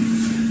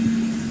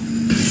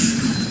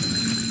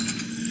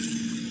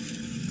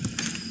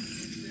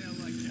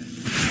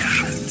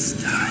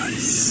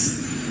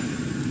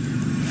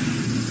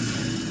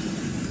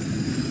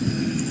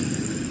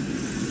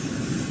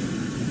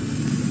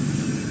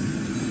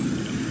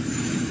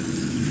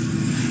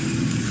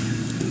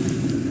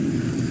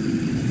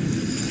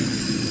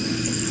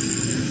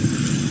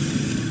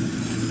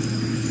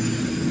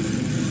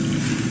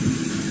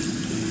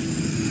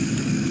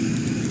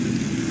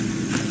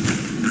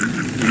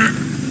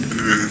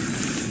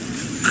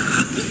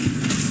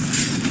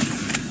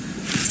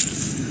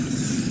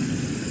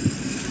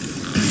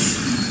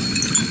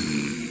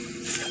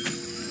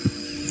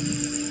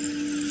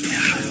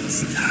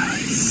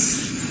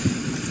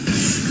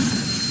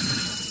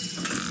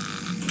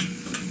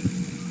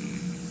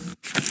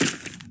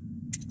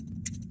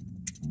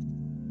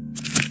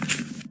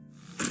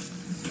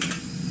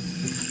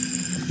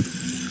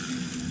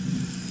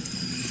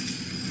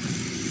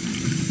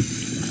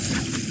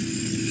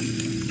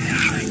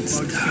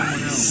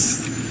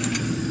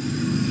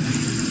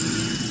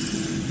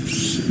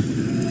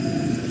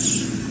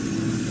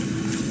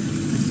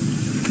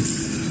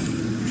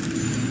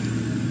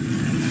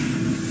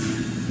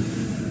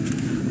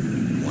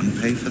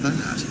Pay for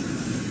that.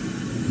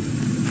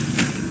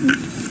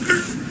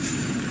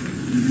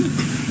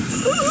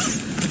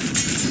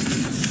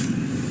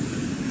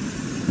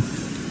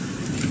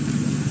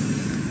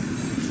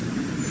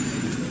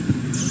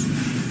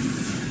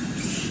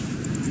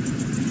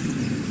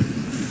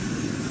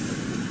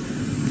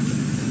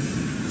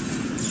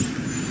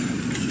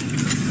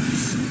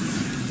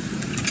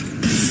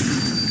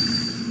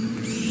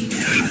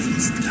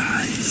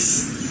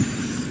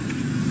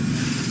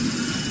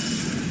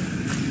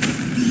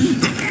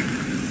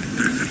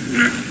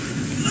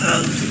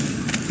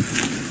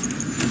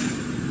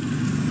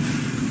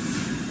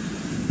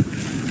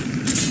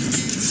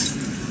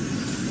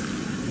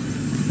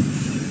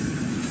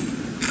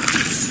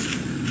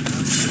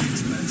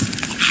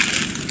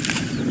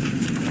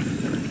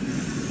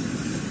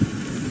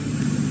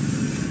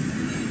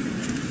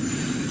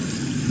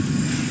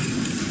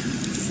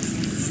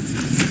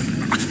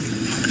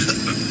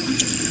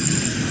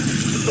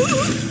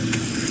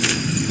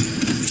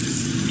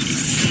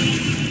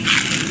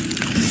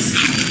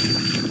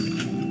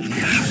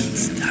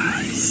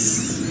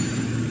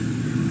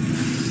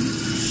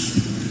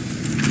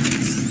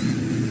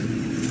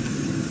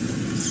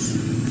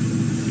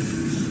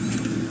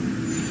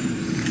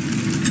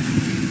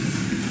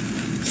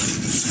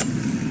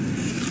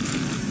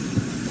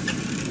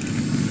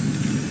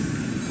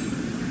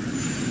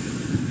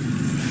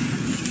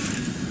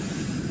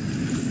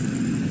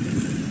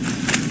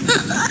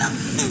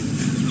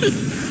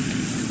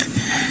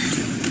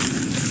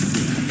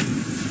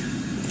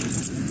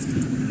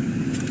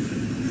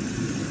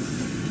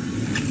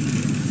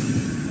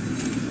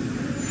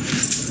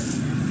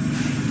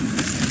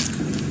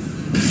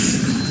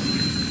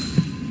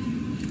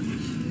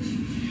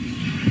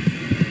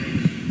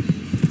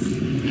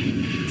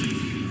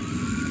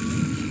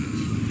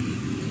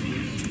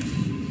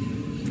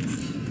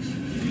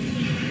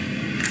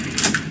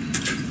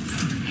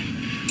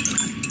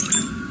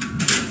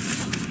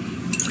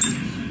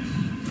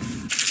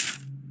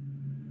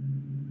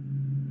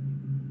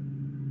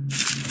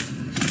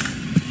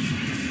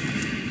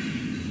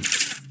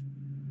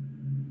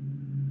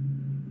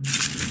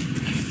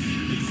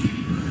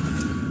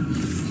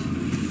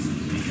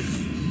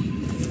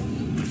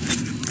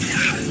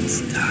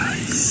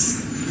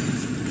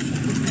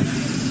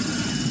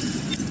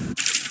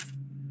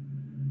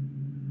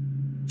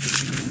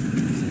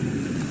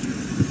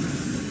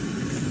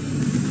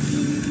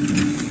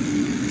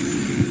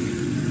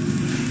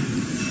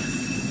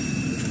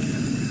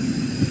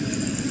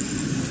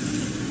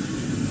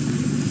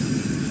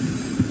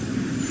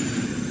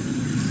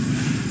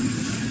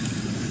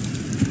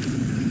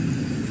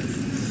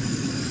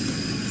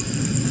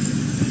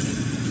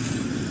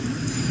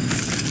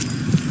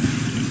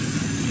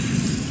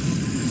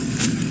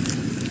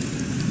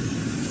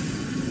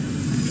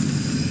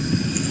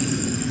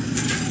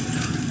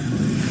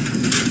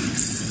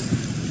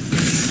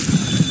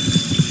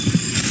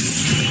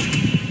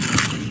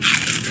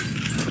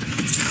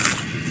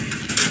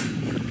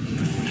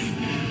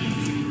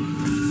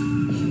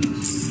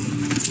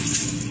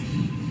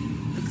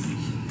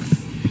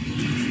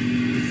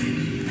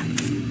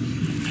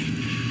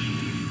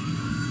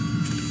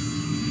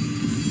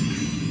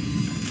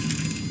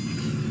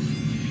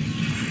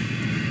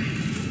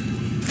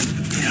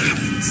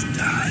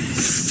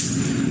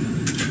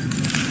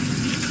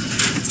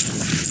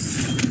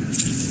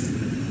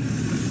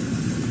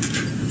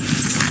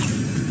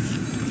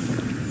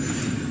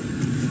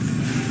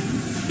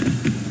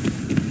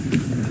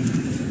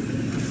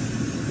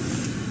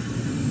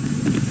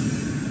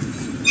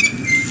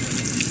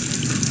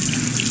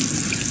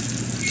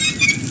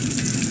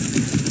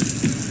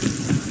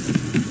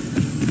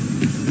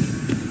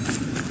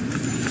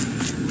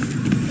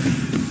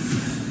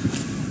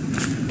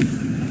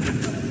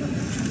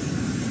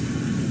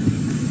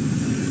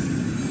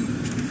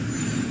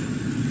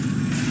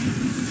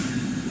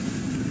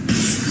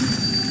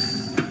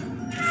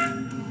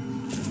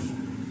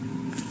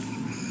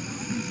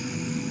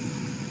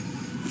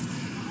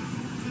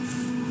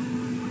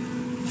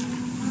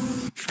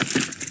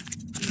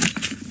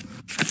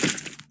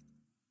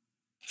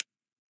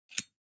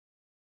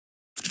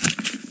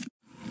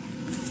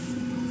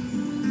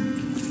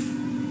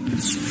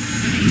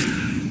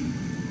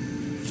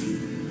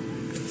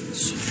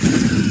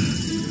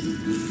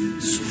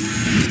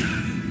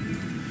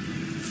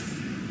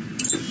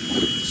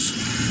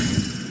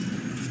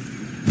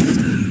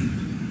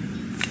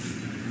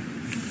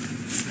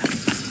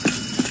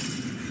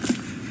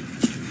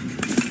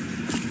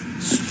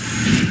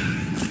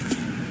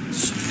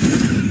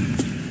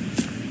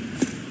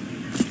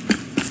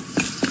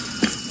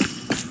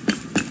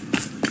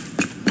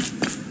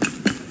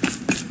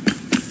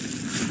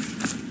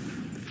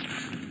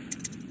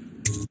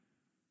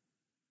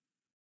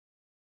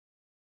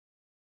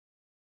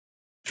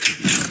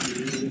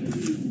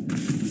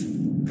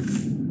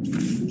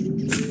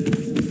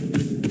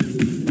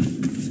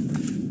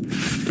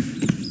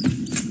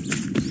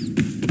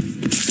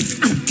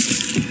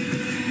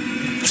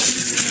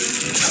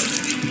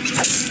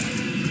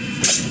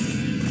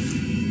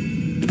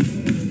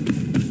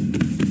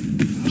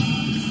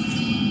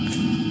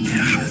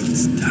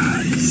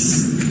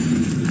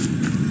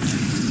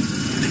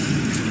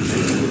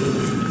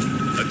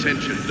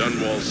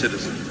 Dunwall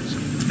citizens,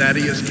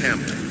 Thaddeus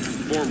Campbell,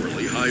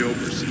 formerly High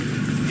Overseer,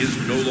 is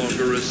no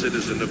longer a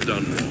citizen of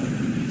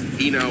Dunwall.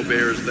 He now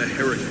bears the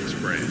Heretic's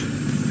brand,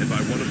 and by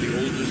one of the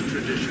oldest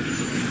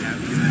traditions of the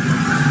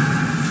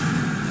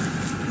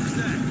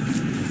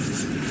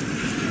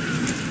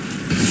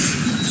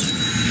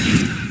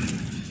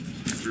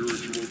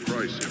spiritual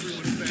crisis,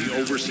 the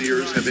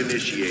Overseers have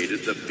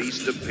initiated the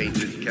Feast of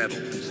Painted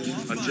Kettles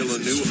until a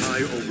new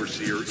High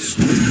Overseer is...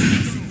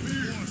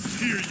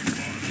 Here you are.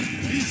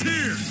 He's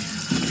here.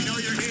 We know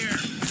you're here.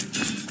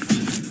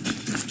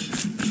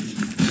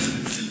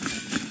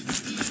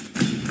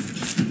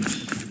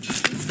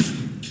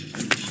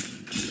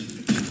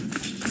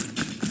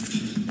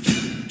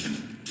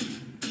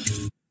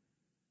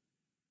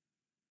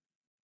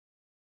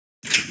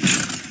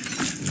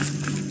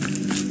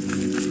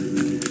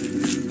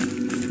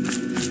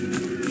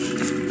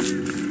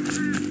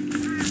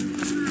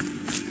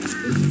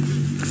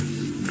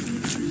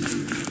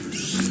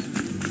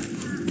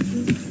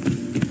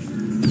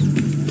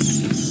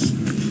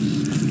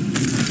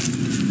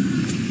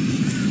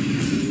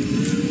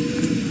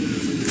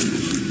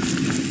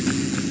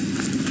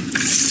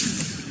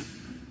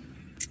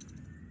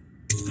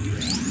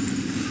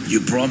 You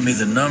brought me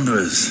the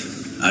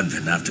numbers. I've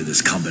been after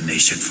this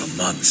combination for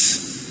months.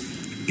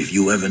 If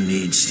you ever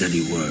need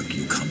steady work,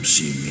 you come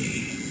see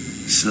me.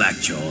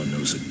 Slackjaw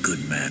knows a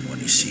good man when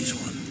he sees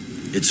one.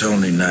 It's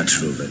only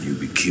natural that you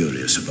be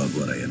curious about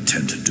what I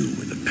intend to do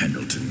with the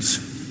Pendletons.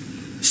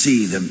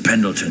 See, the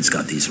Pendletons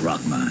got these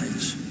rock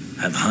mines.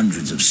 Have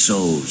hundreds of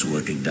souls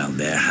working down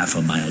there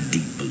 1/2 mile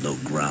deep below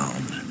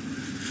ground.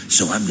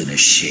 So I'm gonna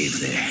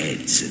shave their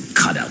heads and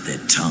cut out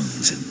their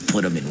tongues and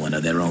put them in one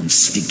of their own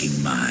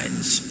stinking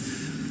mines.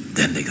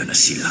 Then they're gonna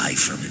see life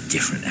from a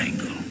different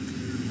angle.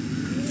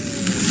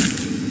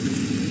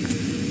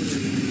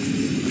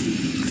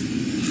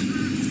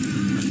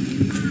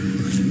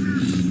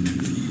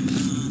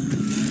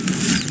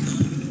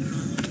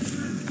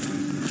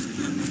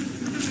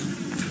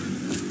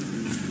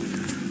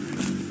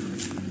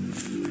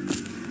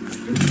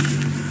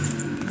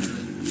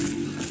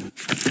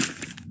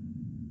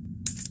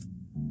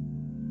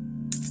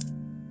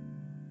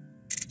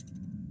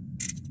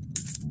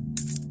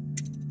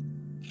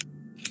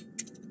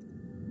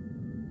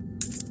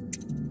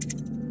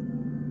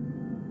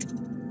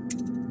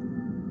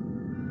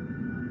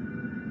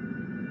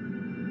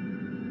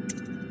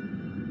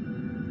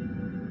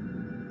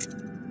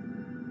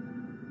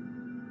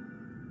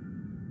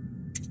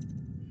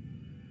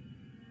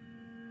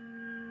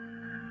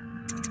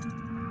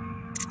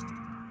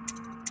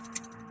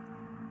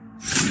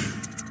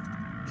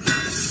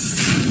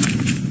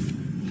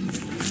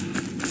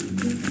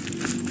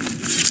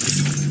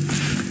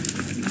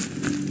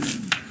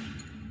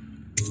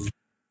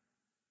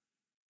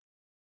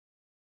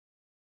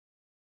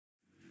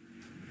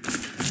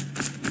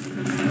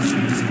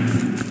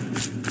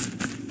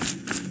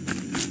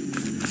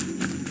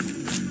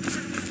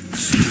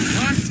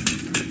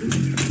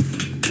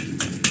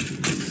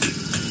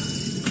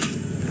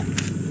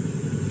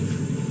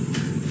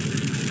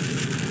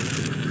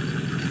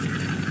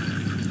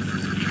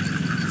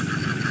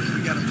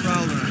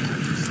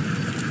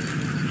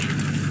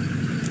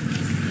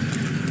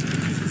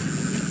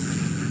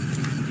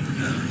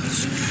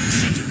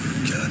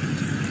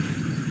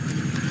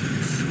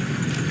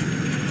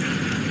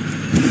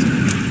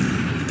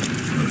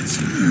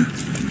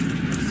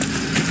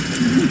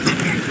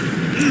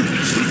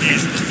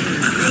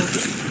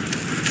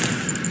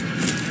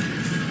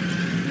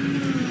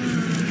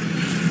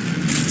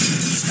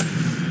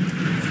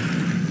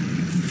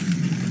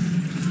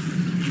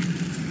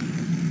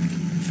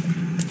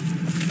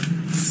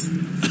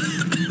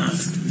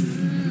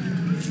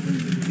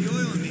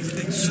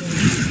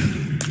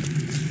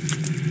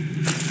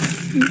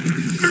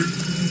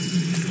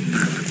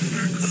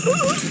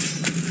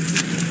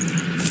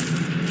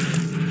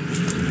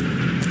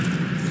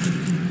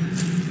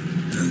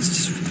 That's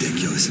just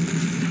ridiculous.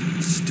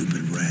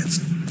 Stupid rats.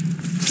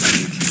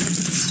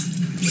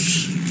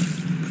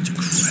 Bunch of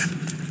crap.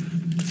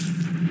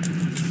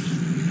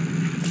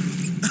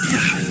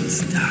 Yeah,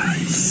 that's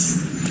nice.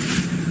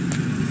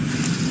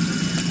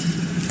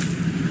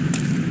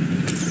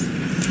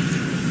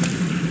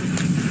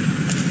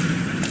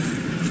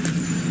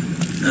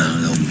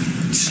 No,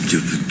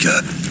 stupid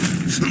gut.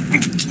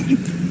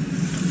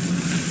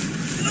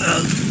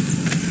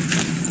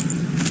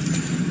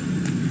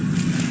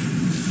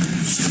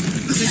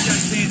 You think I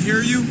can't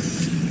hear you?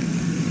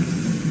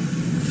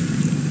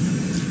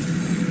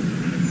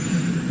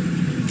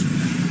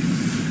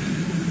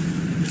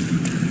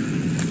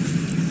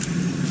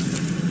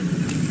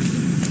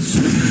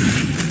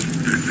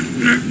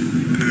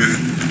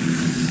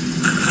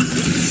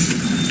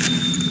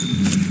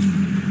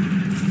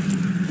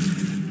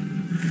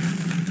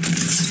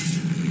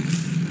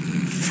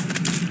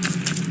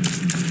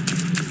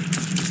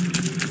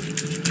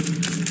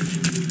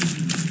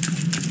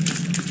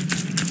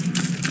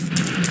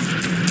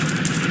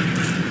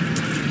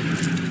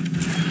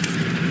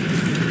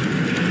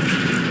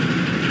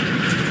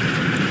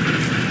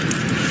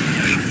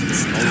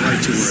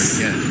 it to her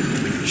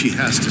again. She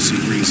has to see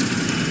reason.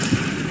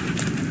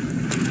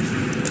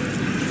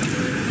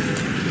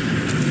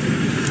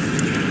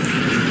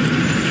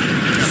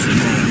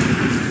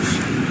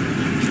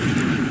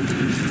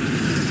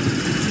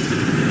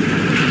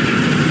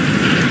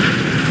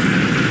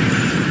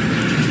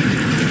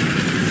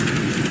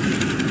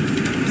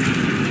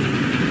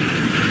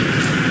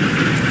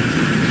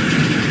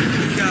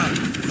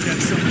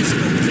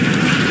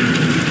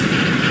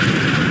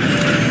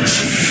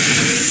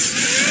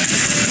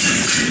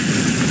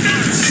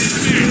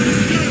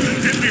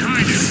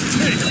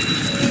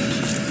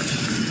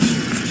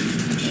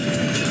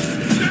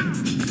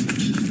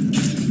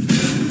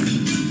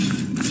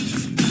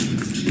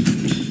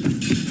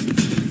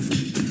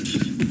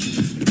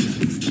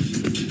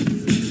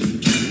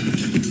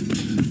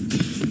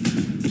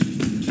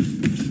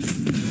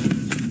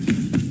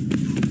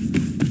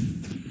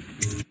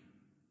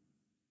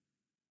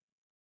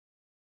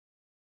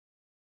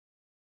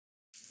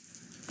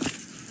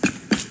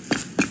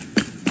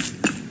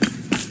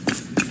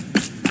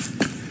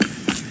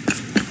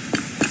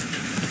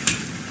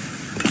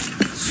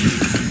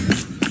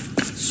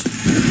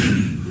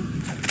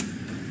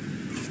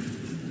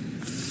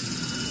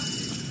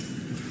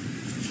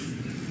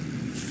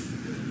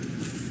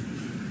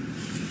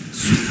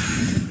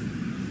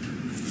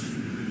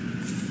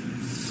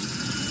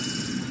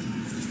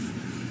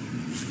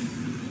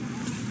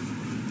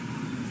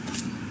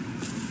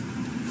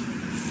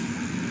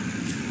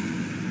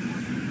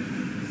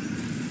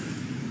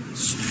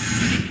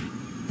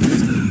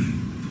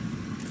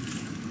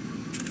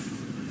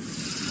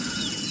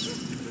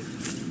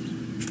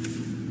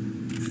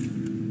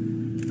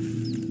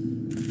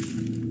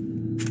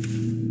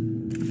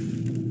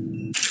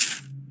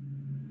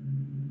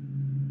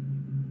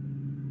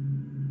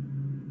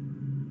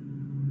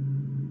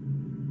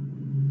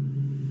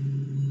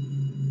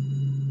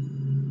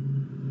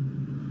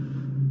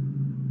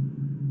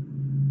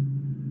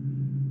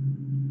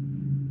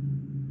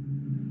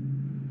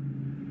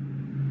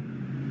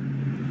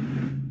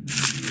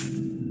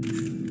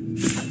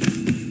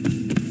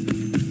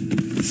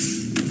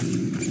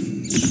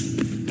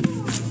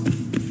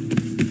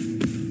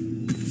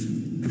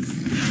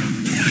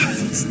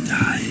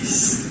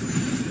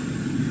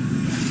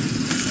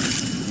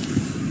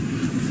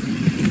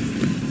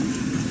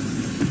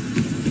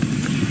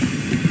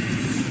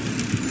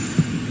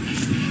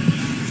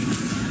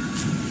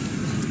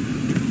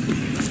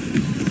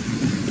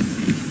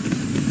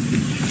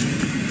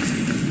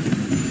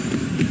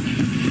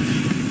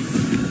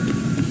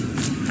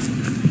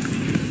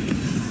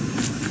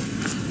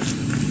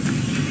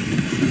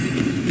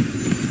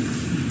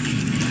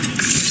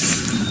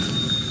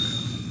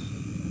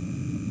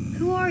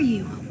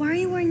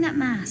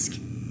 Mask.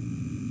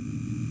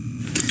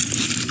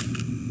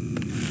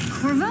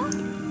 Corvo?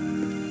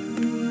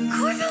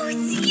 Corvo,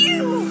 it's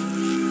you!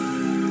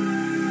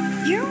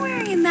 You're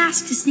wearing a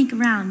mask to sneak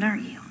around,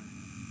 aren't you?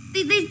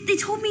 They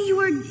told me you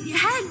were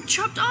head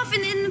chopped off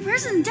and in the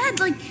prison, dead,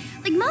 like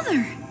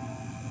Mother.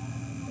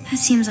 That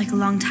seems like a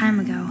long time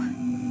ago.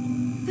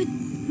 But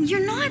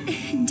you're not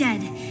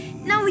dead.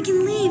 Now we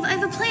can leave. I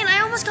have a plan. I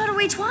almost got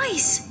away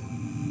twice.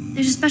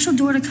 There's a special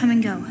door to come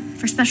and go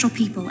for special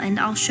people, and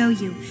I'll show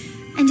you.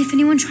 And if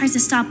anyone tries to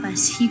stop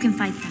us, you can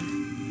fight them.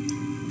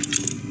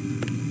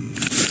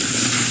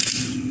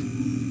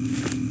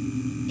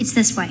 It's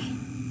this way.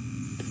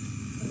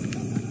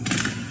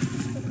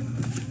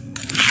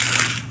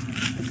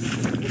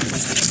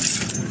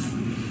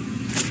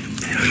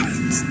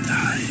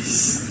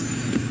 Nice.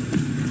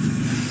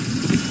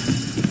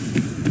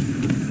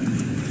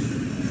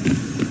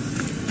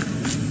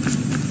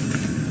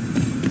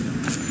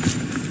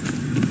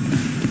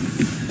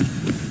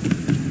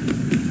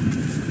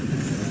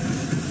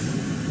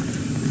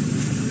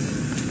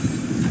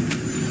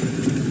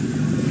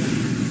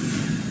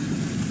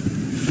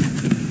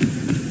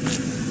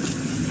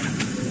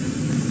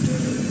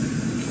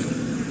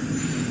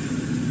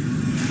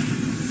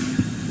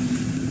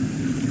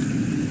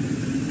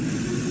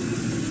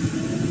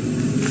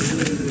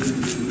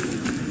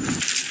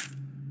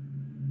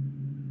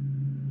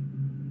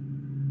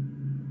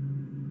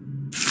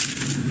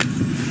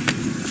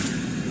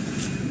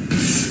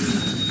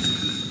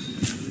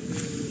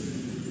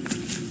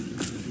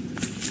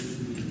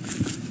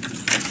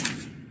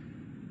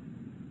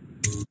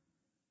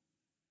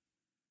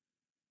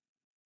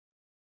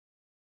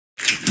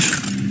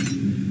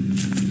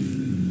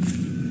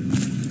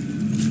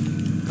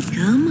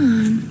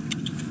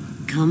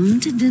 Come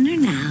to dinner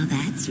now,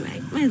 that's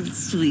right, my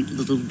sweet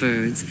little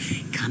birds.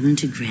 Come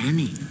to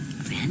Granny.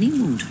 Granny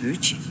won't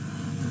hurt you.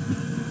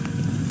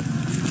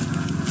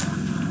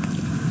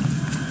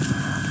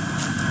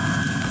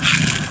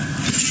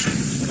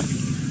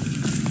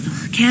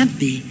 Oh, can't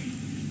be.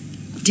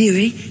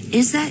 Dearie,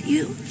 is that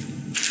you?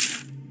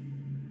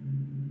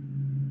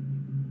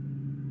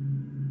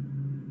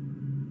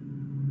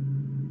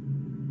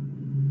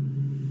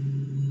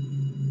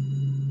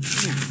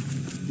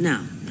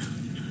 No.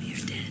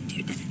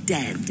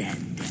 Dead.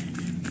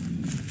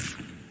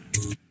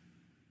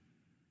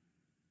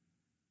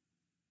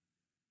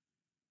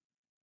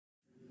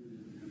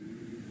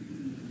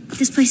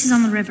 This place is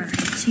on the river,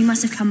 so you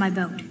must have come by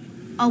boat.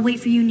 I'll wait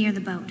for you near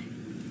the boat.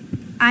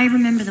 I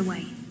remember the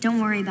way.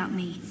 Don't worry about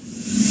me.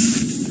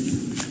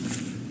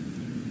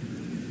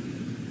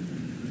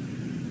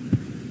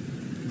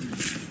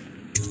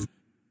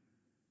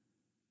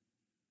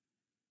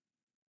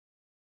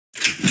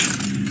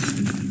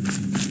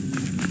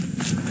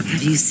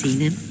 Have you seen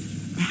him?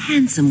 The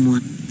handsome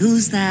one.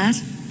 Who's that?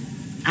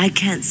 I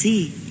can't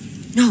see.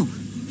 No,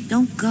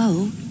 don't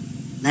go.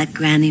 Let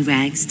Granny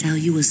Rags tell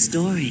you a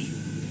story.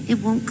 It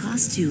won't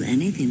cost you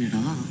anything at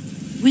all.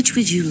 Which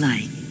would you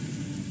like?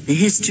 The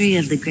history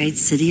of the great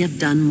city of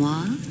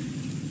Dunwall?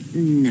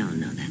 No,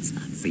 that's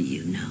not for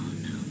you. No.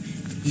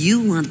 You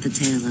want the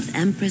tale of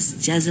Empress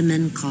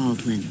Jessamine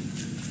Caldwin.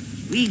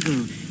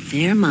 Regal,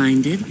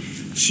 fair-minded,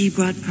 she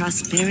brought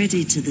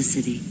prosperity to the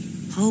city,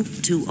 hope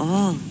to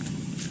all.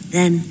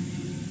 Then,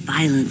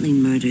 violently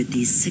murdered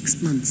these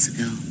 6 months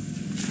ago.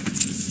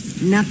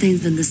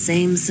 Nothing's been the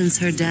same since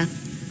her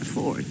death.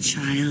 Poor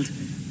child.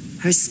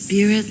 Her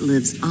spirit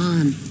lives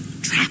on,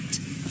 trapped,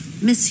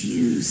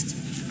 misused.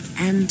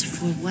 And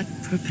for what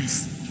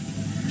purpose?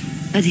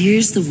 But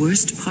here's the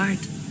worst part.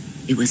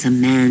 It was a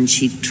man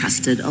she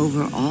trusted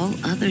over all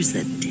others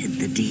that did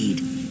the deed.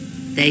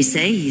 They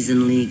say he's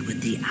in league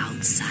with the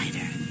outsider,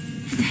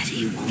 and that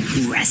he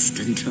won't rest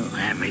until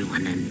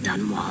everyone in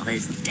Dunwall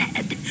is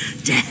dead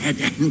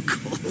and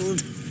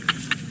cold.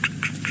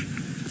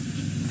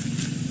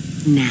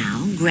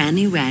 Now,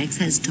 Granny Rags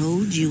has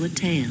told you a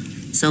tale,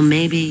 so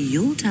maybe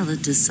you'll tell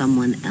it to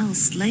someone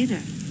else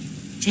later.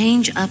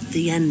 Change up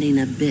the ending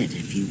a bit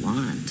if you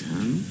want, huh?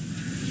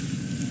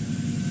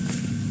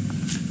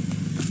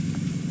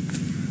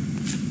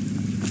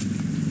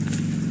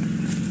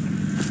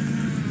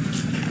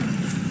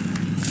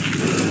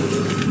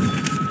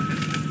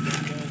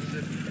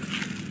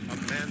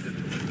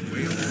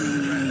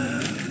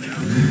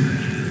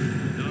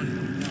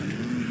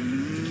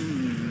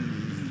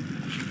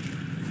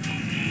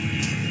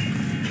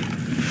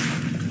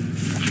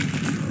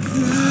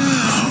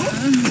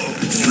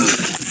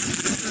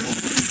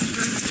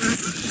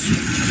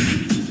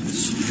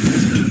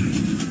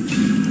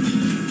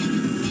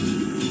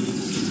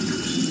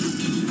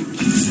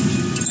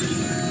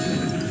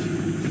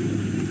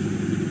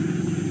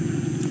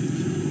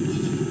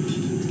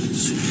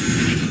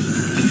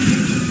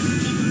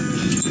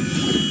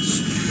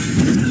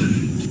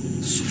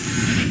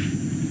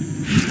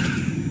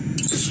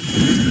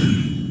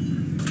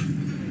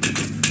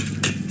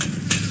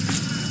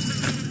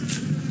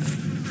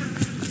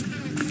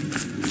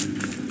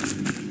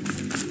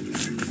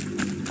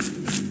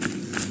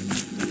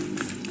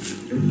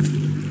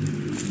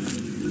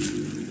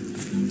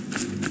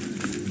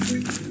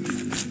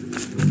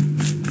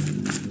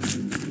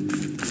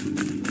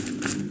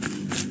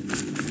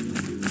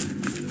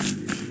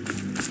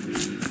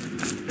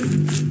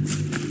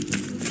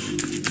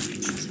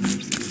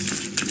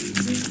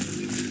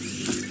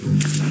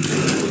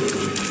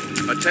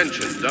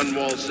 Attention,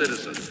 Dunwall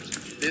citizens.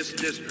 This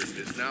district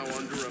is now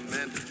under a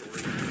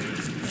mandatory...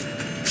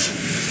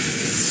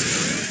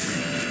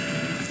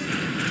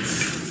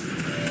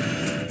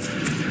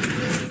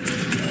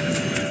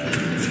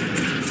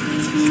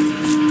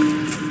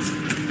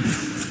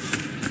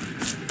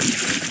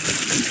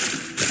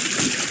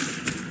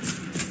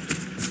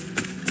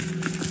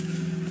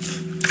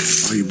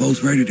 Are you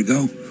both ready to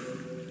go?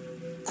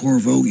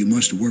 Corvo, you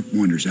must have worked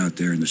wonders out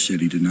there in the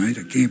city tonight.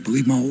 I can't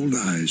believe my old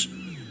eyes.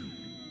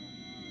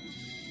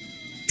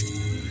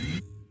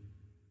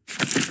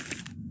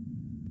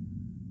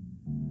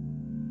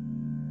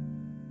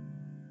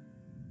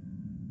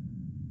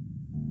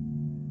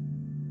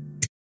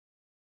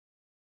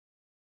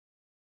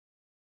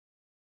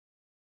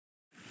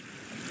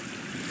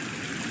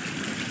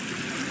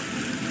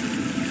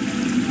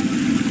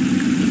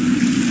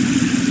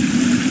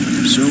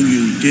 So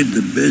you did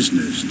the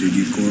business, did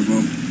you,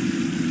 Corvo?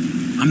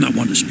 I'm not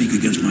one to speak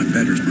against my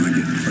betters, mind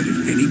you, but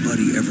if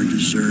anybody ever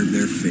deserved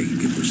their fate,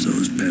 it was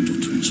those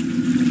Pendletons.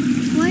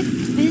 What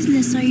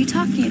business are you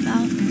talking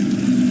about?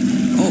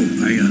 Oh,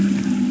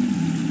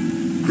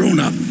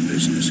 grown-up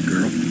business,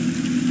 girl.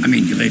 I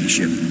mean, your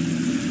ladyship.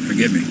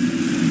 Forgive me.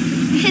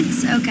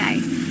 It's okay.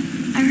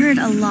 I heard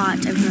a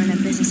lot of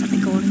grown-up business at the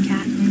Golden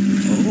Cat.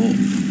 Oh,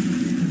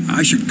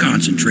 I should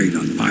concentrate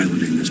on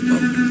piloting this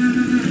boat.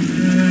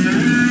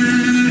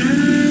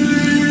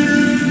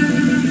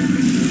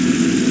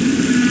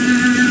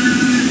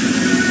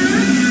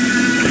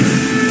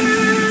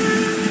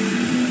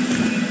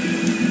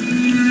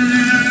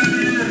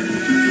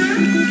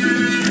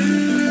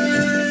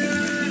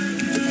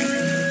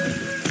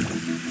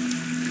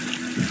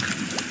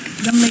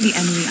 Young Lady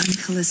Emily, I'm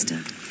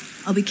Callista.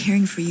 I'll be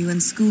caring for you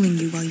and schooling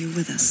you while you're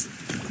with us.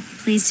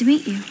 Pleased to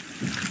meet you.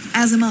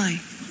 As am I.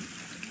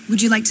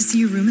 Would you like to see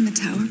your room in the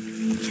tower?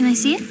 Can I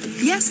see it?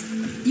 Yes,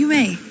 you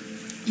may.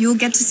 You'll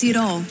get to see it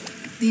all.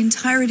 The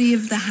entirety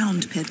of the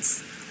Hound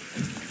Pits.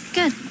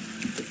 Good.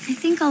 I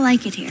think I'll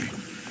like it here.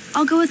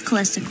 I'll go with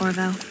Callista,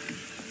 Corvo.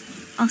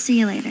 I'll see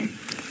you later.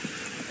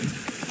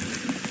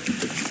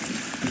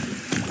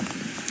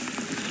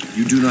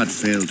 You do not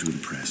fail to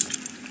impress.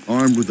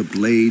 Armed with a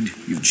blade,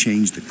 you've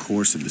changed the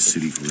course of the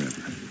city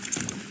forever.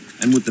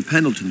 And with the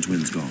Pendleton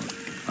twins gone,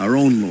 our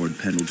own Lord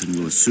Pendleton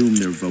will assume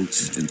their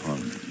votes in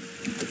Parliament.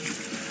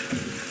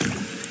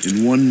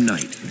 In one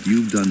night,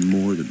 you've done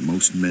more than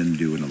most men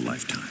do in a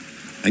lifetime.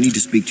 I need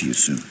to speak to you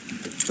soon.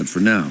 But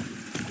for now,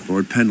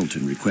 Lord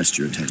Pendleton requests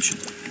your attention.